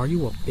White, are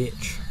you a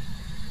bitch?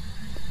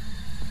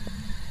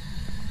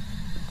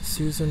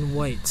 Susan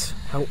White,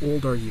 how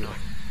old are you?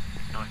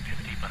 No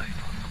activity, but I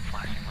saw some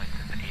flashing lights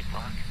in the A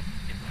block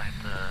inside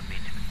the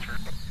maintenance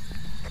room.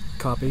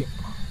 Copy.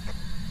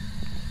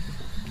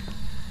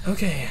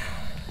 Okay.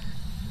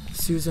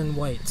 Susan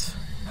White,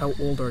 how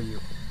old are you?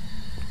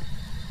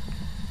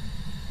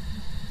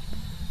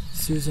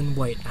 Susan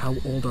White, how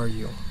old are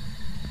you?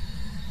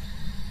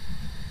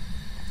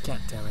 God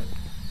damn it.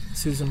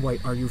 Susan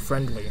White, are you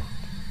friendly?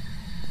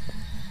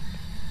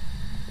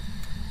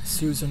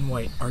 Susan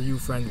White, are you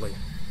friendly?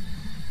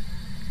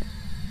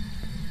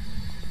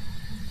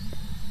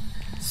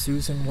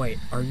 Susan White,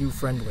 are you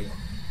friendly?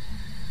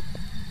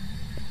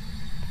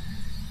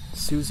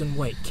 Susan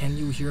White, can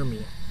you hear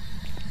me?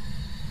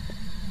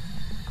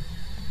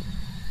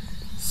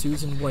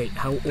 Susan White,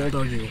 how old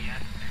are you? I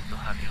still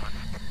have you on.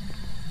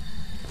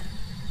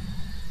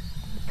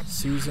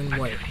 Susan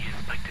White. Activity is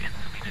spiked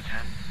instantly to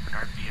 10.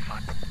 Bernard, be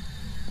advised.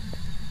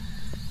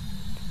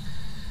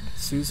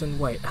 Susan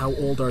White, how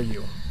old are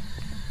you?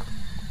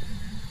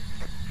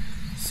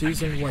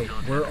 Susan Activity White, still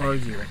at where 10. are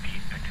you?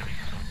 Repeat, activity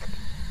still.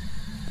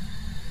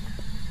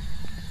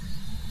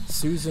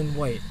 Susan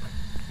White,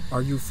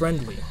 are you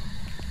friendly?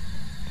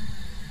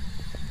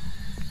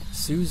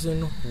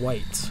 Susan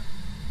White,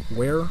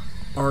 where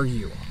are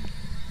you?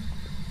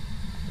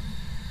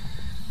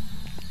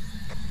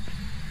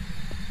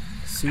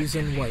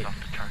 Susan White,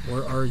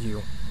 where are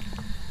you?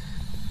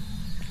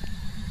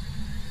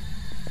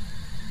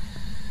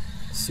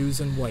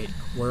 Susan White,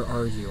 where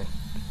are you?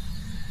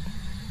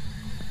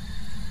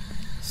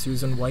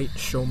 Susan White,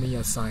 show me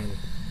a sign.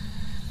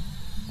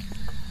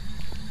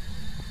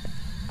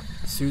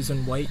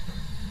 Susan White,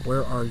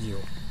 where are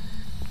you?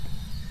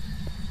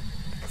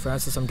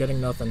 Francis, I'm getting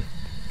nothing.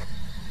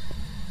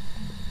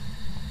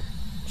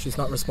 She's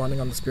not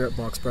responding on the spirit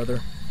box,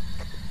 brother.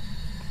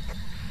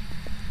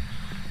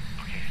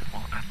 Okay,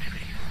 well,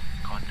 activity's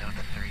gone down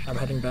to 3. I'm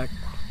heading back.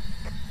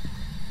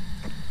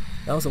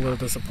 That was a little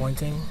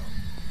disappointing.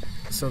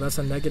 So that's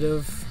a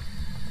negative.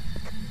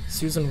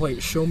 Susan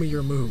White, show me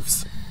your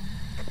moves.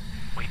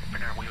 Wait,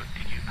 Bernard, wait,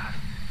 did you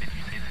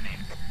say the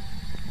name?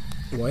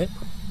 What?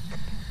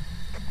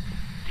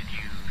 Did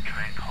you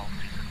try and call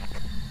Susan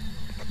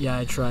White? Yeah,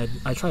 I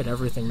tried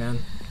everything, man.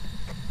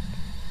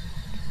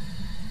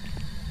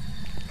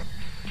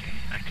 Okay,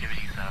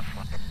 activity's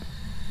flat.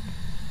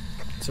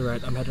 It's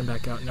alright, I'm heading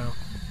back out now.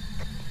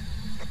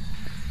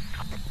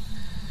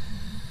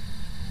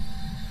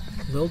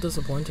 A little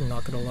disappointing,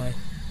 not gonna lie.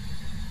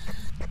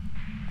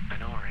 I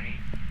know, right?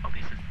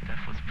 Aliza's death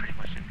was pretty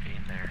much in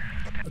vain there.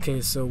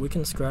 Okay, so we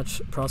can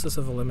scratch, process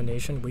of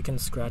elimination, we can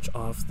scratch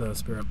off the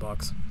spirit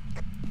box.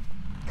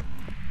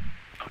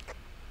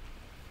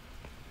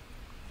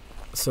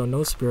 So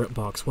no spirit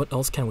box, what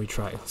else can we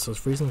try? So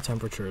freezing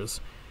temperatures.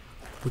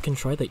 We can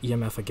try the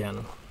EMF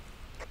again.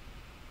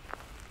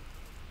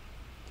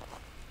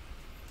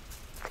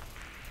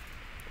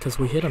 Because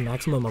we hit a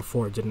maximum of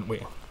 4, didn't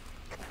we?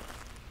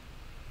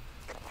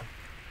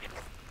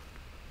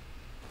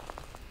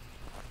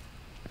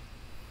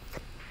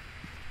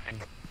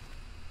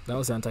 That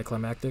was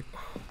anticlimactic.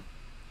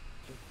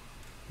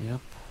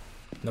 Yep.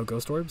 No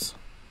ghost orbs?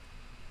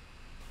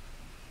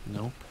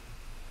 Nope.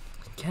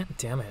 God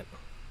damn it.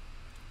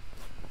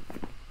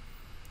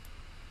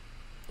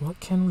 What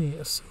can we...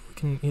 So we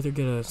can either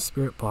get a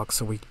spirit box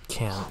so we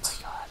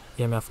can't.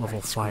 EMF level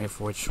Right,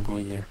 5, which I'm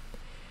going we there.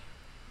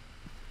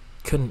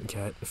 couldn't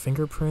get.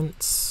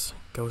 Fingerprints,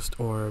 ghost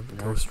orb,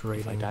 Bernard, ghost If I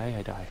rating. die,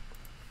 I die.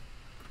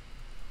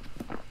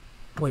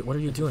 Wait, what are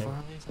you doing?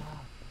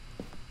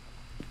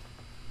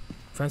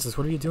 Francis,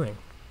 what are you doing?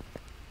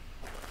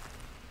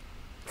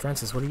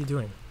 Francis, what are you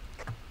doing?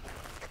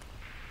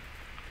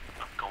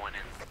 I'm going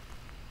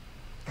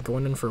in.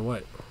 Going in for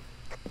what?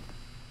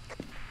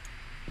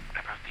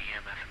 I brought the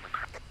EMF in the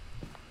crowd.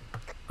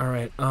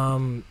 Alright,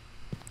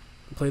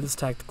 play this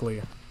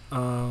tactically.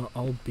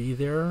 I'll be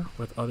there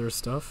with other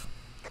stuff.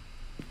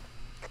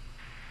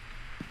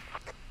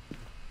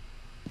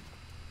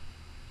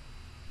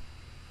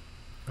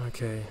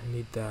 Okay, I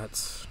need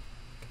that.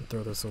 Can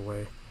throw this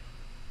away.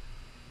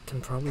 Can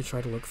probably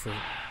try to look for...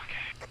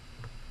 Okay,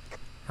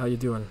 How you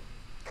doing?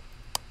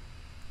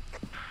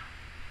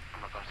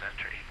 I'm about to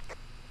enter 8.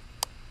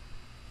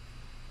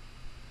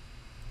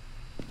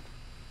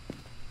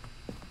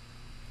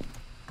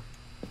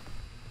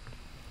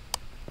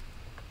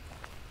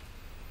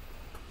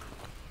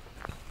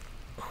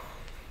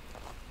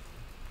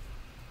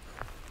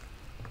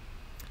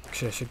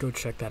 Actually, I should go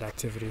check that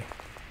activity.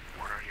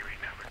 Where are you right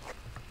now?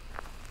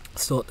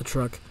 Still at the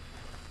truck.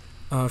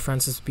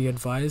 Francis, be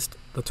advised,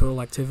 the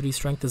total activity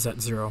strength is at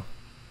 0.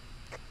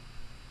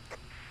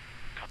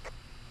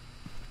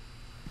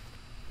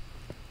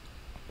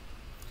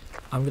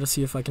 I'm gonna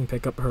see if I can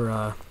pick up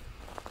her,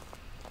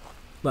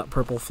 that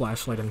purple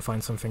flashlight and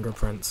find some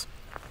fingerprints.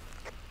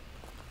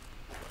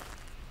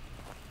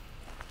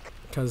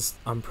 Because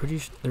I'm pretty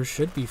there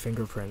should be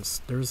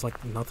fingerprints. There's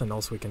like nothing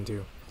else we can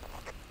do.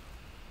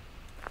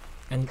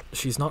 And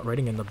she's not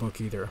writing in the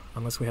book either,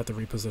 unless we have to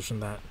reposition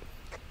that.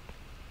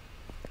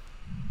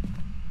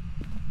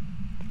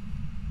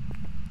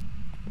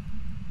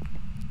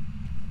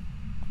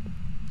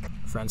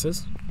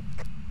 Francis?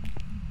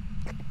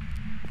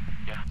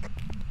 Yeah.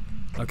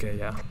 Okay,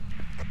 yeah.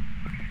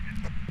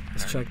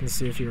 Let's check and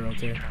see if you're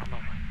Did you okay. turn on the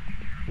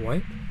light?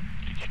 What?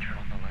 Did you turn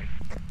on the light?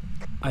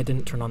 I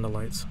didn't turn on the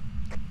lights.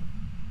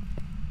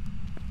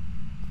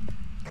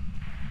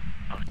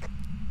 Oh,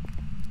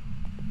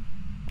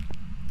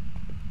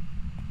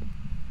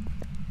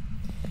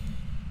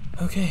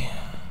 Okay.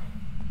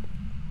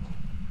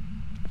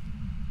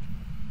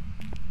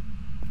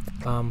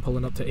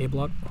 Pulling up to A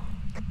block.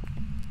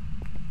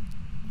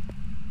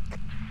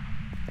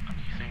 I'm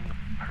using the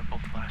purple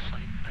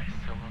flashlight and I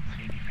still don't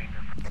see any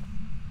fingerprints.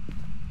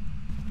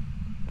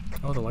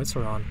 Oh, the lights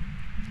are on.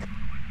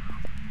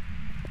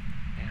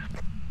 Yeah.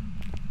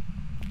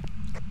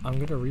 I'm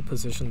gonna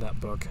reposition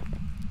that book.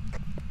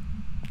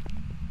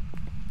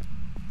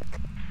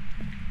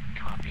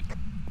 Copy.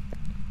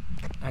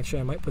 Actually,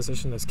 I might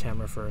position this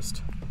camera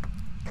first.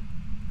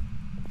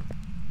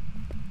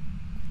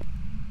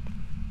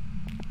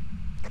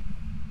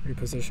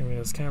 Repositioning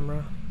this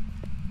camera.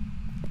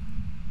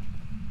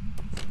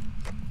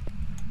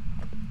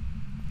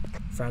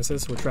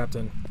 Francis, we're trapped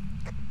in.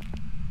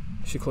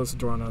 She closed the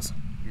door on us.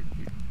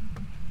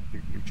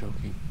 You're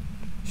joking.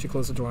 She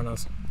closed the door on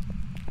us.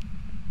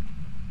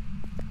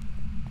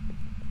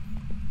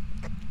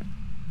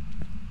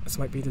 This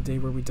might be the day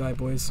where we die,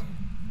 boys.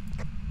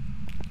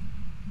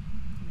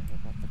 Yeah, I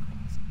brought the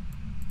cross.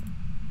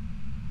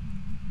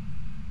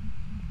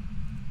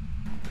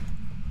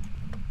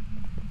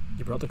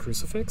 You brought the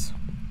crucifix?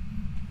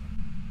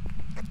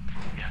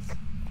 Yes.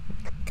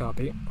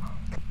 Copy.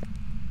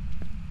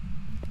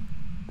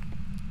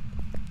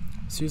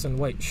 Susan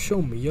White,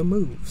 show me your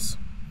moves.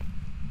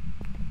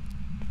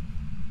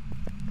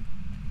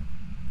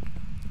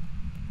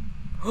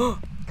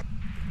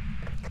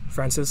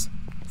 Francis,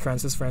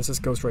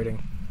 ghost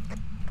rating.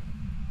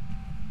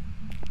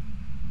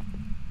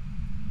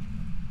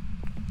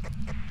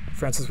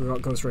 Francis, we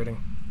got ghost rating.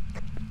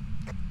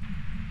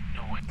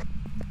 No way.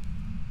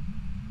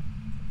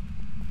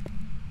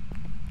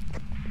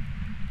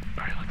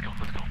 Alright,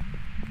 let's go.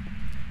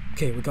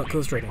 Okay, we got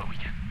ghost rating. Bring what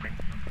we can.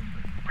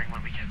 Bring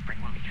what we can.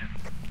 Bring what we can.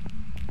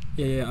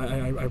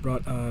 Yeah, I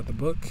brought the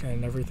book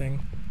and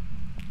everything.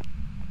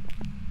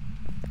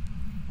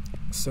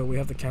 So we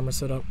have the camera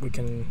set up. We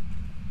can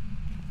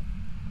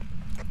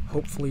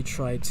hopefully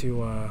try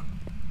to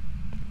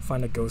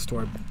find a ghost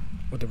orb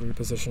with the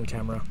repositioned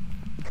camera.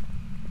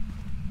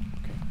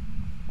 Okay.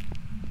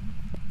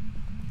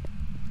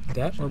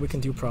 That, or we can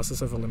do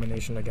process of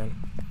elimination again.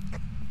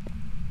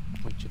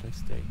 Wait, should I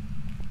stay?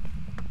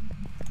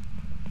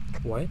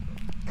 What?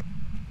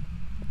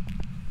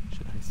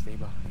 Should I stay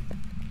behind?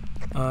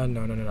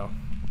 No.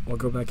 We'll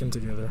go back in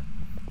together.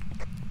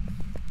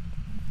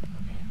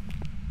 Okay.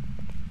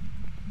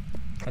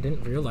 I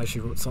didn't realize she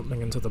wrote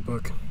something into the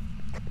book.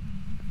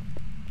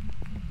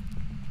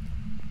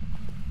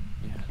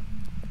 Yeah.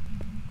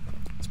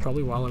 It's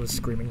probably while I was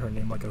screaming her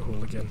name like a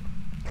hooligan.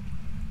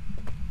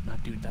 Nah,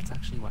 dude, that's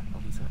actually why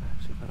Aliza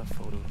actually got a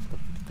photo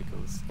of the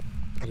ghost.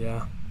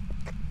 Yeah.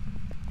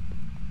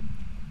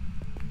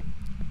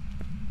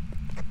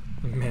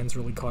 Man's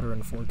really caught her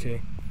in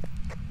 4K.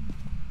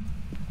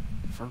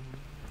 For real.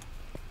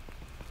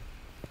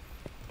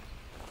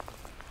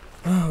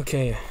 Oh,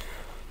 okay.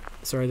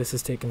 Sorry this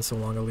has taken so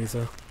long,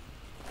 Aliza.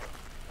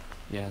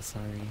 Yeah,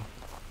 sorry.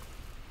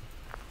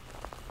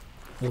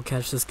 We'll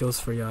catch this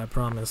ghost for you, I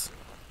promise.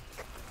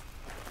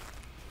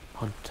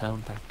 Hunt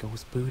down that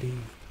ghost booty.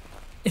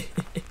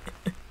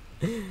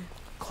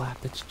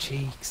 Clap its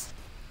cheeks.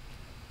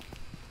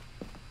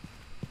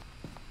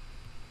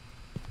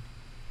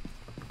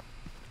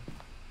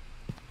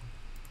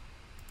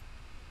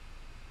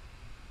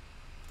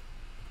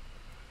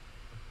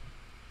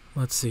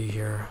 Let's see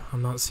here.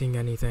 I'm not seeing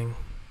anything.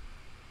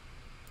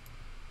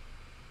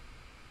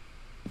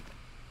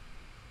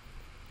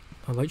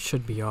 The light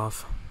should be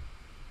off.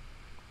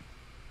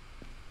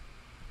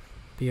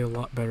 Be a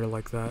lot better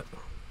like that.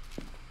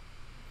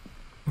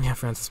 Yeah,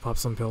 Francis, pop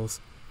some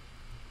pills.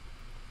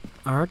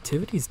 Our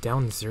activity's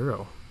down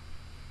 0.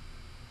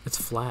 It's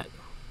flat.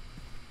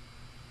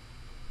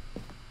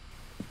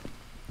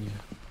 Yeah.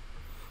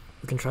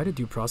 We can try to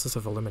do process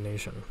of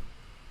elimination.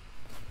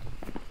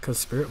 Because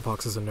Spirit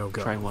Box is a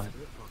no-go. Try what?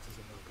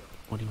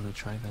 What do you want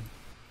to try then?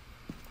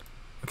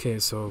 Okay,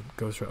 so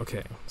Ghost...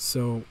 Okay,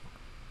 so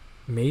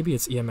maybe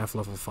it's EMF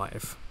level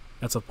 5.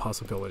 That's a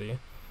possibility.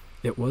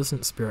 It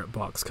wasn't Spirit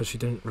Box because she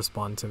didn't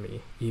respond to me,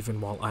 even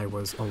while I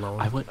was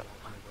alone. I would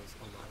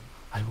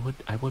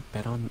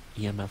bet on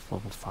EMF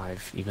level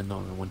 5, even though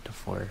I went to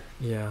 4.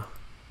 Yeah.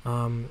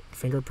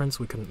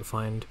 Fingerprints we couldn't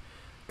find.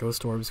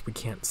 Ghost orbs we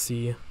can't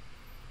see.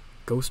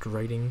 Ghost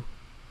writing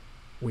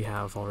we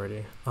have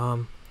already.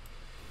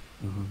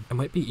 It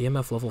might be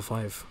EMF level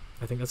 5.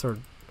 I think that's our...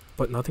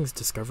 But nothing's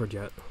discovered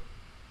yet.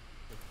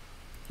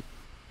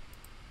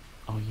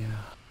 Oh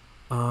yeah.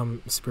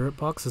 Spirit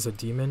Box is a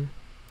demon.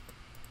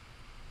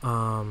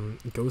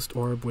 Ghost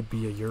Orb would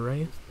be a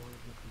Ure.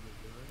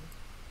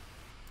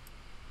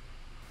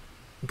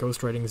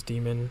 Ghost Writing's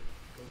demon.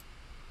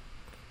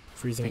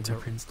 Freezing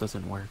Fingerprints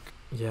doesn't work.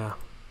 yeah.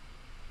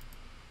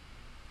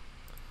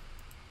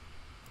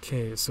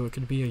 Okay, so it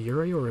could be a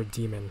Yurei or a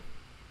demon.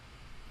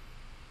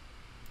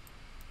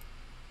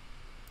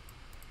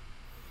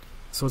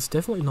 So it's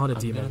definitely not a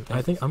demon.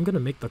 I think I'm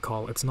gonna make the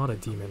call. It's not a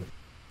demon.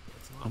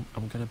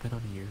 I'm gonna bet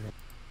on you.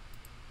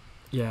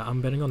 Yeah,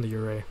 I'm betting on the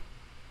Yurei.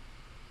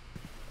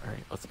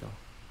 Alright, let's go.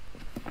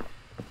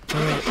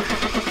 Alright.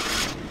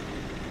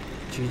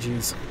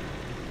 GG's.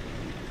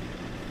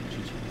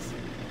 GG's.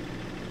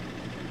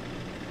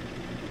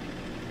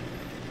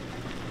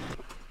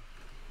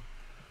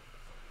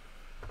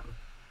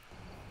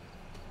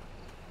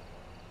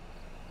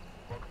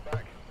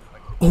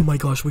 Oh my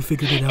gosh, we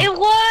figured it out. It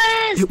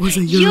was! It was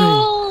a Yurei.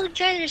 Yo, you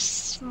guys are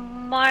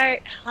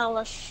smart.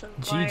 Hella smart.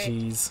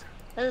 GG's.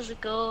 Let's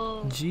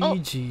go.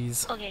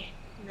 GG's. Oh, okay,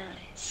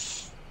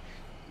 nice.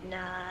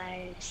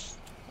 Nice.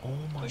 Oh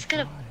my He's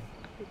god. gonna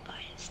be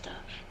buying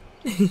stuff.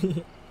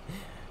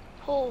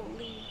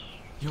 Holy.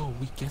 Yo,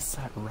 we guessed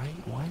that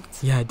right?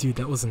 What? Yeah, dude,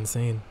 that was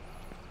insane.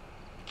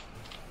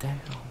 Damn.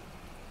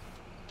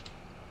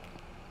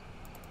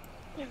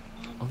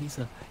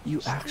 Aliza,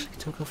 you actually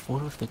took a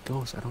photo of the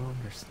ghost. I don't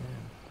understand.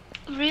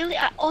 Really?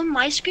 On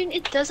my screen,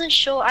 it doesn't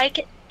show. I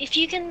can, if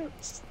you can,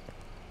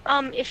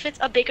 if it's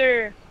a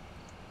bigger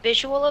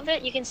visual of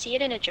it, you can see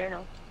it in a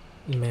journal.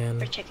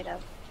 Man. Or check it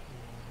out.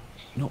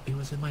 No, it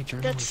was in my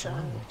journal That as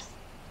well. sucks.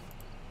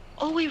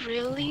 Oh, wait,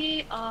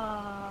 really?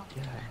 Yeah.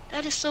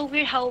 That is so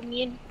weird how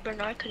me and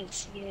Bernard couldn't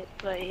see it,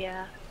 but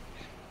yeah.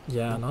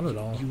 Yeah, not at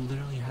all. You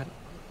literally had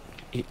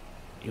it.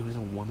 It was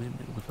a woman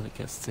with like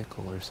a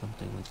sickle or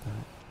something like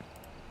that.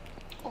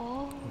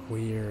 Oh.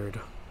 Weird.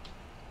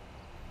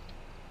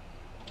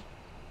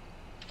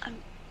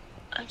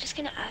 I'm just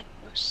gonna add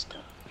more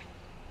stuff.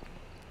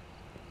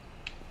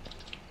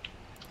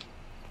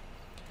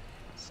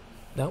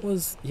 That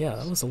was, yeah,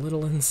 that was a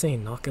little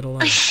insane, not gonna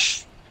lie.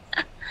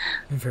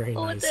 Very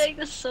Oh, what nice. the heck?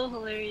 That's so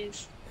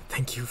hilarious.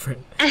 Thank you,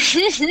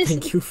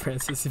 Thank you,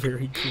 Francis.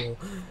 Very cool.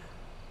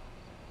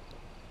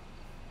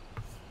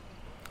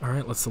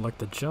 Alright, let's select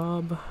the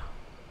job.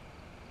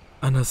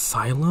 An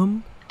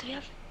asylum? Do we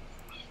have...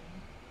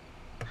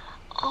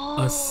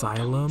 Oh,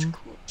 Asylum? that one's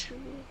cool too.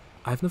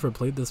 I've never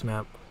played this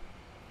map.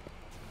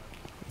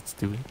 Let's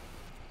do it.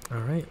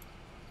 Alright,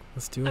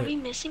 let's do Are it. we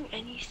missing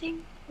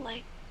anything?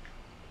 Like...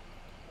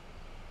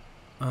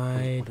 I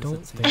Wait, what don't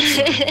does that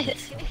say? think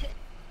so.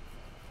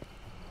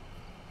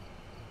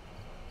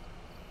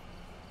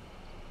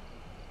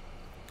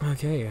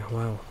 Okay,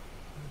 wow.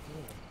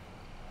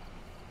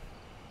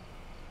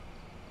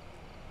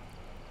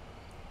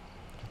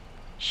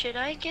 Should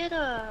I get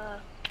a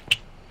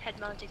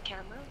head-mounted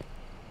camera?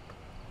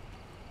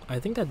 I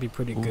think that'd be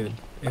pretty Ooh. good.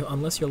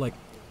 Unless you're like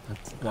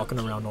That's walking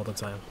around all the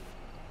time.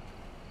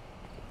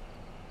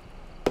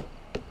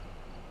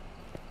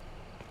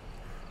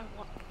 Or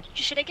one?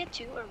 Should I get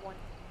 2 or 1?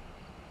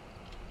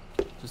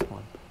 just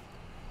one.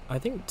 I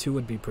think 2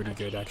 would be pretty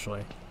Okay. good,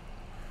 actually.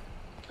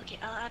 Okay,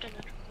 I'll add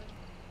another one.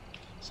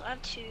 So I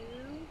have 2.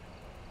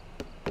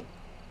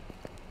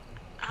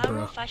 I don't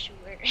know Bruh. if I should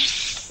wear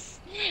it.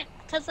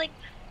 Cause like,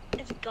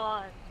 it's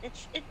gone.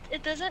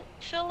 It doesn't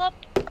fill up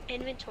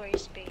inventory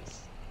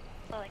space.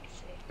 That's all I can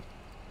say.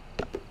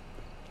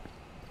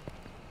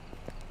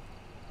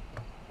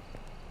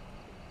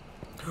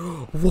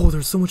 Whoa,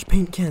 there's so much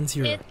paint cans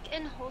here. It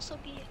can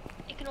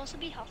also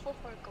be helpful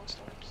for ghost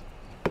orbs.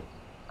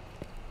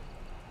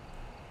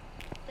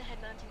 The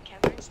head-mounted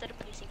camera, instead of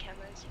placing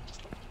cameras, you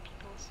just look at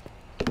people's.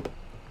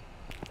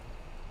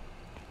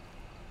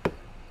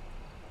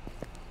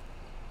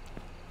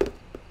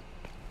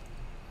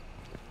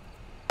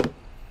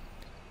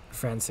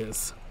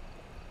 Francis,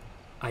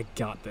 I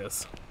got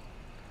this.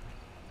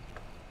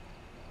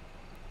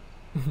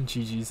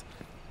 GG's.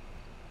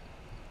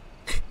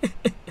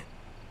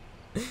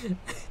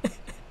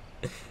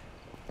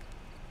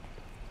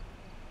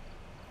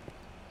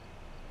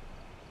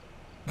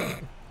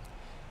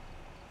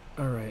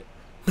 Alright.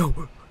 No!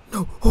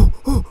 No! Oh!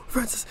 Oh!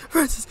 Francis!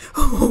 Francis!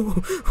 Oh!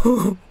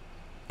 Oh!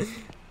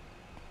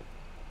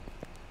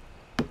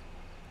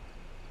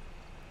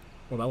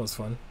 Well, that was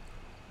fun.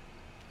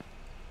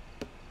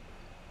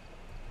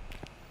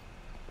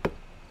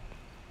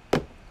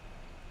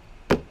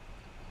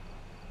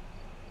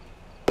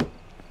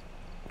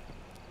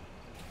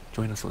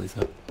 Join us,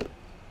 Aliza.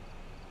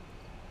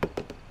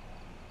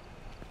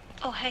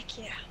 Oh heck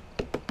yeah!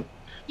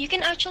 You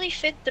can actually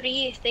fit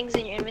 3 things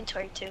in your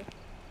inventory too.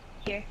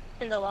 Here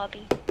in the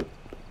lobby.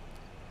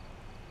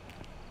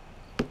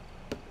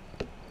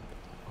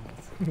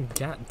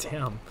 God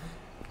damn.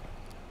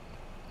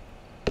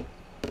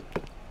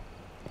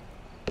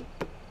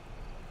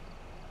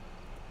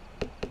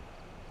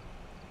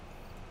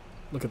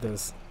 Look at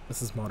this.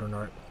 This is modern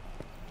art.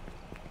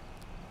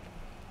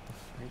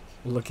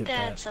 Look at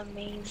That's that.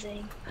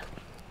 amazing.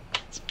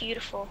 It's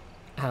beautiful.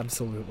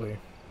 Absolutely.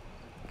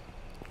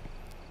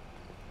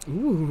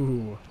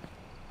 Ooh.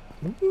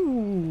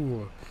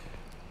 Ooh.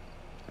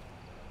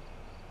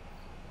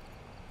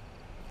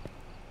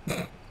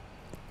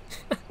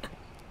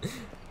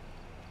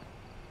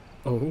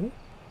 Oh?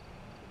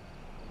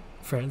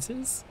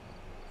 Francis?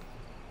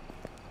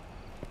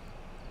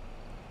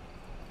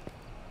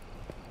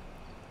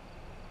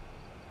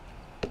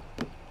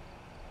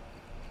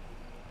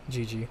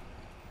 GG.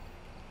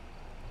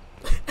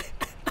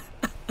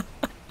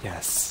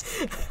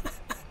 Yes.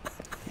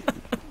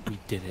 We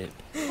did it.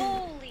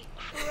 Holy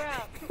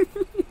crap!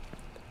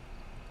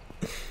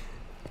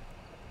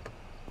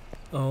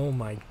 Oh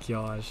my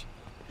gosh.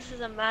 This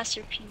is a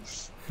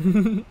masterpiece.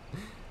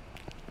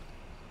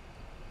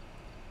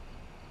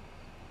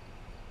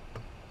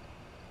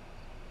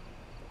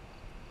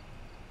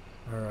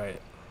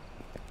 Alright.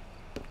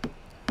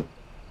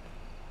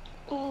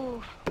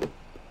 Ooh,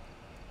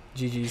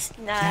 GG's.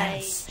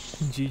 nice.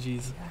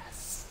 GG's.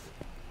 Yes.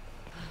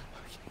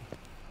 Okay.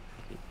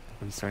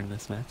 Are we starting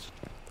this match?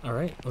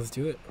 Alright, let's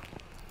do it.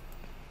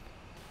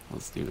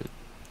 Let's do it.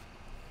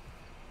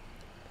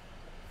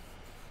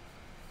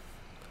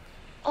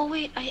 Oh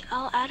wait,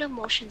 I'll add a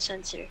motion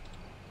sensor.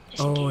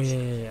 Just in Oh, case.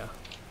 yeah.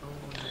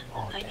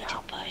 Oh, I need to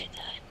damn. buy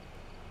that.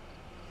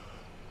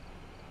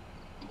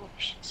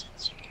 Motion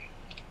sensor.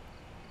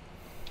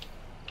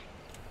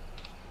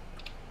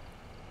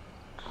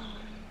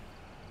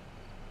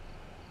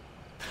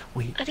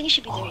 Wait. I think it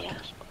should be there, Oh, yeah.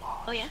 gosh.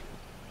 Oh yeah?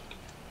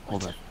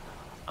 Hold What's up.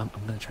 I'm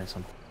gonna try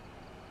some.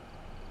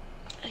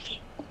 Okay.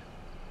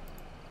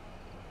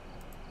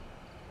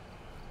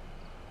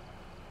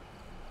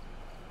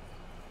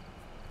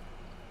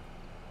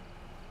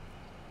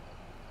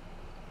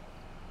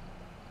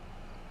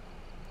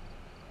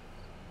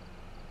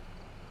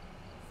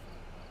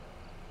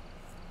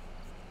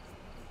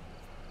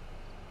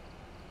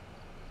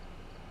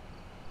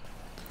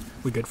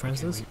 We good,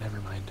 Francis? Okay, wait,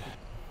 never mind.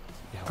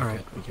 Yeah, we're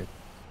Alright. good. We're good.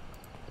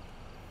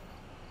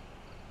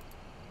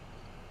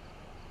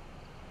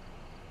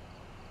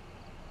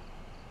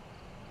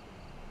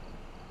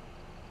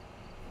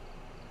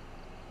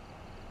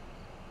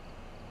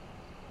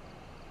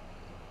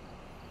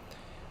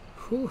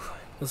 Whew.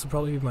 This will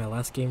probably be my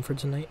last game for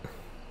tonight.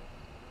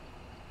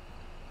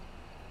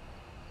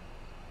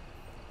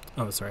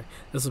 Oh, sorry.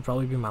 This will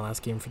probably be my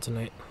last game for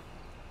tonight.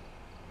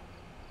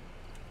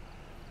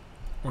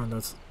 Or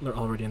they're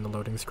already in the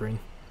loading screen.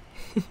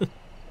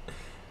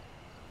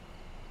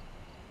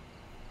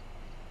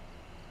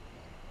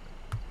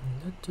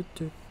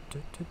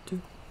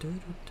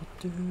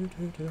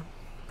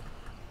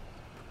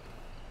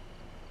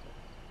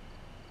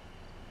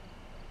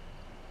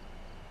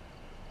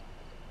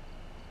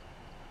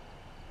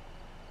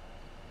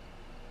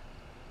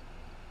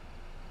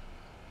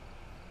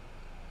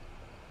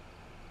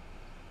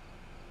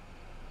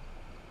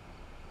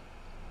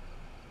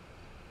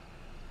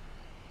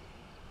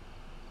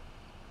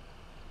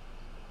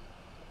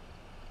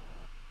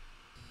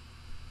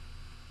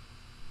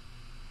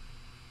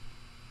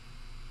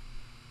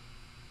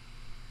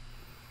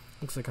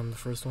 Looks like I'm the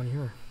first one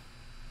here.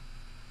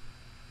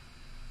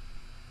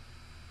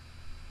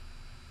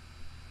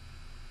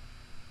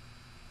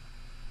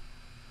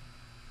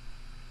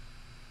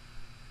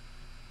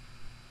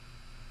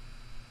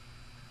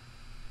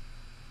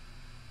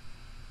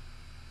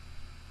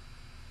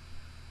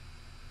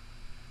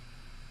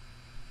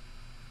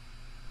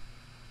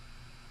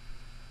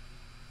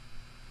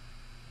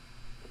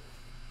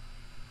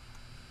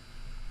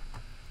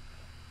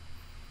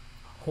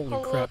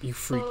 Holy crap, you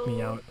freaked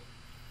me out.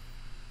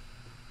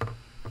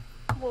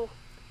 Whoa,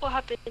 what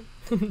happened?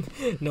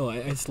 No,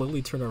 I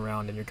slowly turn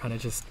around and you're kind of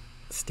just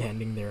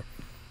standing there.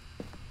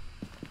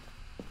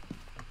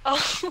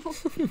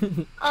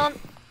 Oh,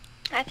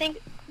 I think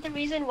the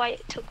reason why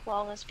it took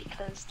long is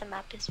because the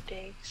map is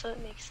big, so it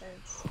makes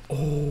sense.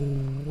 Oh,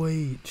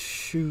 wait,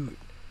 shoot.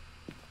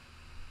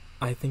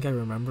 I think I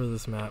remember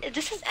this map.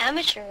 This is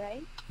amateur,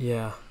 right?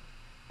 Yeah.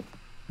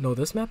 No,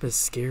 this map is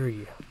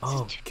scary.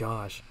 Oh,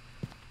 gosh.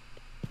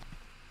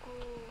 Ooh.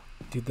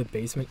 Dude, the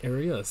basement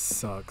area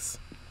sucks.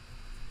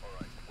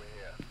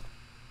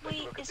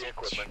 Wait, is it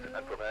two or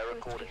 3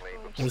 floors?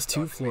 There's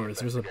 2 floors.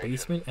 There's a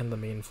basement and the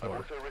main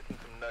floor.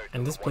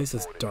 And this place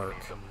is dark.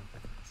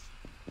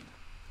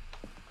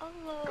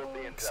 Hello.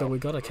 So we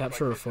gotta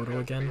capture a photo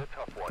again.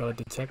 Gotta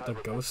detect a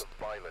ghost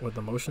with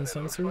the motion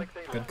sensor.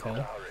 Good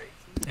call.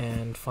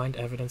 And find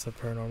evidence of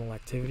paranormal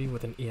activity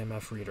with an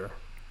EMF reader.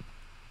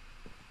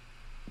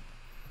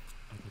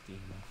 I got the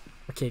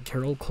EMF. Okay,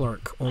 Carol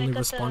Clark only got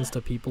responds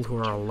the- to people who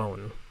are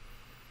alone.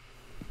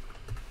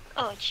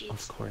 Oh, jeez.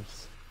 Of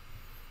course.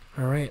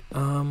 Alright,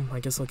 I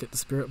guess I'll get the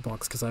spirit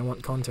box because I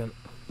want content.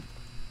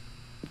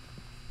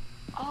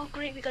 Oh,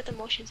 great, we got the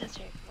motion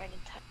sensor right in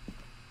time.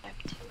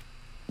 Too.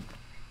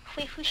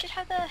 Wait, who should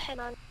have the head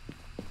on?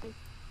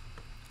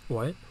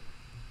 What?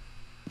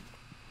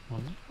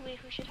 What? Wait,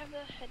 who should have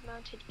the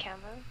head-mounted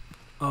camera?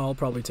 I'll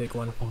probably take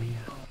one. Oh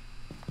yeah.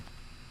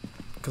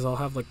 Because I'll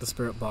have like the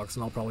spirit box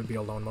and I'll probably be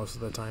alone most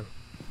of the time.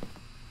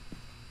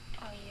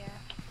 Oh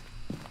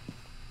yeah.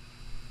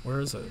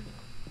 Where is it?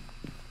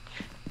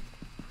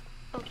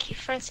 Okay,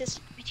 Francis,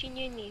 between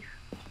you and me,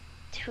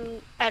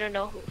 I don't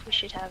know who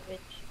should have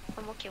it.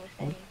 I'm okay with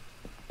any.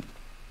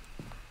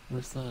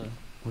 Where's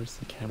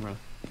the camera?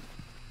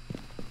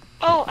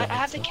 Oh, I The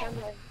have the headset.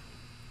 camera.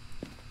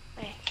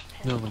 Wait,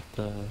 No, like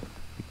the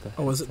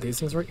Oh, is it headset. these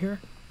things right here?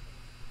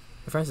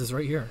 Francis,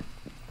 right here.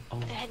 Oh,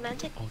 the head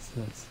mounted? what's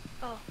this?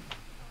 Oh,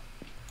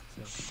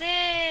 So,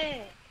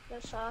 sick!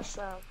 That's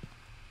awesome.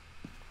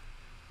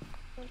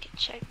 We can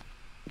check.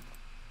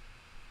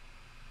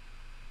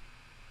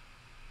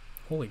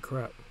 Holy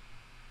crap.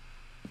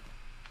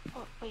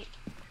 Oh, wait.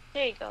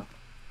 There you go.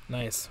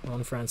 Nice.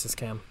 On Francis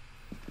cam.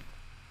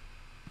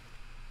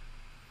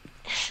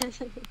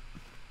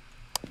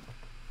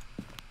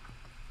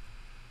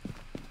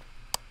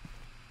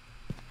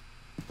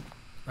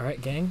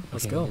 Alright, gang,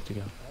 let's Okay, go. good to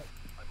go.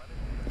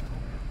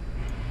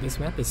 This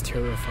map is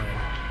terrifying.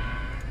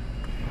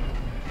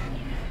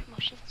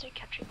 Motion sensor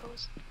capture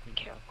goes.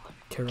 Carol Clark.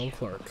 Carol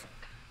Clark.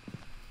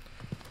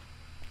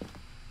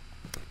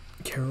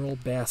 Carol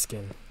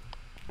Baskin.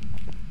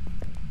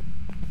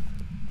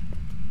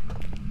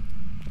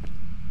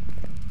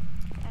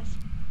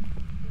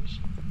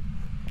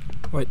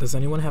 Wait, does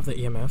anyone have the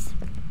EMF?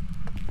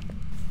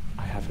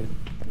 I have it.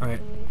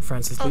 Alright,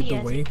 Francis, Oh, lead he the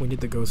has way. it. We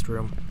need the ghost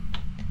room.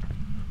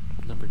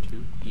 Number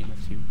 2,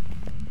 EMF 2.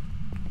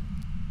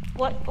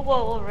 What? Whoa,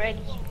 already.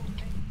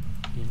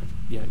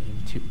 Yeah,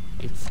 EMF 2.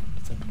 It's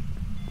a,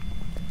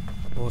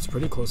 Well, it's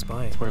pretty close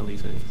by. it's where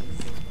Aliza is.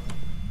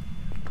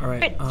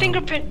 Alright, Wait,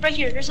 fingerprint right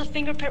here. There's a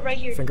fingerprint right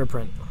here.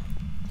 fingerprint.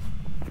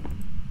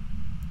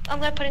 I'm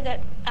gonna put in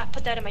that.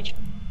 Put that in my.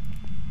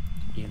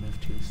 EMF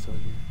 2 is still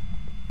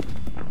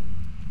here.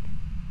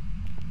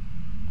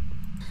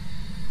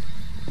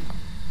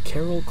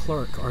 Carol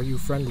Clark, are you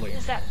friendly?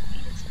 Is that?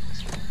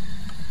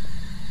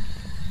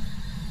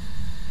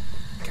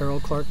 Carol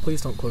Clark,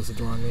 please don't close the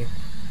door on me.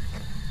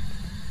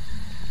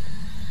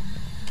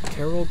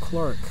 Carol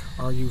Clark,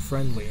 are you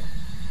friendly?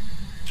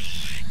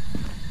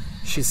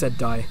 She said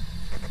die.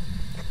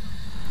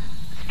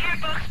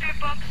 Spirit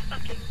box.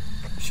 Okay.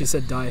 She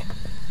said die.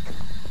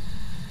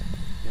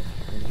 Yeah,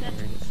 That's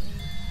ready.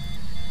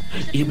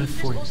 insane. EMF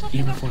 4. There's also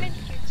EMF 4. fingerprint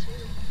here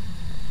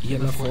too.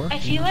 EMF 4? I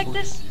feel EMF like 4.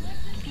 this.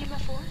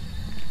 EMF 4.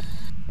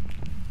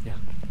 Yeah.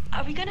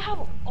 Are we gonna have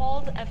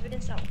all the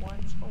evidence at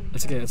once? Holy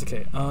It's crap. okay, it's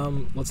okay.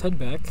 Let's head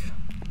back.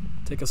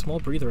 Take a small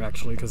breather,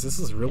 actually, because this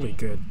is really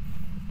good.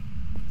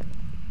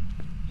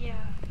 Yeah.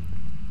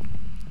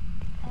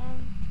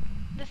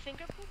 The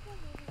fingerprint are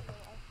really low.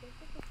 I think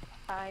it's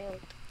a child.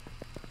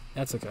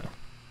 That's okay.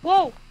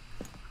 Whoa!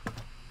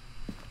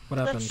 What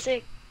happened? That's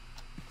sick.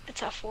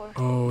 It's at 4.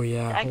 Oh,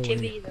 yeah. The Holy.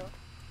 activity though.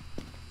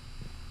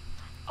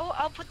 Oh,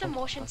 I'll put the Oh,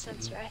 motion I got the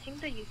sensor. I think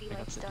the UV I got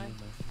light's the done.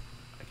 EMF.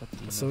 I got the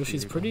EMF So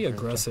she's reader pretty down for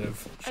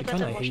aggressive. I She got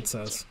kind the of motion hates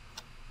sensor. us.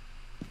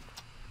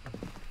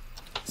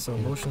 So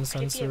Yeah. motion Could it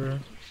be a sensor.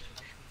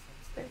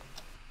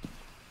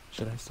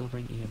 Should I still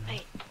bring EMF?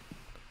 Wait.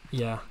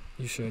 Yeah,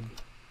 you should.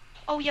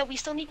 Oh yeah, we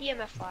still need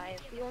EMF 5.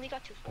 We only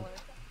got to 4.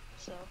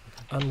 So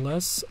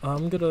Unless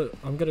I'm gonna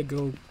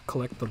go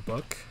collect the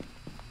book.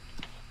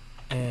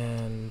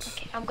 And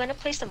okay, I'm gonna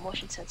place the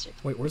motion sensor.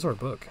 wait, where's our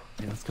book?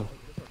 Yeah, let's go.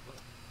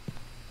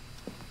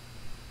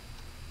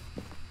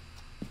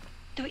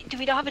 Do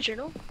we not have a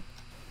journal?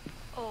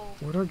 Oh,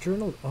 Where'd our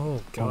journal?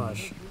 Oh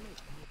gosh.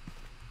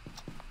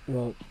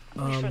 Well,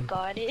 we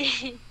forgot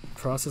it.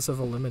 process of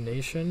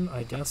elimination.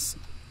 I guess.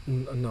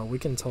 No, we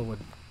can tell with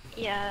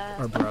Yeah.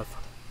 our breath.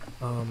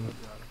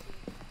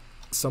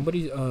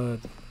 Somebody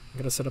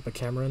gotta set up a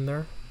camera in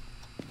there.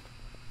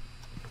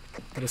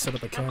 Gotta set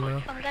up a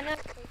camera. I'm gonna.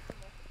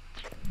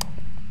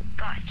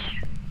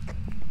 Gotcha.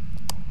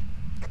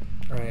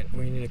 Alright,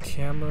 we need a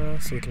camera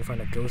so we can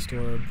find a ghost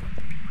orb,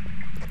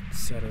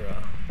 etc.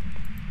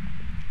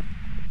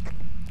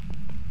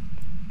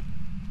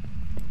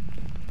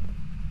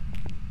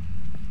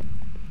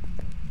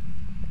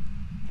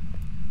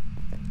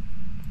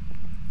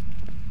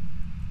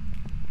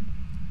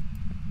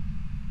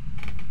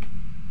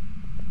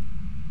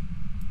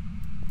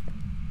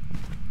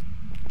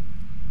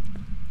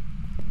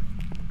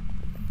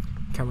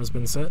 Camera's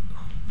been set.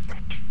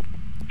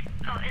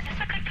 Oh, is this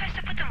a good place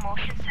to put the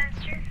motion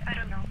sensor? I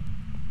don't know.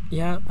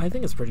 Yeah, I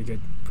think it's pretty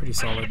good. Pretty Or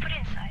should I solid. put it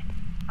inside?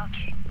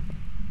 Okay.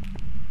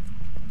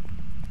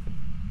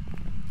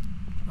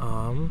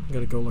 I'm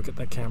gonna go look at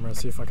that camera,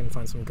 see if I can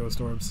find some ghost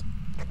orbs.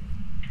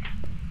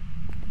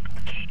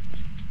 Okay.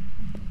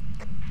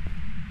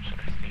 Should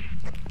I stay?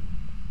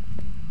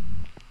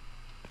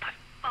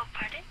 Oh,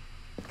 pardon?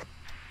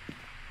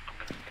 I'm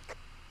gonna stay.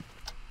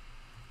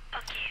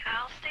 Okay,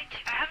 I'll stay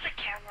too. I have the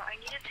camera. I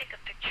need to take a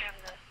picture of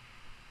the...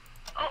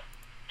 Oh,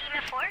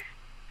 EMF 4?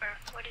 Or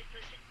what is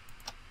this?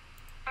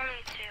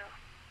 Only 2.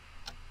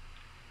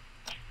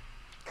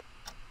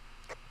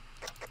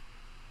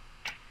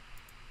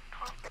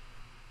 Oh,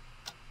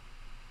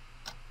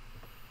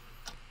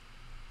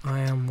 I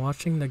am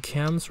watching the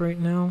cams right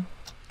now.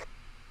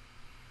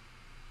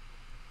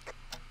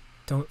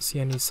 Don't see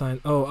any sign.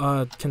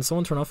 Oh, can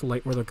someone turn off the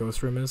light where the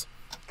ghost room is?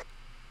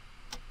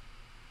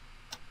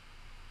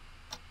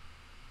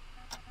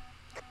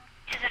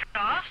 is it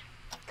off?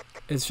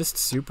 It's just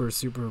super,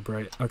 super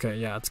bright. Okay,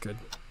 yeah, it's good.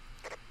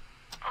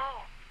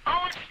 Oh.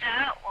 Oh, it's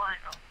that one.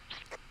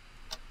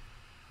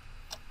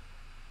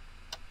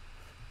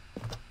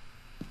 Oh.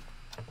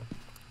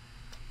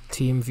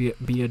 Team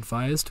be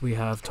advised, we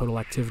have total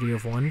activity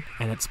of 1,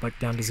 and it's spiked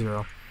down to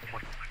 0.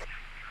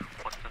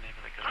 What's the name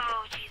of the ghost?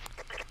 Oh,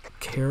 jeez.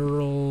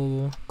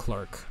 Carol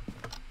Clark.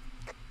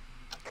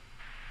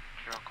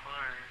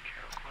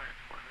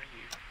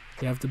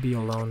 You have to be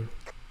alone.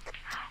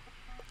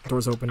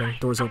 Doors opening,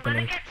 doors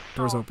opening,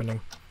 doors opening.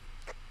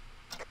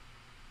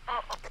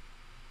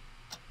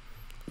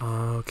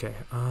 Okay,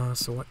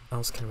 so what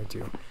else can we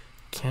do?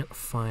 Can't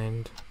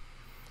find...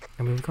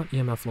 I mean, we've got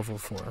EMF level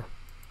 4.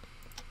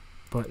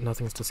 But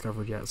nothing's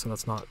discovered yet, so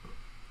that's not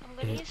I'm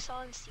gonna it. use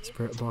saw and see if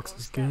Spirit it's a box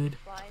ghost is that good.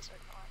 flies or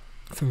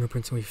not.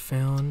 Fingerprints we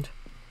found.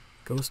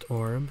 Ghost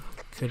orb.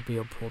 Could be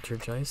a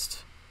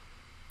poltergeist.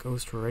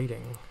 Ghost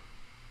rating.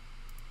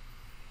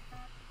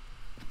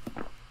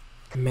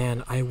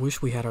 Man, I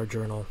wish we had our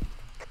journal.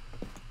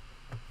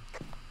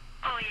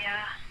 Oh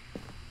yeah.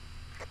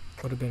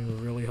 Would have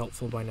been really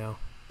helpful by now.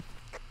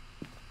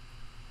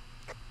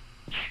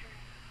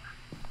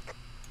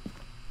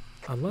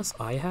 Unless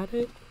I had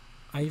it?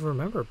 I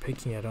remember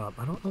picking it up.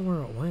 I don't know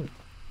where it went.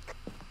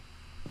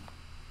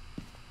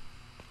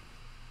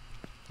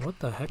 What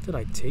the heck did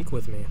I take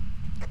with me?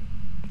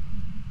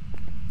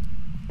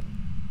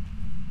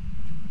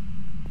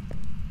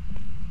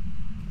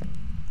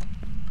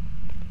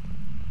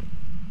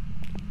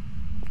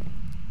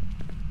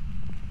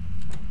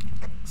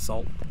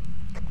 Salt.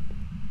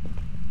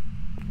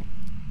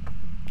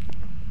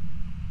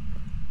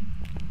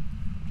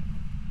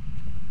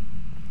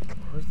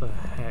 Where the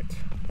heck?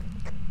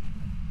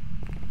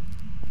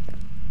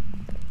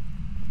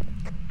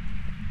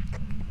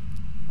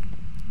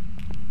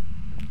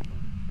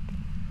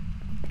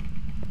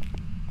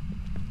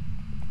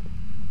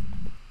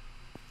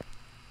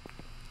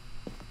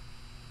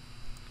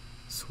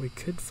 So we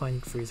could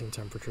find freezing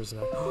temperatures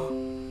now.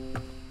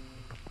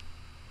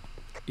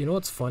 You know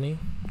what's funny?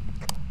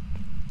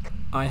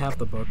 I have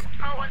the book.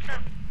 Oh, what's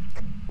up?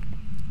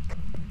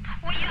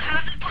 Well, you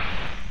have the book.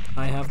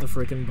 I have the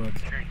freaking book.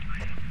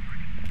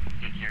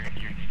 You're an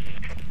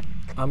idiot.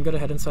 I'm gonna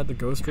head inside the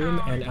ghost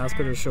room and ask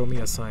her to show me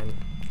a sign.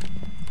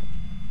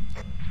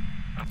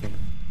 Okay.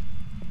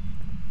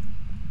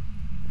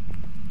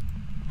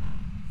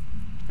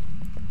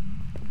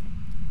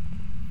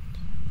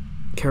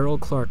 Carol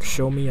Clark,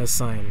 show me a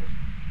sign.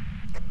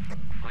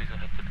 Aliza,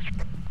 head to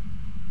the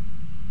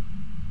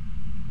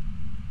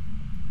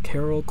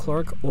Carol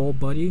Clark, old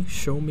buddy,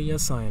 show me a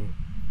sign.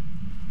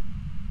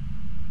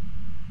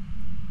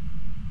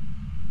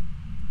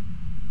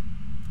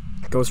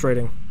 Ghost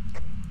rating.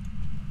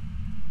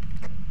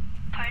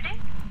 Pardon?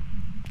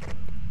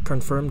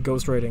 Confirmed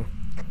ghost rating.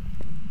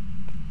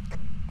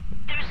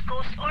 There's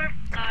ghost orb.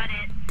 Got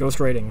it. Ghost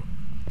rating.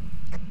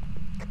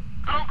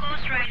 Oh,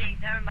 ghost writing.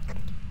 Never mind.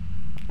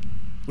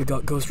 We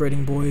got ghost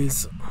rating,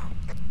 boys.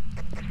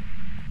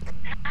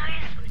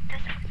 Nice.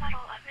 That's not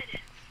all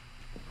evidence.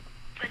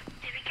 But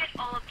did we get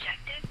all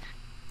objectives?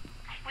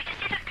 We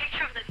just need a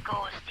picture of the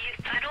ghost.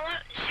 I don't want.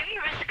 Should we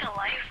risk a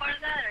life for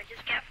that, or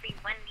just get free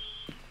money?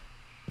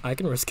 I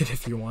can risk it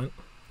if you want.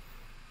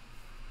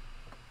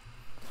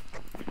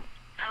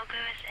 I'll go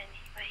with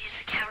any, but use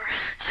the camera.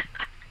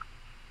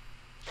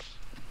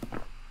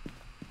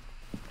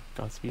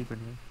 Godspeed,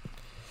 Bernard.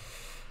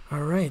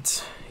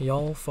 Alright,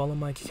 y'all follow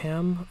my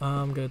cam.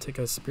 I'm gonna take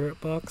a spirit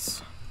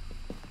box.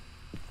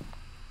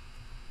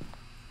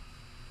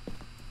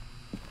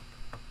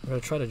 I'm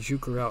gonna try to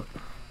juke her out.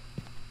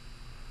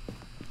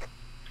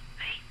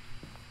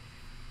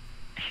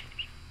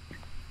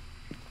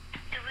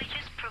 Did we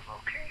just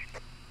provoke her?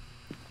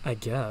 I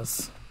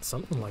guess.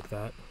 Something like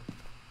that.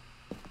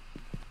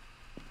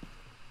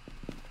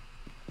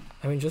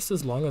 I mean, just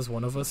as long as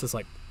one of us is,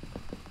 like,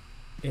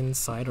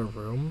 inside a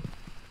room,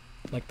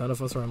 like, none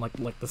of us are in,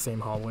 like the same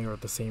hallway or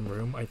the same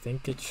room, I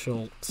think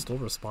she'll still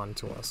respond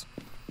to us.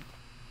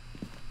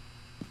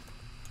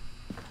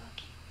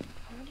 Okay.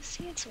 I want to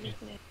see its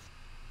weakness.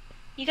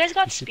 You guys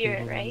got You should be spirit,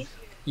 able to right? use-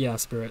 Yeah,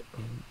 spirit.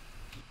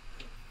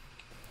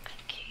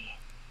 Okay.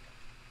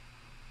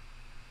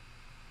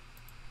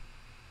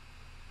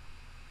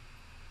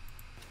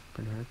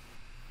 Bernard.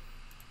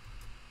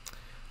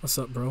 What's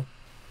up, bro?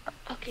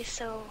 Okay,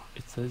 so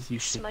It says you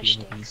should be Smush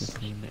able to use sticks.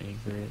 his name to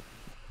anger it.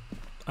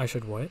 I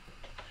should what?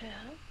 yeah.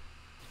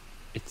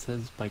 It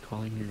says by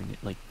calling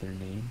their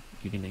name,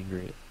 you can anger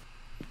it.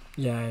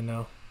 Yeah, I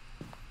know.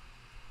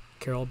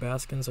 Carol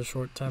Baskin's a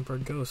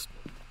short-tempered ghost.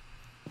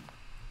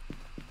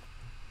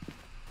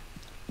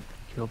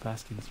 Carol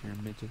Baskins, you're a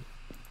midget.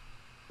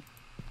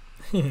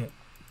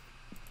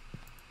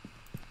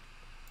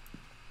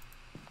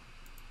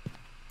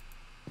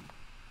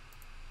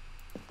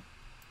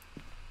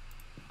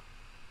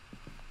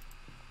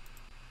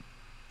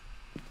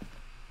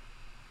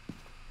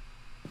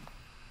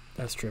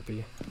 That's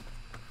trippy.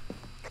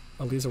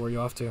 Aliza, where you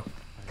off to?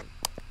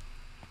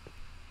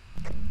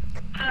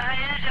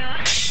 I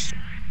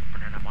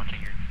Bernard, I'm watching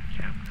your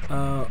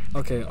cam.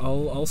 Okay,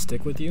 I'll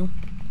stick with you.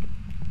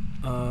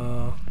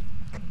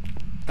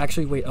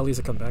 Actually, wait,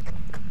 Aliza, come back.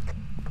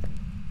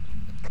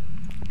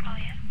 Oh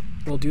yeah.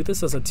 We'll do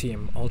this as a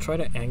team. I'll try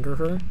to anger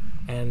her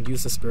and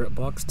use the spirit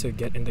box to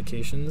get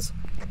indications.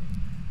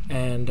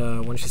 And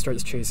when she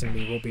starts chasing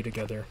me, we'll be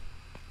together.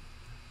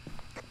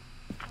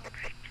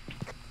 Okay.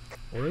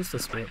 Where is the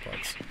spirit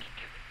box?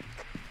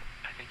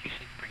 I think you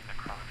should bring the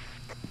cross.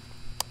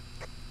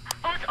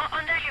 Oh, it's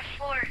under your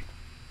floor.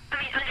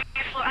 I mean, under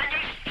your floor. Under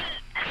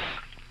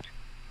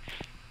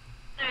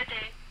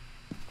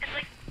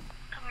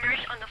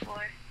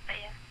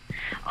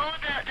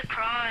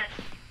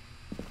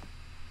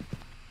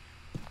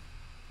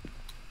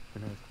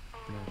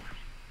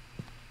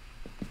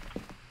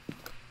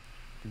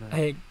Bernard.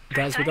 Hey,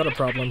 guys, we got a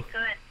problem.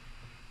 Good.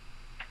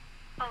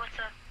 Oh, what's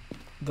up?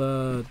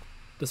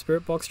 The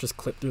spirit box just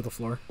clipped through the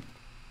floor.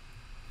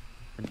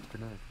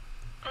 Bernard.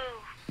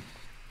 Oh.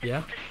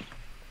 Yeah?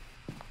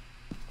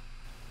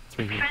 It's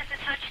right here. Francis,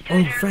 how'd you do Oh,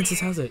 it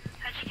Francis earlier? has it.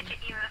 How'd you get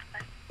your EMF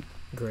back?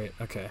 Great,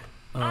 okay.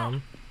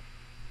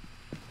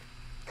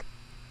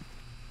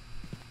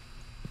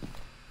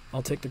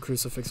 I'll take the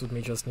crucifix with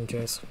me just in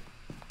case.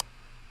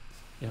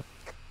 Yep.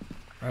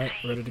 Alright,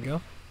 ready to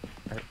go?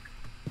 I'll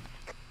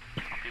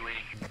be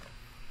waiting.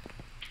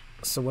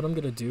 So what I'm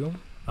gonna do,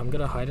 I'm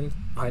gonna hide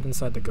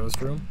inside the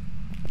ghost room,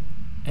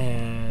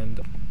 and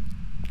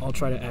I'll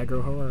try to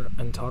aggro her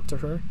and talk to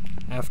her.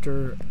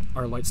 After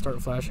our lights start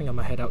flashing, I'm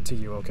gonna head out to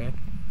you, okay?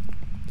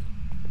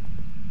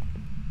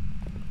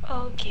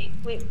 Okay,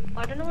 wait,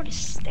 I don't know where to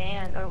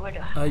stand or where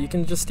to hide. You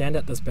can just stand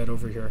at this bed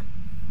over here.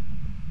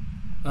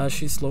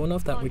 She's slow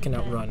enough that On we the can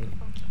bed. outrun.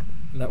 Okay.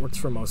 And that works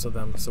for most of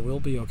them, so we'll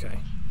be okay.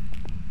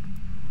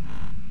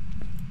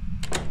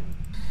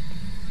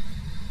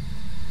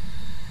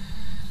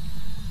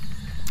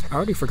 I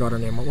already forgot her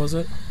name, what was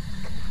it?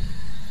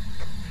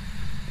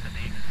 The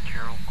name is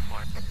Carol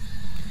Clark.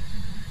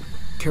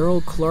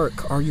 Carol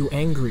Clark, are you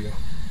angry?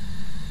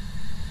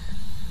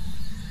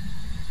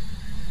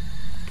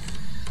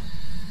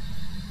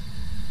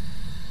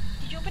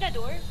 Did you open that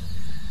door?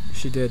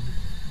 She did.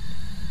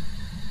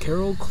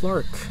 Carol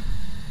Clark,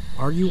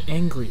 are you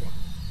angry?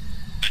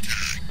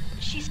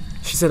 She's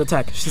She said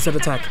attack, she said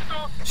attack. Stepped on the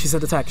salt. She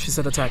said attack, she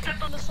said attack.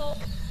 stepped on the salt.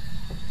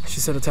 She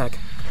said attack.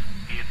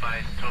 Be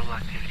advised, total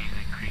activity is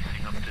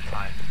increasing up to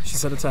 5. She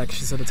said attack,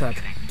 she said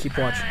attack. Keep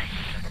watch.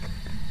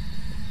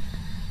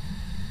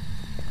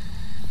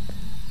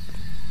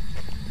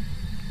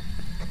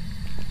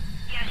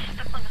 Yeah, she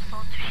stepped on the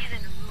salt too. She's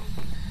in the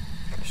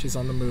room. She's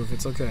on the move,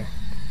 it's okay.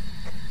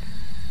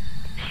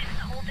 She's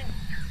holding.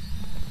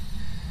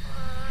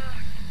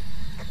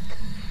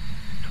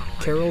 Total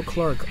Carol activity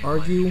Clark, is are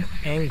you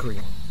declining. angry?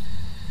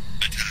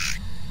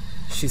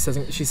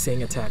 She's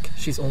saying attack.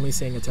 She's only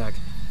saying attack.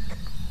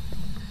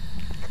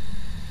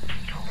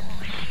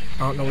 I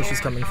don't know where she's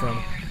coming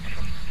from.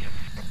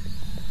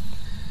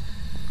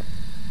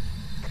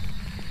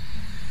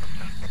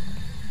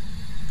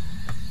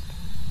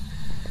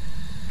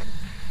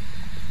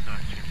 No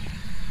activity.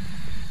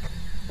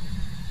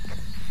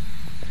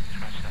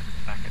 Scratch that,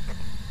 it's back at...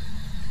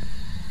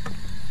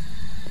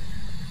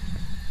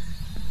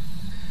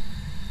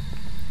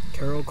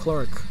 Carol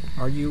Clark,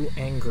 are you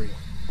angry?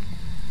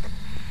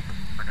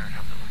 Bernard,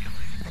 how's it looking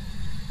like?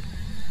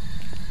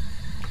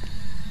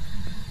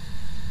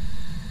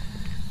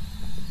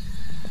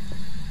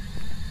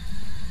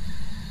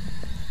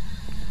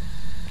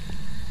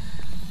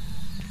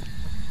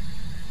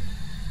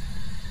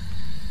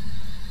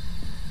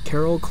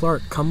 Carol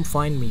Clark, come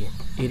find me,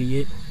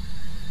 idiot.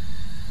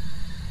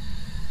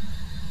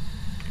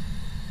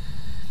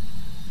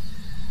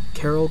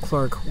 Carol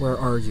Clark, where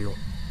are you?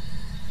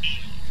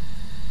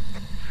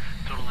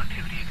 Total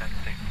activity is at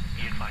 6.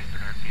 Be advised,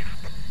 Bernard, be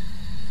advised.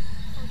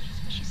 Oh,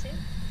 jeez, what she say?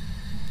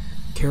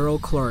 Carol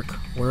Clark,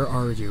 where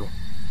are you?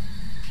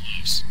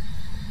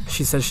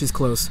 She says she's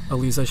close.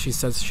 Aliza, she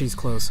says she's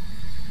close.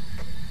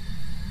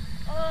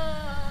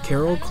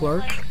 Carol I don't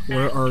Clark, like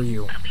where that. are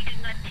you? We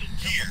did not take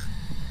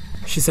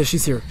them. She says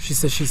she's here. She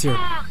says she's here.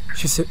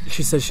 She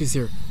says she's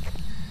here.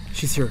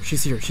 She's here.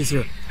 She's here. She's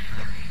here. He's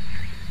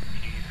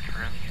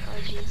currently Oh,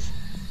 at... jeez.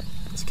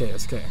 It's okay.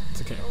 It's okay.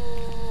 It's okay.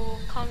 Oh,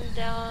 calm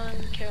down,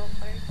 Carol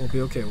Clark. We'll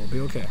be okay. We'll be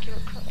okay. Carol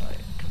Clark,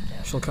 calm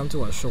down. She'll come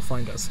to us. She'll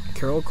find us.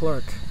 Carol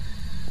Clark.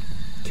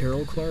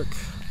 Carol Clark.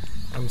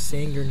 I'm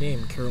saying your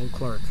name, Carol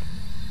Clark.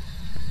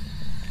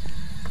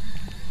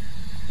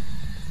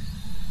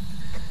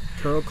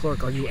 Carol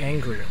Clark, are you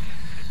angry?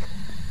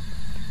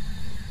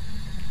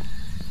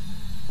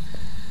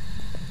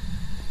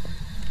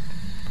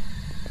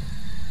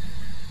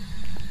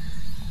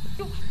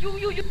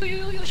 Yo,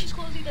 she's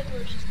closing that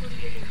door. She's closing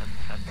the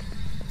door.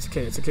 It's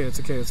okay. It's okay. It's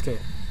okay. It's okay.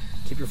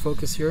 Keep your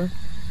focus here.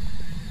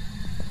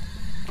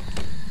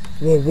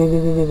 Whoa, whoa, whoa,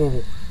 whoa, whoa,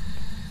 whoa.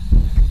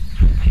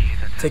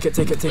 Take it,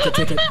 take it, take it,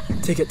 take it.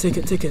 Take it, take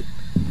it, take it.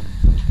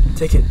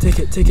 Take it, take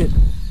it, take it.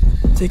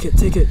 Take it,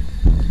 take it.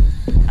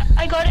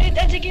 I got it.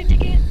 I take it.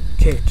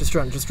 Okay, just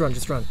run, just run,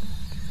 just run.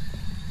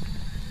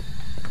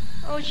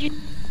 Oh, gee.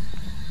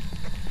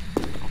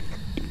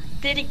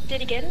 Did he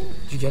get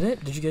it? Did you get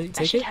it? Did you get it? I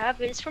Take should it? have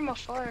it. It's from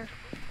afar.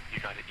 You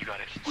got it, you got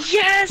it.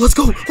 Yes! Let's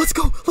go! Let's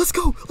go! Let's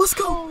go! Let's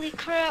go! Holy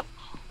crap!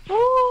 Woo!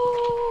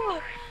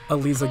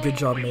 Aliza, good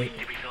job, mate.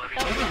 Did we fill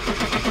That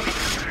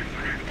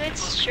everything? was good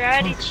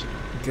strategy.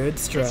 Good Good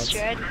strat.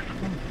 strategy.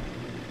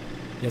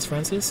 Yes,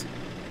 Francis?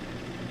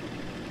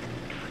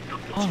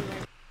 Oh.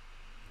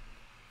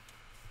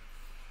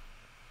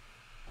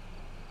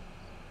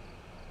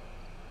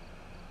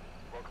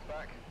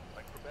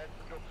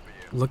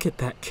 Look at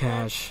that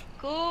cash.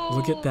 Go!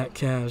 Look at that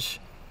cash.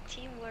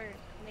 Teamwork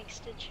makes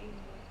the dream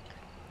work.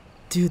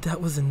 Dude,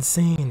 that was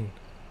insane.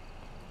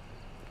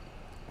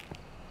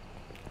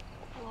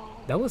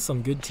 Whoa. That was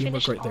some good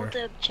teamwork Finished right all there.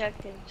 the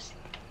objectives.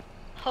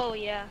 Oh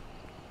yeah.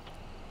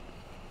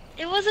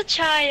 It was a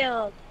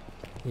child.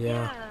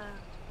 Yeah.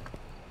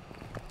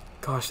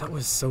 Gosh, that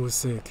was so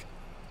sick.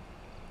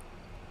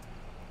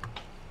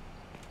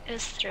 It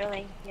was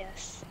thrilling,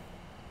 yes.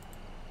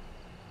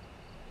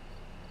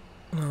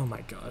 Oh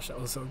my gosh, that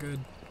was so good.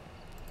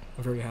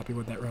 I'm very happy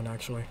with that run,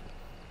 actually.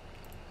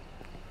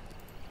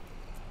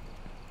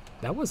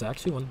 That was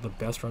actually one of the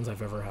best runs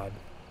I've ever had.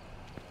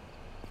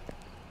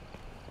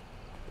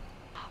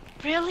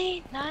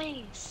 Really?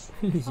 Nice.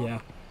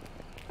 Yeah.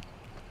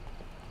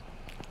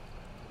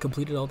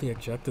 Completed all the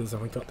objectives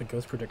and we got the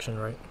ghost prediction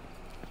right.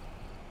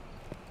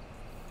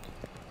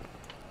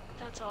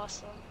 That's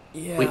awesome.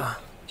 Yeah. Wait,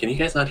 can you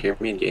guys not hear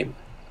me in game?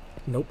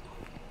 Nope.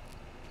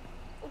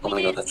 Oh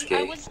my god, that's I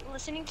gay. was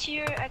listening to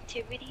your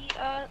activity,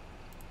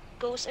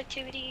 ghost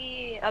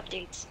activity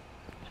updates.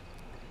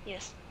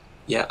 Yes.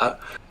 Yeah,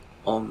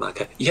 oh my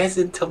god. You guys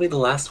didn't tell me the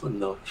last one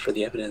though, for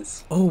the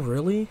evidence. Oh,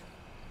 really?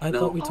 I No.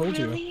 thought we Oh, told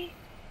you. really?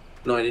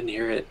 No, I didn't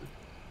hear it.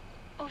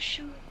 Oh,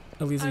 shoot.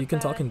 Aliza, My you can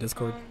talk bad. in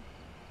Discord.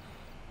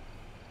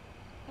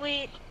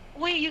 Wait,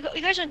 you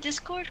guys on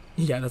Discord?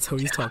 Yeah, that's how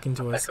he's talking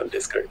to us. Back on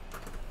Discord.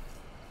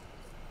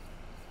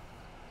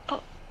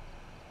 Oh.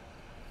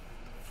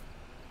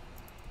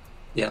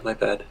 Yeah, my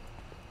bad.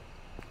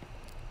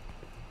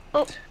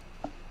 Oh.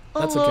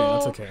 That's okay,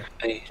 that's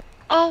okay.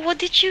 Oh, what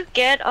did you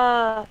get,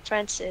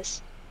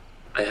 Francis?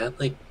 I had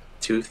like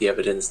 2 of the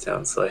evidence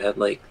down, so I had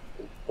like,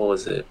 what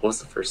was it? What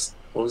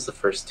was the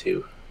first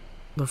 2?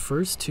 The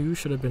first 2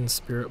 should have been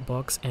Spirit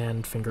Box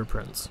and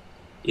Fingerprints.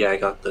 Yeah, I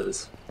got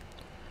those.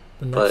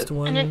 The next But-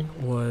 one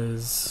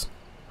was...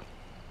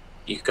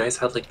 You guys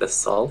had like the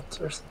salt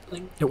or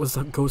something? It was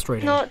the ghost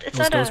writing. No, it it's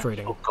was not a- ghost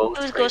writing. Oh, ghost.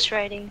 It was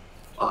right? ghostwriting.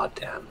 Aw,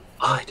 damn.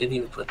 Oh, I didn't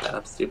even put that.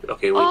 I'm stupid.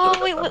 Okay, wait. Oh,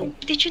 no, wait, no, no. what?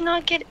 Did you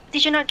not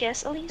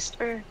guess at least,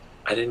 or?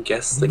 I didn't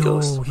guess the No,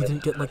 ghost. he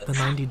didn't get like the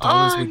 $90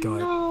 Oh, we got.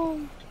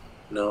 no.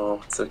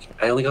 No, it's okay.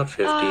 I only got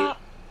 50. Uh,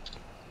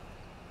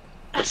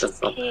 but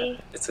that's not okay.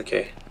 bad. It's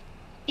okay.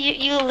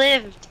 You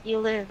lived. You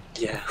lived.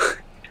 Yeah.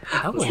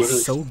 That was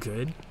literally- so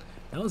good.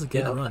 That was a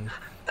good Yeah. run.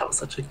 That was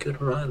such a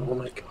good run. Oh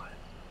my god.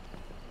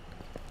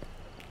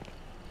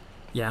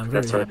 Yeah, I'm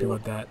very That's what I happy do.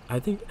 with that. I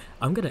think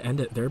I'm gonna end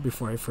it there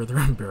before I further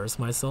embarrass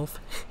myself.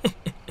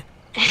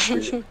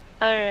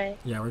 Alright.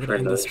 Yeah, we're For gonna end the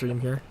another-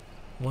 stream here.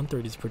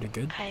 130 is pretty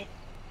good. Hi.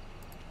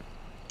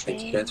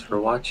 Thank you guys for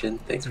watching.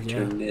 Thanks for Yeah.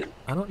 tuning in.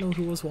 I don't know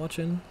who was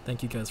watching.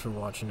 Thank you guys for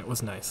watching. It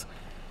was nice.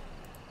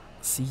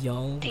 See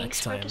y'all Thanks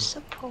next for time. the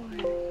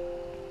support.